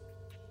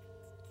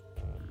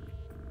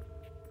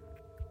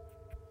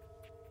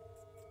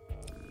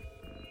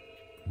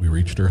 We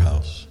reached her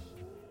house.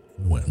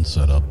 We went and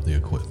set up the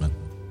equipment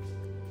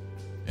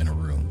in a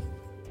room.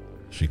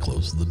 She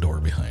closed the door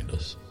behind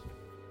us.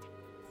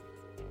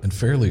 And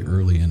fairly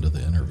early into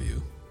the interview,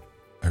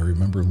 I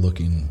remember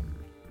looking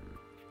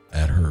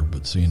at her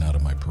but seeing out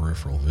of my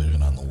peripheral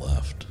vision on the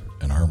left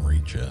an arm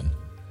reach in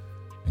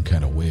and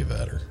kind of wave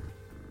at her.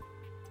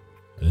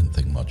 I didn't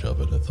think much of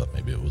it. I thought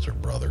maybe it was her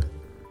brother,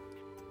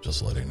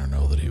 just letting her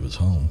know that he was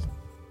home.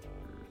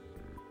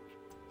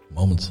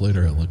 Moments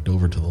later, I looked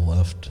over to the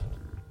left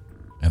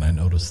and I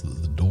noticed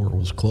that the door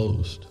was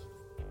closed.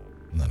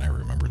 And then I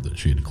remembered that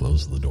she had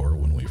closed the door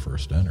when we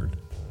first entered.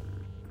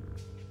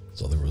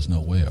 So there was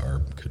no way our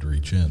arm could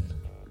reach in.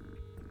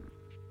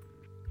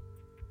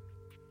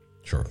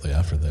 Shortly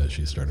after that,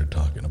 she started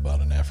talking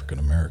about an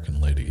African-American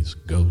lady's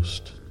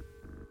ghost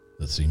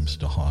that seems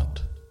to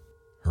haunt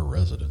her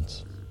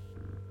residence.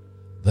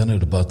 Then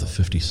at about the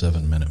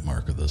 57-minute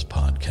mark of this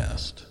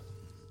podcast,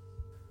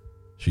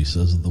 she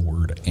says the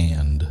word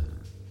and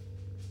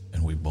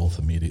we both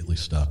immediately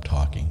stopped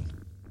talking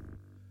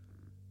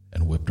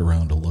and whipped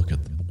around to look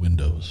at the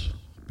windows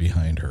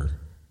behind her.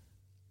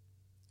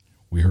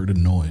 We heard a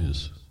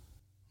noise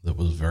that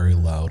was very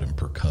loud and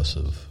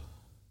percussive.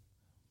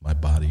 My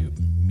body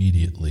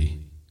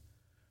immediately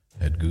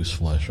had goose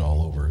flesh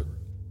all over it.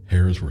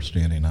 Hairs were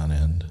standing on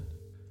end.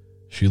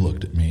 She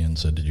looked at me and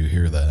said, "Did you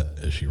hear that?"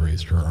 as she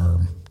raised her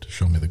arm to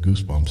show me the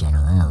goosebumps on her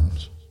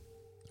arms.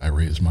 I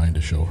raised mine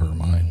to show her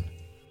mine.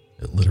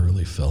 It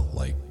literally felt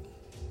like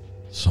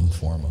some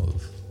form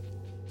of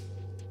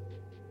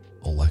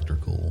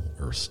electrical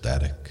or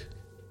static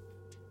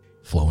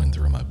flowing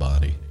through my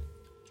body.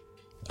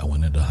 I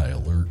went into high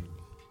alert.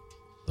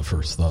 The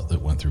first thought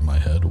that went through my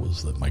head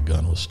was that my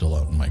gun was still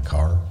out in my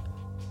car.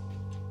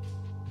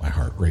 My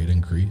heart rate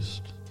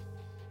increased.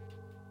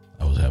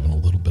 I was having a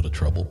little bit of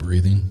trouble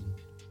breathing.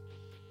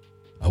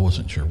 I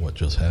wasn't sure what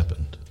just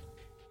happened.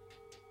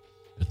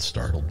 It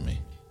startled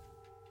me.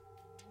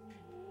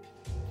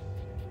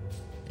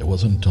 It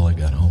wasn't until I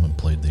got home and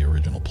played the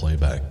original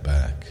playback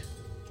back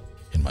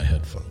in my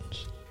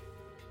headphones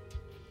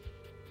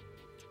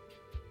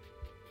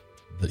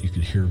that you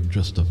could hear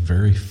just a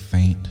very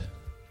faint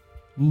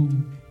ooh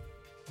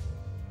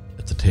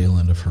at the tail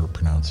end of her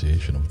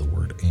pronunciation of the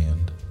word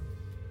and.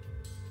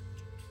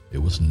 It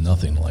was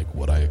nothing like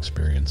what I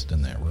experienced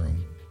in that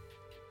room.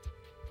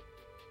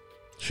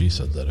 She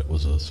said that it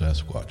was a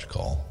Sasquatch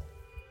call,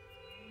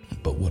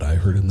 but what I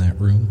heard in that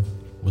room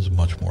was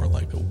much more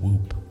like a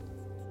whoop.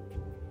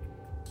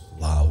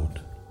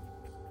 Loud.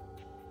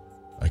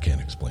 I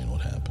can't explain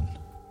what happened.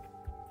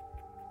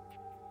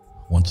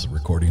 Once the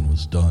recording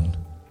was done,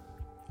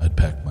 I'd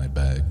packed my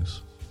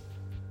bags,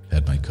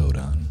 had my coat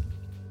on,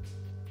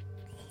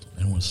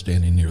 and was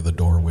standing near the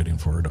door waiting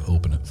for her to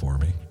open it for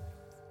me.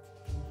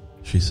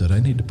 She said, "I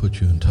need to put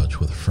you in touch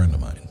with a friend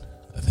of mine.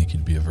 I think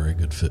he'd be a very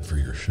good fit for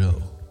your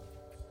show."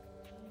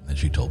 And then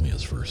she told me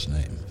his first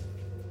name.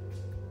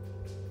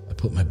 I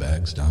put my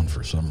bags down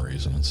for some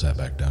reason and sat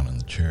back down in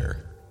the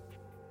chair.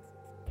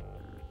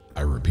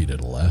 I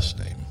repeated a last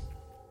name.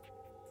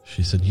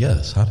 She said,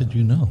 "Yes, how did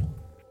you know?"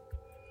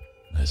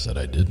 And I said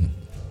I didn't,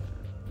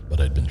 but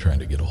I'd been trying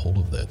to get a hold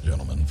of that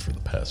gentleman for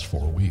the past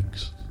 4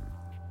 weeks.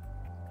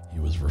 He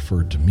was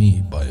referred to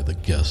me by the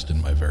guest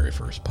in my very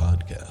first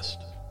podcast.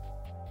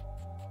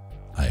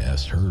 I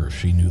asked her if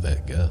she knew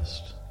that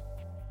guest.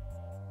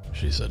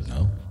 She said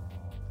no.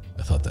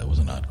 I thought that was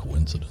an odd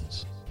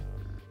coincidence.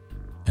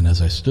 And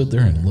as I stood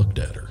there and looked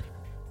at her,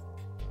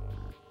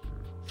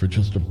 for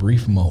just a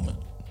brief moment,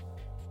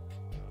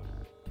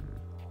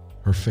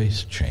 her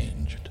face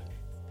changed.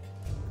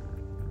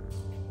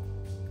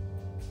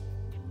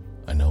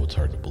 I know it's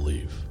hard to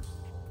believe.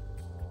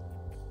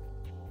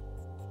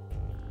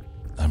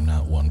 I'm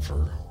not one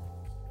for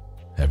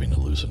having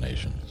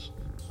hallucinations.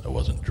 I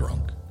wasn't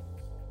drunk.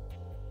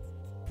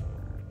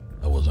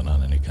 I wasn't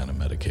on any kind of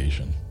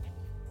medication.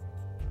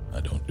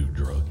 I don't do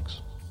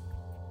drugs.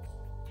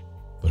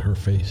 But her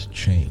face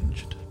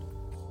changed.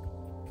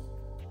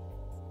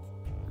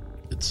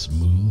 It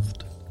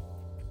smoothed.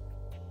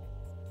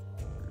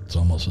 It's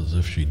almost as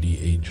if she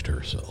de-aged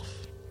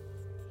herself.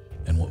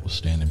 And what was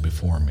standing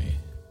before me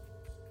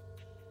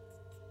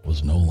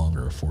was no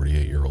longer a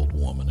 48-year-old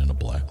woman in a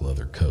black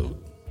leather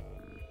coat.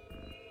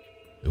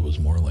 It was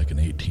more like an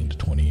 18 to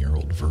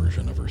 20-year-old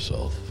version of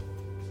herself,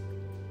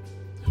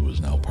 who was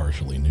now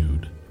partially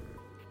nude.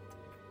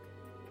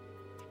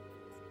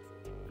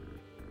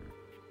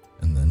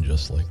 And then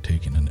just like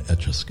taking an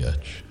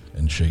Etch-a-Sketch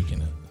and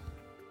shaking it,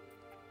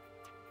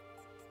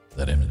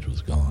 that image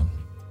was gone,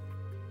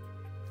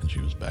 and she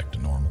was back to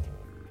normal.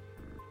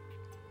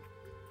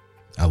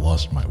 I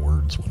lost my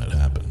words when it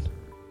happened,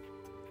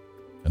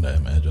 and I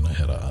imagine I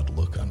had an odd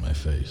look on my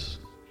face.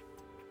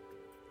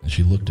 And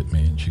she looked at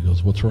me and she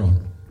goes, "What's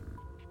wrong?"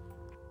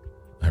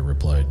 I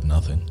replied,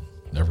 "Nothing,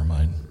 never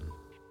mind."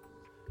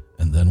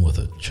 And then with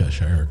a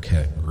Cheshire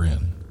cat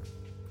grin,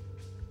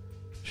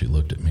 she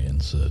looked at me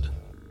and said,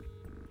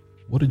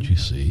 "What did you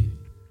see?"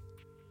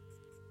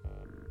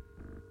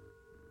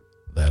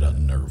 That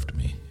unnerved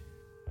me.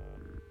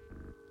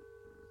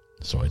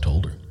 So I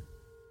told her.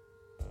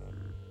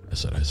 I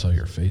said, "I saw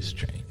your face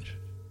change."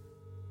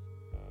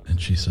 And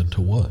she said,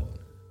 "To what?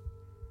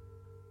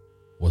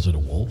 Was it a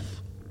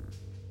wolf?"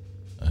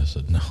 I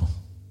said, "No.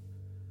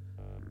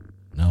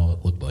 No,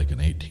 it looked like an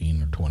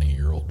 18 or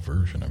 20-year-old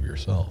version of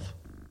yourself."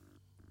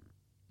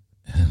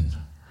 And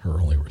her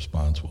only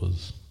response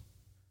was,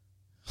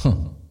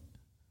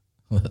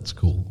 "That's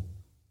cool.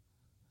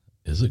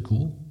 Is it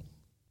cool?"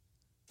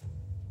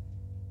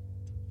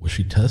 Was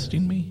she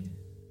testing me?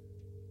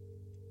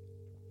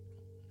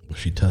 Was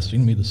she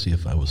testing me to see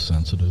if I was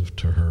sensitive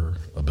to her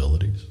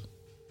abilities?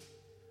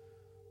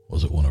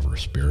 Was it one of her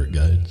spirit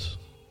guides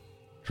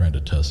trying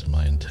to test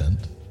my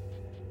intent?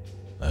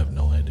 I have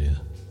no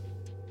idea.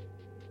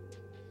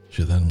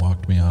 She then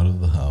walked me out of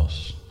the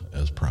house,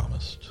 as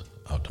promised,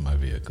 out to my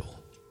vehicle.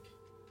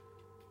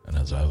 And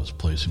as I was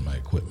placing my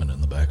equipment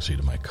in the backseat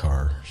of my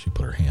car, she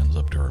put her hands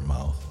up to her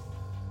mouth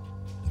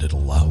and did a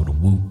loud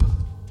whoop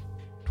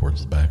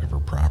towards the back of her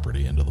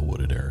property into the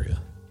wooded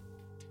area.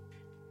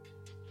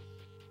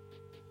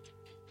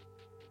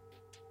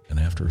 And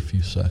after a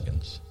few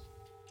seconds,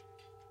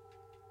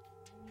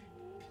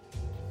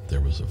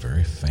 there was a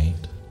very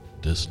faint,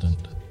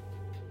 distant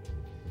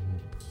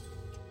whoop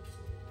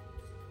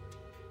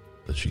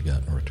that she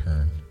got in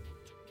return.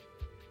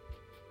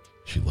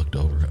 She looked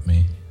over at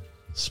me,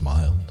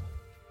 smiled,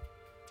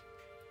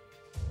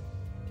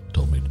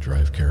 told me to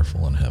drive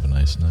careful and have a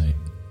nice night.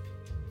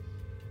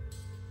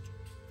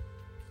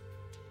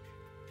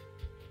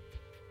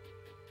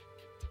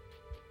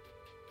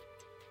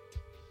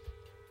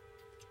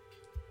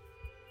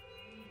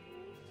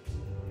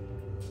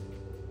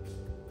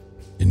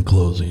 In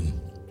closing,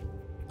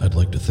 I'd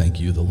like to thank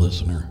you, the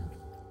listener.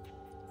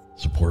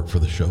 Support for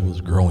the show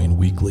is growing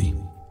weekly.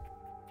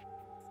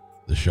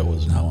 The show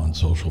is now on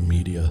social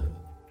media.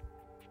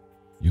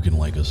 You can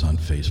like us on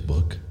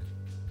Facebook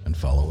and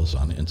follow us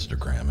on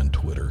Instagram and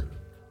Twitter,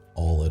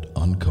 all at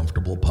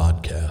Uncomfortable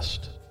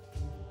Podcast.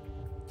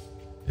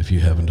 If you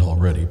haven't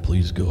already,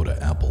 please go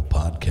to Apple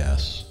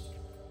Podcasts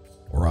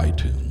or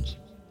iTunes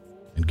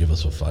and give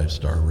us a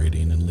 5-star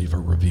rating and leave a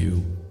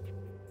review.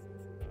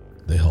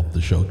 They help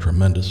the show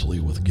tremendously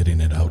with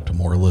getting it out to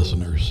more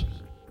listeners.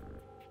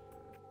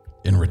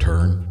 In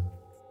return,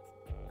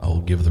 I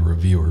will give the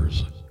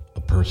reviewers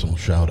a personal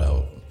shout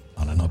out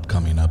on an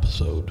upcoming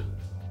episode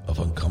of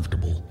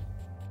Uncomfortable.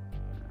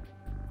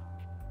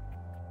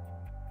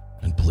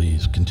 And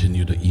please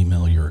continue to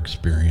email your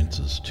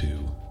experiences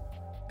to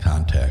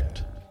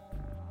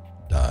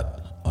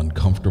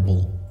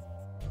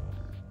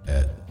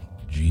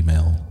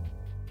contact.uncomfortable@gmail.com.